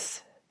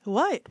this?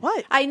 What?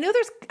 I know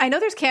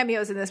there's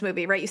cameos in this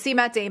movie, right? You see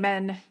Matt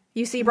Damon,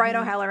 you see Brian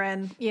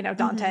O'Halloran,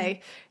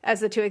 Dante as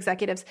the two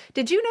executives.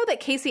 Did you know that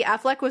Casey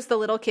Affleck was the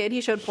little kid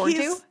he showed porn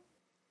to?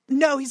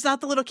 No, he's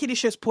not the little kid he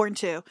shows porn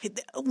to.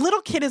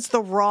 Little kid is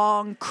the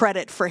wrong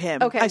credit for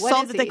him. Okay, I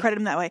saw that they credit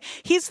him that way.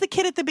 He's the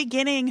kid at the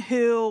beginning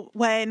who,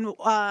 when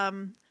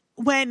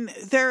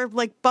they're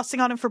like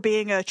busting on him for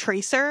being a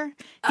tracer,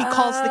 he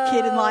calls the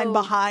kid in line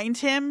behind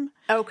him.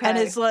 Okay. And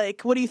is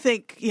like, what do you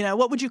think?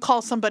 What would you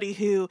call somebody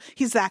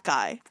he's that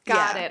guy?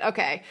 Got it.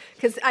 Okay.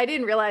 Because I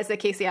didn't realize that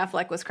Casey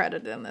Affleck was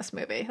credited in this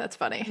movie. That's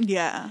funny.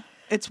 Yeah.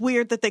 It's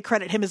weird that they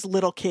credit him as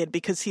little kid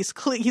because he's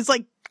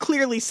like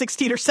clearly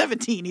 16 or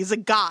 17. He's a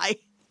guy.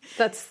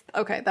 That's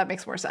okay. That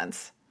makes more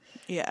sense.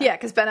 Yeah. Yeah.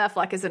 Because Ben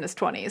Affleck is in his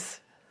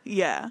 20s.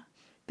 Yeah.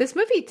 This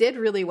movie did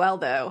really well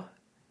though.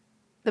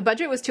 The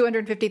budget was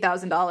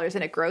 $250,000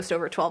 and it grossed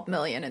over $12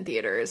 million in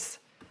theaters.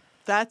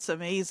 That's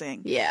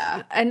amazing.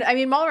 Yeah. And I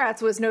mean,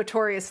 Mallrats was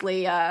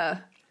notoriously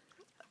a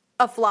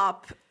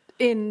flop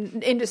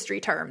in industry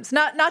terms.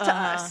 Not to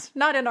us,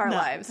 not in our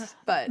lives,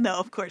 but no,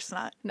 of course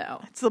not. No.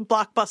 It's the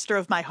blockbuster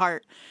of my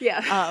heart.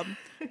 Yeah.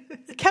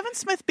 Kevin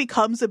Smith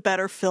becomes a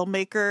better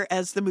filmmaker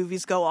as the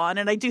movies go on,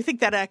 and I do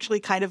think that actually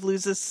kind of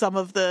loses some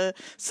of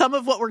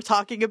what we're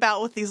talking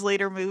about with these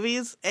later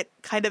movies. It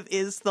kind of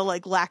is the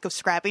like lack of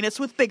scrappiness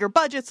with bigger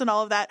budgets and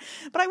all of that.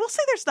 But I will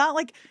say there's not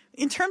like,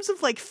 in terms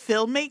of like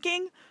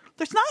filmmaking,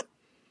 there's not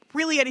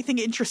really anything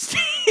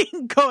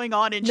interesting going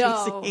on in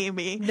Chasing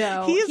Amy.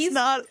 No, he's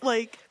not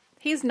like,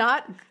 he's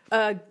not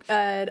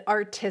an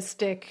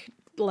artistic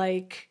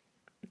like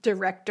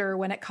director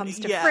when it comes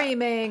to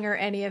framing or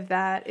any of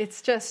that.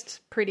 It's just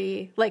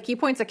pretty, like, he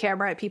points a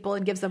camera at people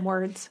and gives them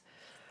words.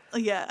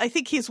 Yeah, I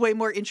think he's way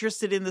more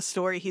interested in the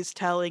story he's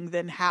telling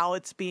than how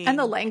it's being and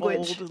the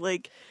language. Told.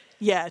 Like,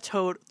 yeah,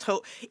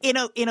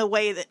 in a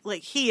way that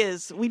like he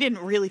is. We didn't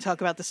really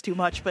talk about this too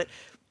much, but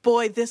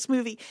boy, this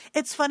movie.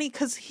 It's funny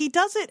because he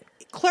does it.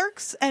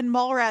 Clerks and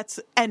Mallrats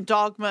and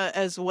Dogma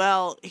as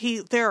well.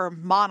 There are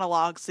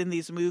monologues in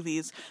these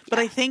movies, but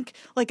I think,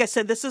 like I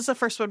said, this is the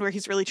first one where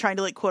he's really trying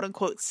to like quote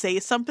unquote say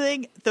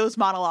something. Those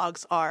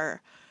monologues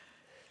are.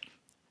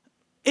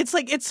 It's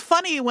like, it's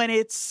funny when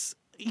it's,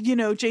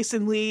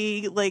 Jason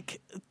Lee like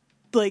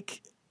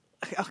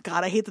oh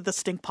God, I hate that the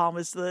stink palm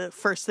is the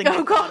first thing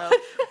I thought of.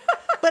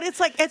 But it's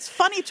like, it's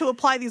funny to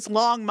apply these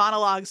long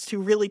monologues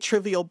to really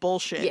trivial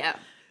bullshit. Yeah.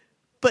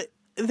 But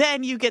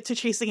then you get to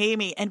Chasing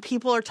Amy and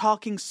people are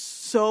talking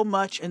so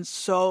much and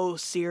so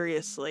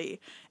seriously.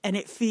 And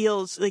it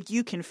feels like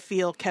you can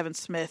feel Kevin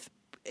Smith.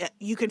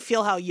 You can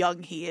feel how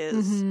young he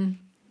is.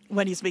 Mm-hmm.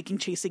 when he's making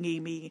Chasing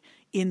Amy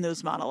in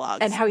those monologues.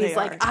 And how he's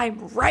like,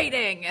 I'm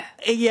writing.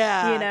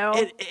 Yeah. You know?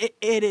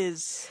 It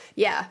is.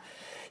 Yeah.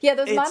 Yeah,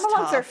 those It's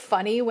monologues tough. are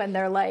funny when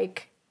they're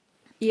like,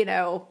 you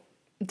know,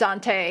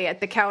 Dante at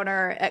the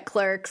counter at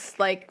Clerks,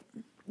 like,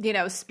 you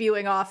know,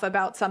 spewing off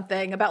about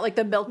something, about like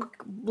the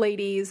milk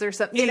ladies or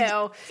something, you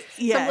know,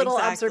 Yeah, some little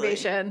exactly.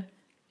 observation.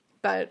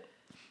 But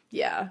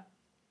yeah,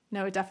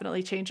 no, it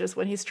definitely changes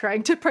when he's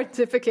trying to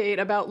pontificate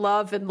about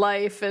love and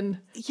life. And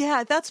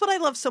Yeah, that's what I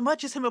love so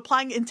much is him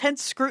applying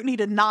intense scrutiny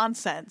to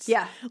nonsense.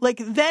 Yeah. Like,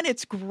 then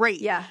it's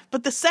great. Yeah.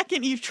 But the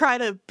second you try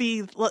to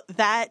be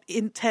that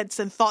intense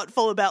and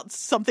thoughtful about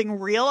something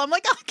real, I'm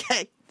like,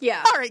 okay.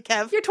 Yeah. All right,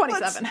 Kev. You're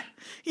 27.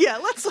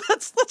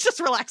 Let's just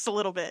relax a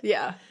little bit.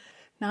 yeah,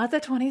 not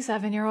that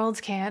 27-year-olds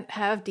can't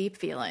have deep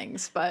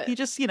feelings, but He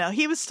just,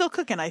 he was still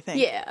cooking, I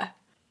think. yeah.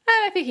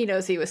 And I think he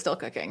knows he was still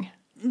cooking.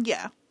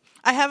 Yeah.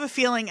 I have a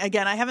feeling,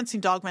 again, I haven't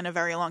seen Dogma in a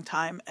very long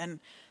time, and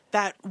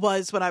that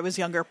was, when I was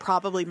younger,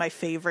 probably my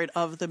favorite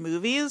of the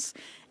movies.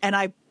 And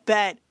I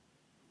bet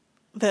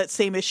that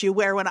same issue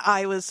where when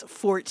I was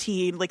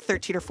 14, like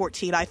 13 or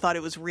 14, I thought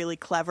it was really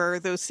clever,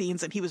 those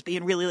scenes, and he was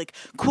being really like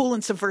cool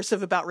and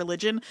subversive about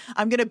religion.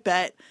 I'm going to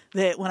bet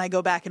that when I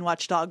go back and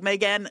watch Dogma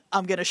again,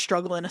 I'm going to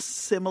struggle in a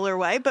similar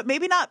way, but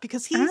maybe not,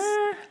 because he's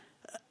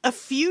a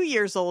few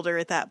years older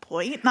at that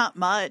point, not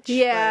much.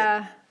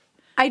 Yeah.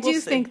 I do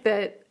we'll see. think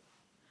that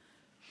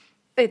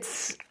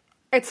it's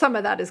some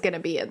of that is going to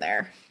be in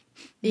there,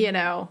 you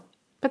know,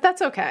 but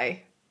that's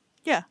okay.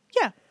 Yeah,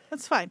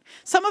 that's fine.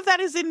 Some of that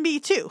is in me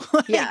too.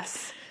 Like,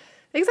 Yes,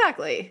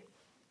 exactly.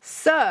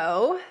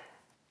 So,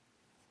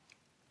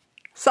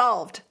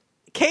 solved.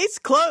 Case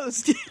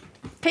closed.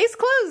 Case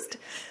closed.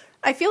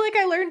 I feel like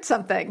I learned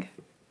something.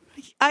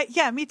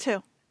 Yeah, me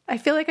too. I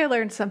feel like I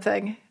learned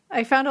something.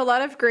 I found a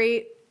lot of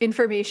great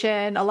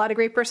information, a lot of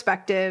great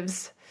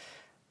perspectives,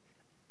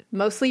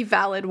 mostly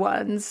valid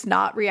ones,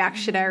 not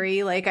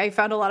reactionary. Like, I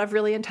found a lot of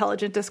really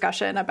intelligent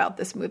discussion about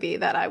this movie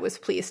that I was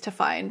pleased to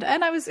find.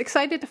 And I was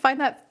excited to find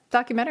that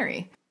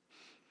documentary.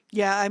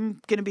 Yeah, I'm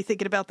going to be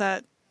thinking about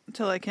that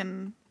until I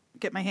can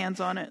get my hands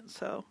on it.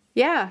 So,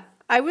 Yeah.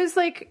 I was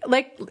like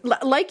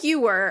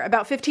you were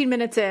about 15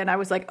 minutes in, I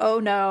was like, oh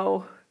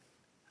no.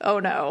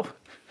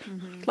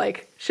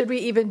 Like, should we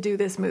even do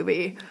this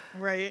movie?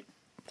 right.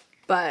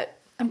 But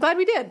I'm glad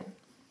we did.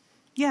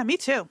 Yeah, me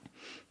too.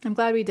 I'm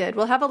glad we did.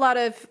 We'll have a lot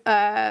of,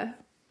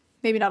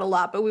 maybe not a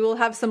lot, but we will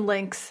have some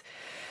links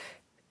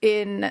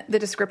in the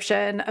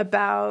description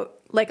about,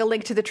 like, a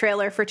link to the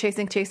trailer for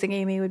Chasing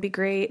Amy would be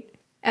great.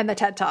 And the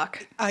TED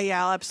Talk.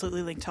 Yeah, I'll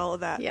absolutely link to all of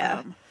that.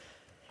 Yeah.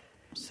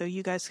 So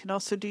you guys can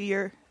also do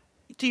your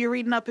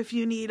reading up if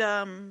you need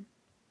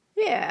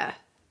Yeah.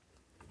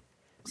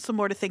 some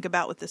more to think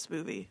about with this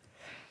movie.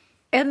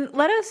 And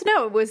let us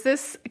know, was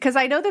this, because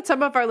I know that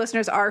some of our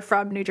listeners are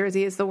from New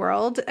Jersey is the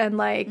World, and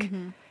like,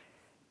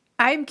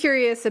 I'm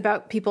curious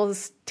about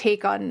people's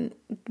take on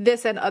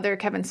this and other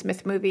Kevin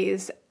Smith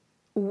movies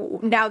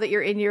now that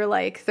you're in your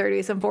like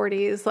 30s and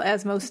 40s,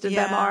 as most of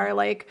them Yeah. are,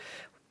 like,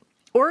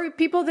 or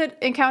people that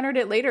encountered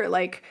it later.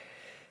 Like,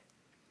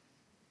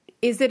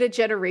 is it a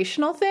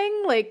generational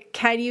thing? Like,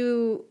 can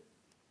you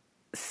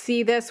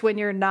see this when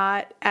you're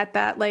not at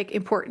that like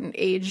important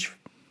age,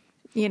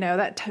 you know,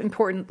 that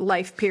important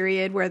life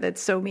period where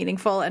that's so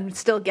meaningful and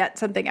still get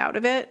something out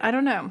of it? I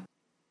don't know.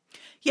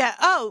 Yeah.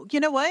 Oh, you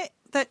know what?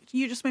 That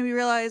you just made me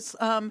realize.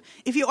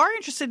 If you are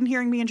interested in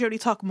hearing me and Jody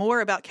talk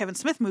more about Kevin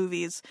Smith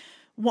movies,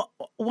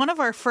 one of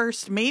our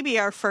first, maybe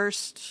our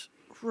first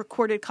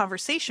recorded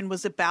conversation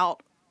was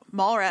about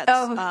Mallrats.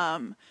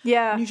 Oh,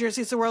 yeah. New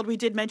Jersey's the World. We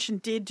did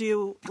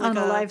do like On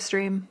the live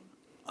stream.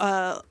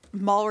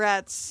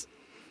 Mallrats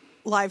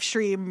live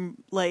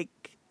stream, like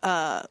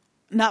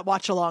not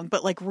watch along,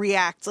 but like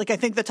react. Like, I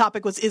think the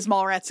topic was, is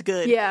Mallrats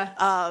good?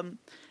 Yeah.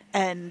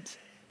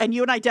 And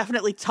you and I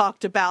definitely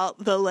talked about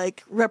the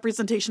like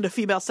representation of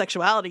female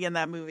sexuality in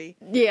that movie.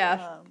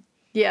 Yeah.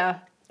 Yeah.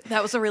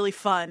 That was a really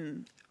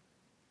fun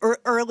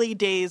early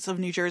days of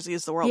New Jersey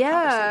is the World Yeah.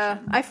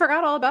 conversation. I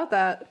forgot all about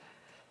that.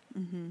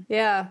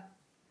 Yeah.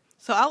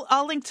 So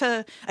I'll link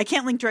to, I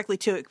can't link directly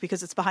to it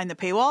because it's behind the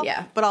paywall.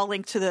 Yeah. But I'll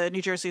link to the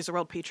New Jersey is the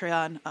World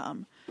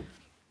Patreon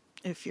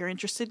if you're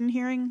interested in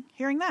hearing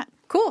that.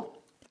 Cool.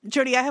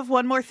 Jody, I have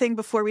one more thing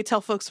before we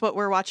tell folks what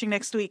we're watching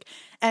next week.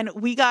 And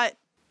we got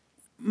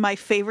my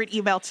favorite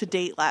email to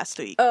date last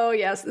week. Oh,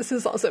 yes. This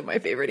is also my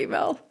favorite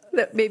email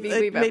that maybe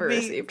we've ever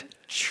received.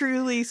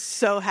 Truly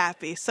so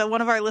happy. So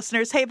one of our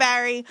listeners, hey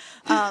Barry,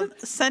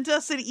 sent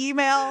us an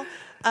email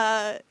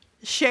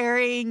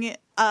sharing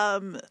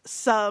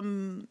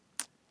some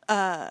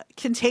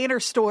Container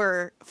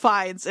Store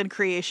finds and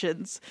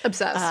creations.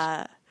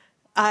 Obsessed.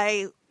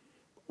 I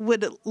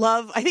would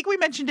love, I think we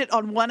mentioned it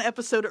on one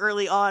episode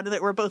early on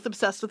that we're both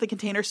obsessed with the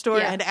Container Store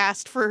Yeah. and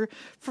asked for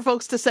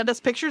folks to send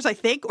us pictures, I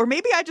think. Or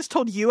maybe I just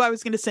told you I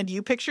was going to send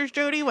you pictures,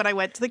 Jody, when I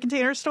went to the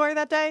Container Store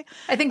that day.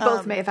 I think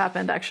both may have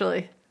happened,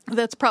 actually.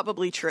 That's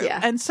probably true. Yeah.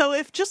 And so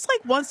if just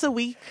like once a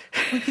week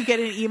we could get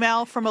an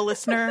email from a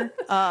listener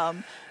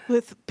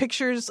with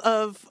pictures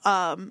of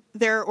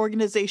their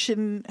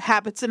organization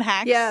habits and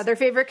hacks. Yeah, their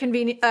favorite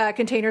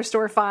container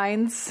store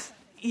finds.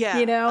 Yeah.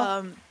 You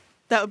know?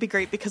 That would be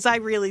great because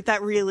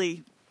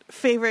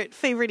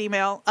favorite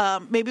email.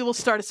 Maybe we'll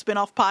start a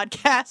spin-off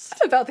podcast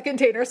About the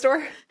container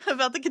store.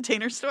 about the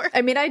Container Store.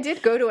 I mean, I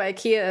did go to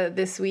IKEA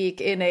this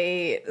week in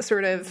a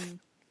sort of,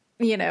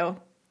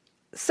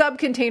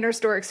 sub-container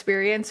store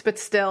experience, but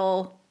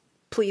still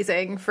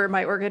pleasing for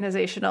my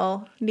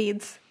organizational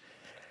needs.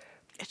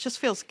 It just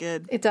feels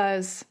good. It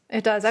does.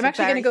 It does. I'm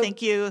actually Barry, going thank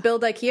to you. go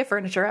build IKEA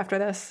furniture after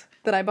this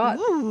that I bought.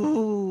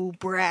 Ooh,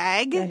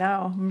 brag. I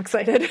know. I'm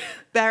excited.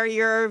 Barry,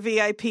 you're a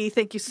VIP.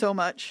 Thank you so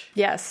much.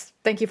 Yes.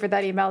 Thank you for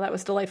that email. That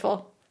was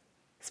delightful.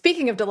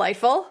 Speaking of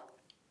delightful,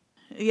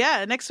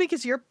 Yeah, next week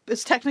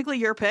is technically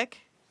your pick.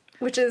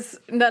 which is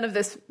none of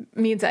this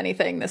means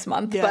anything this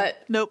month, Yeah.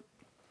 but Nope.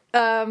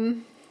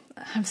 I'm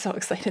so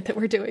excited that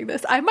we're doing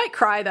this. I might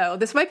cry though.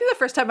 This might be the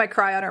first time I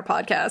cry on our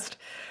podcast.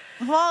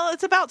 Well,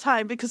 it's about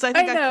time because I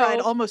think I I know. cried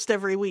almost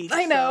every week.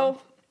 I know.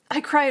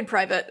 I cry in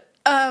private.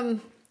 So.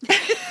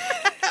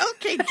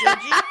 Okay,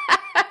 Gigi.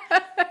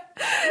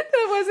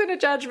 That wasn't a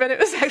judgment. It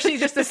was actually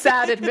just a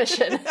sad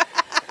admission.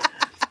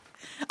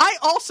 I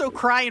also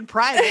cry in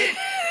private.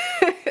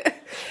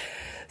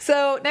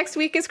 So next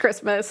week is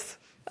Christmas,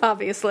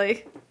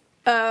 obviously.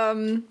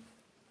 I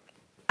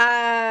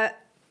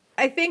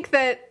think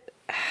that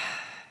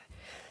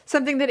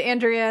something that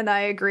Andrea and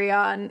I agree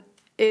on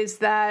is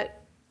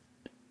that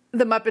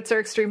the Muppets are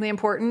extremely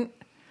important.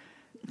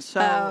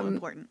 So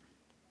important.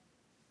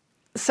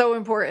 So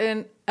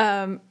important.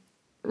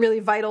 Really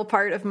vital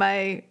part of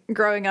my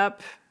growing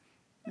up.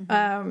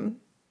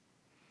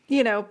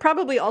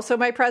 Probably also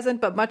my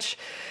present, but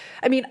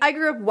I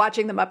grew up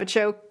watching The Muppet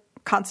Show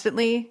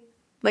constantly.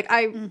 Like,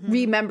 I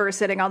remember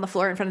sitting on the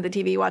floor in front of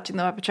the TV watching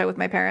The Muppet Show with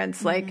my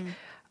parents. Like,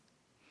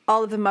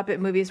 all of the Muppet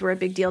movies were a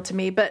big deal to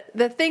me. But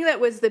the thing that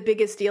was the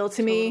biggest deal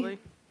to me,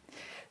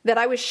 that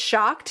I was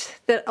shocked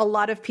that a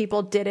lot of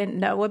people didn't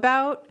know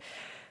about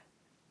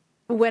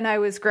when I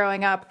was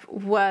growing up,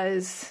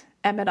 was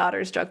Emmett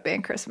Otter's Jug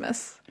Band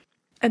Christmas.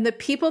 And the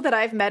people that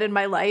I've met in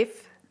my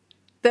life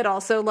that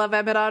also love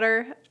Emmett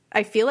Otter,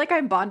 I feel like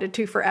I'm bonded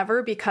to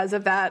forever because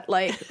of that.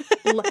 Like,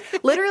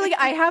 literally,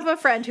 I have a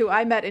friend who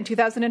I met in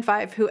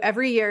 2005 who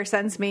every year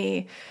sends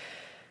me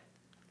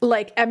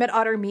like Emmett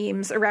Otter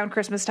memes around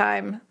Christmas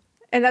time.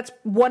 And that's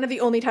one of the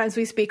only times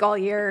we speak all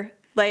year.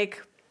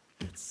 Like,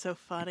 It's so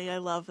funny. I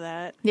love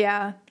that.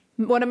 yeah.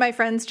 One of my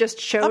friends just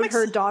showed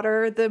her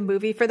daughter the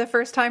movie for the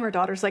first time. Her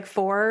daughter's like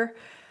 4.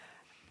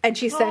 And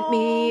she sent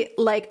me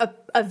like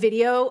a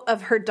video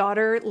of her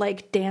daughter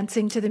like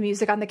dancing to the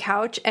music on the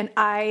couch. And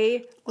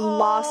I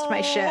lost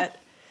my shit.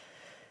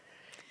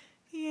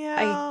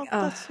 Yeah,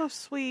 that's so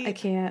sweet. I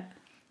can't.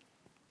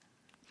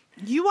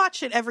 You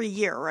watch it every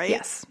year, right?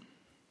 Yes.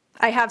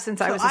 I have since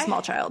I was a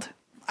small child.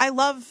 I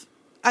love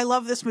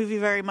this movie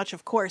very much,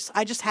 of course.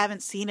 I just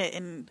haven't seen it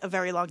in a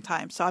very long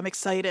time, so I'm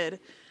excited.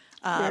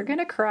 You're going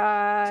to To go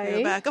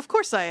cry. back. Of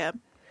course I am.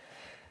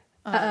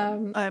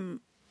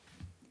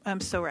 I'm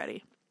so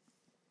ready.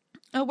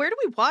 Oh, where do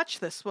we watch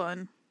this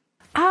one?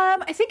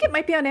 I think it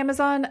might be on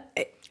Amazon.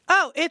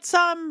 Oh, it's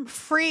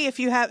free if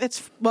you have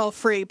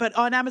free, but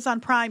on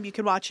Amazon Prime you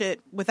can watch it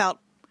without.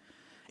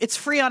 It's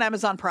free on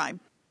Amazon Prime.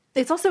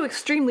 It's also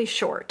extremely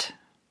short.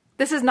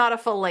 This is not a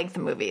full-length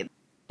movie.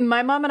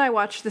 My mom and I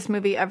watched this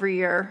movie every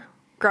year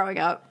growing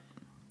up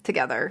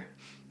together.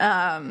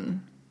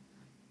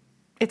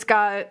 It's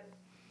got,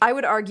 I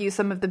would argue,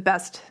 some of the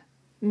best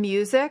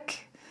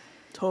music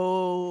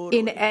Totally.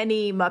 in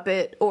any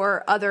Muppet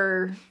or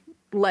other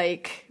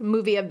like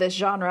movie of this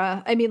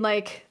genre. I mean,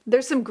 like,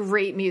 there's some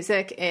great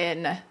music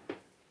in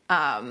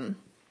like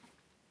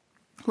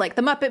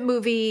the Muppet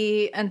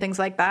movie and things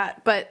like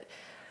that, but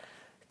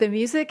the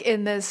music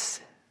in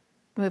this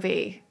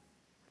movie,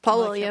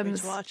 Paul I can't wait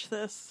Williams, to watch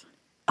this.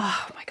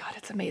 oh my god,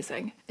 it's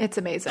amazing. It's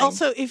amazing.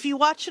 Also, if you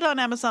watch it on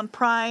Amazon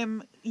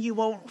Prime, you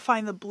won't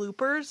find the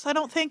bloopers, I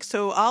don't think.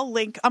 So I'm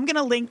going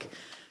to link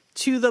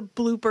to the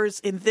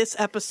bloopers in this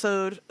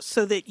episode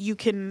so that you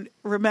can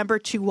remember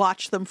to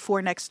watch them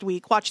for next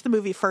week. Watch the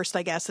movie first,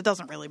 I guess. It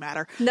doesn't really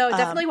matter. No,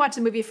 definitely watch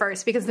the movie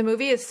first, because the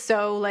movie is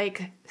so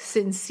like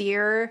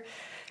sincere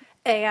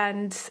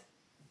and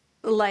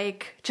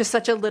like just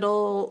such a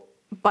little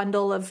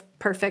bundle of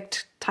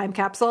perfect time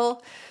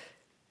capsule.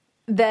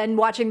 Then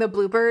watching the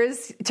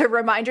bloopers to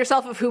remind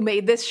yourself of who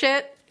made this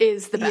shit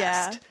is the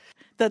best.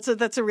 Yeah,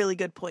 that's a really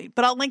good point.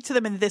 But I'll link to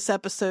them in this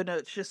episode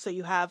notes just so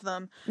you have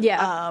them.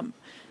 Yeah.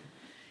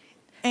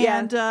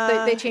 And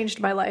they changed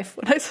my life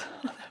when I saw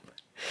them.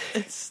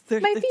 My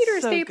feet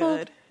are so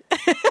stapled.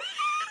 good.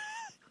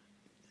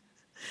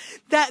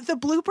 That the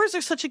bloopers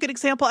are such a good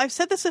example. I've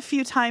said this a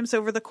few times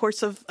over the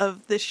course of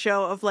this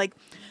show of like,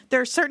 there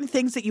are certain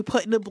things that you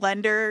put in a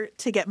blender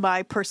to get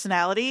my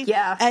personality.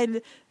 Yeah.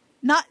 And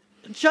not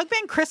Jug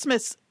Band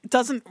Christmas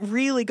doesn't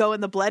really go in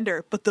the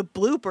blender, but the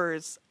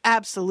bloopers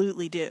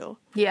absolutely do.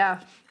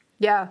 Yeah.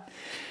 Yeah.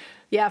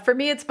 Yeah, for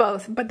me it's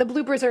both, but the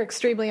bloopers are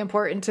extremely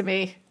important to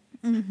me.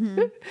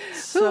 Mm-hmm.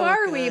 Who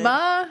are we,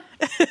 Ma?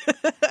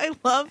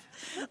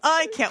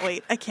 I can't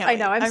wait. I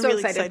know, I'm so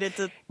really excited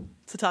to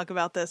talk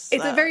about this.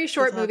 It's a very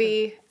short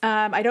movie.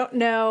 I don't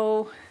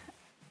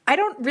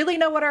really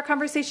know what our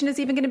conversation is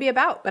even going to be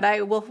about,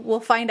 but we'll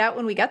find out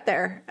when we get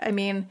there. I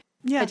mean,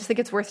 I just think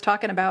it's worth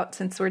talking about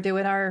since we're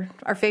doing our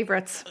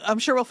favorites. I'm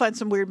sure we'll find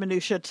some weird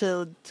minutia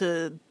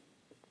to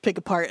pick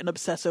apart and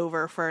obsess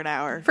over for an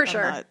hour. For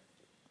sure.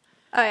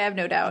 I have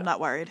no doubt. I'm not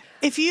worried.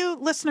 If you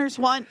listeners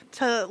want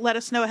to let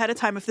us know ahead of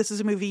time if this is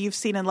a movie you've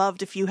seen and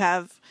loved, if you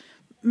have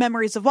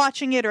memories of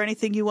watching it or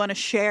anything you want to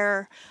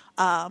share,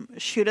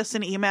 shoot us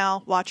an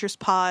email,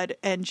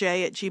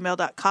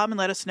 watcherspodnj@gmail.com, and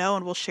let us know,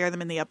 and we'll share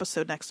them in the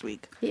episode next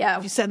week. Yeah.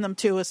 If you send them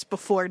to us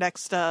before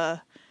next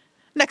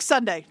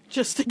Sunday,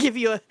 just to give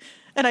you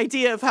an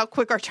idea of how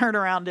quick our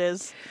turnaround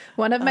is.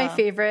 One of my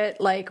favorite,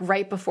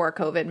 right before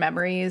COVID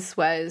memories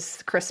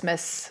was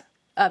Christmas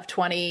of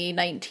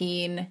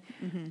 2019.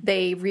 Mm-hmm.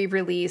 They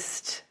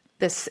re-released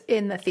this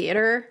in the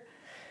theater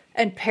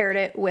and paired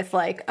it with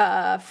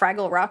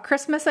Fraggle Rock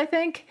Christmas, I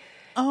think.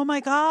 Oh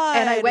my God.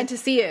 And I went to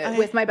see it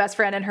with my best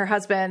friend and her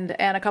husband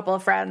and a couple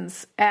of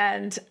friends.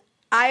 And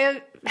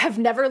I have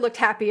never looked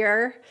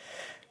happier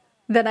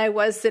than I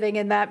was sitting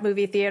in that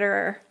movie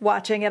theater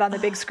watching it on the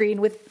big screen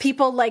with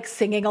people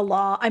singing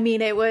along. I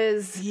mean, it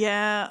was...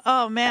 Yeah.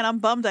 Oh man, I'm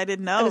bummed I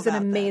didn't know. It was an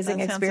amazing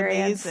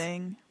experience.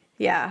 Amazing.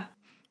 Yeah.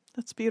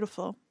 That's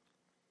beautiful.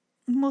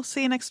 And we'll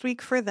see you next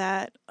week for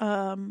that.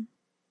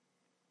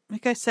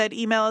 Like I said,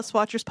 email us,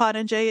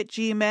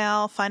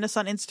 watcherspodnj@gmail. Find us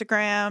on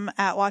Instagram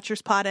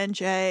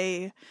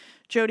 @watcherspodnj.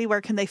 Jody,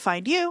 where can they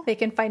find you? They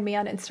can find me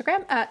on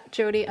Instagram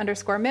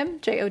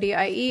 @Jody_Mim,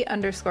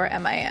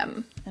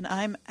 JODIE_MIM. And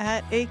I'm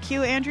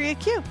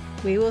 @AQAndreaQ.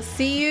 We will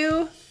see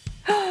you.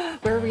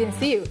 Where are we going to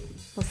see you?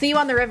 We'll see you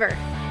on the river.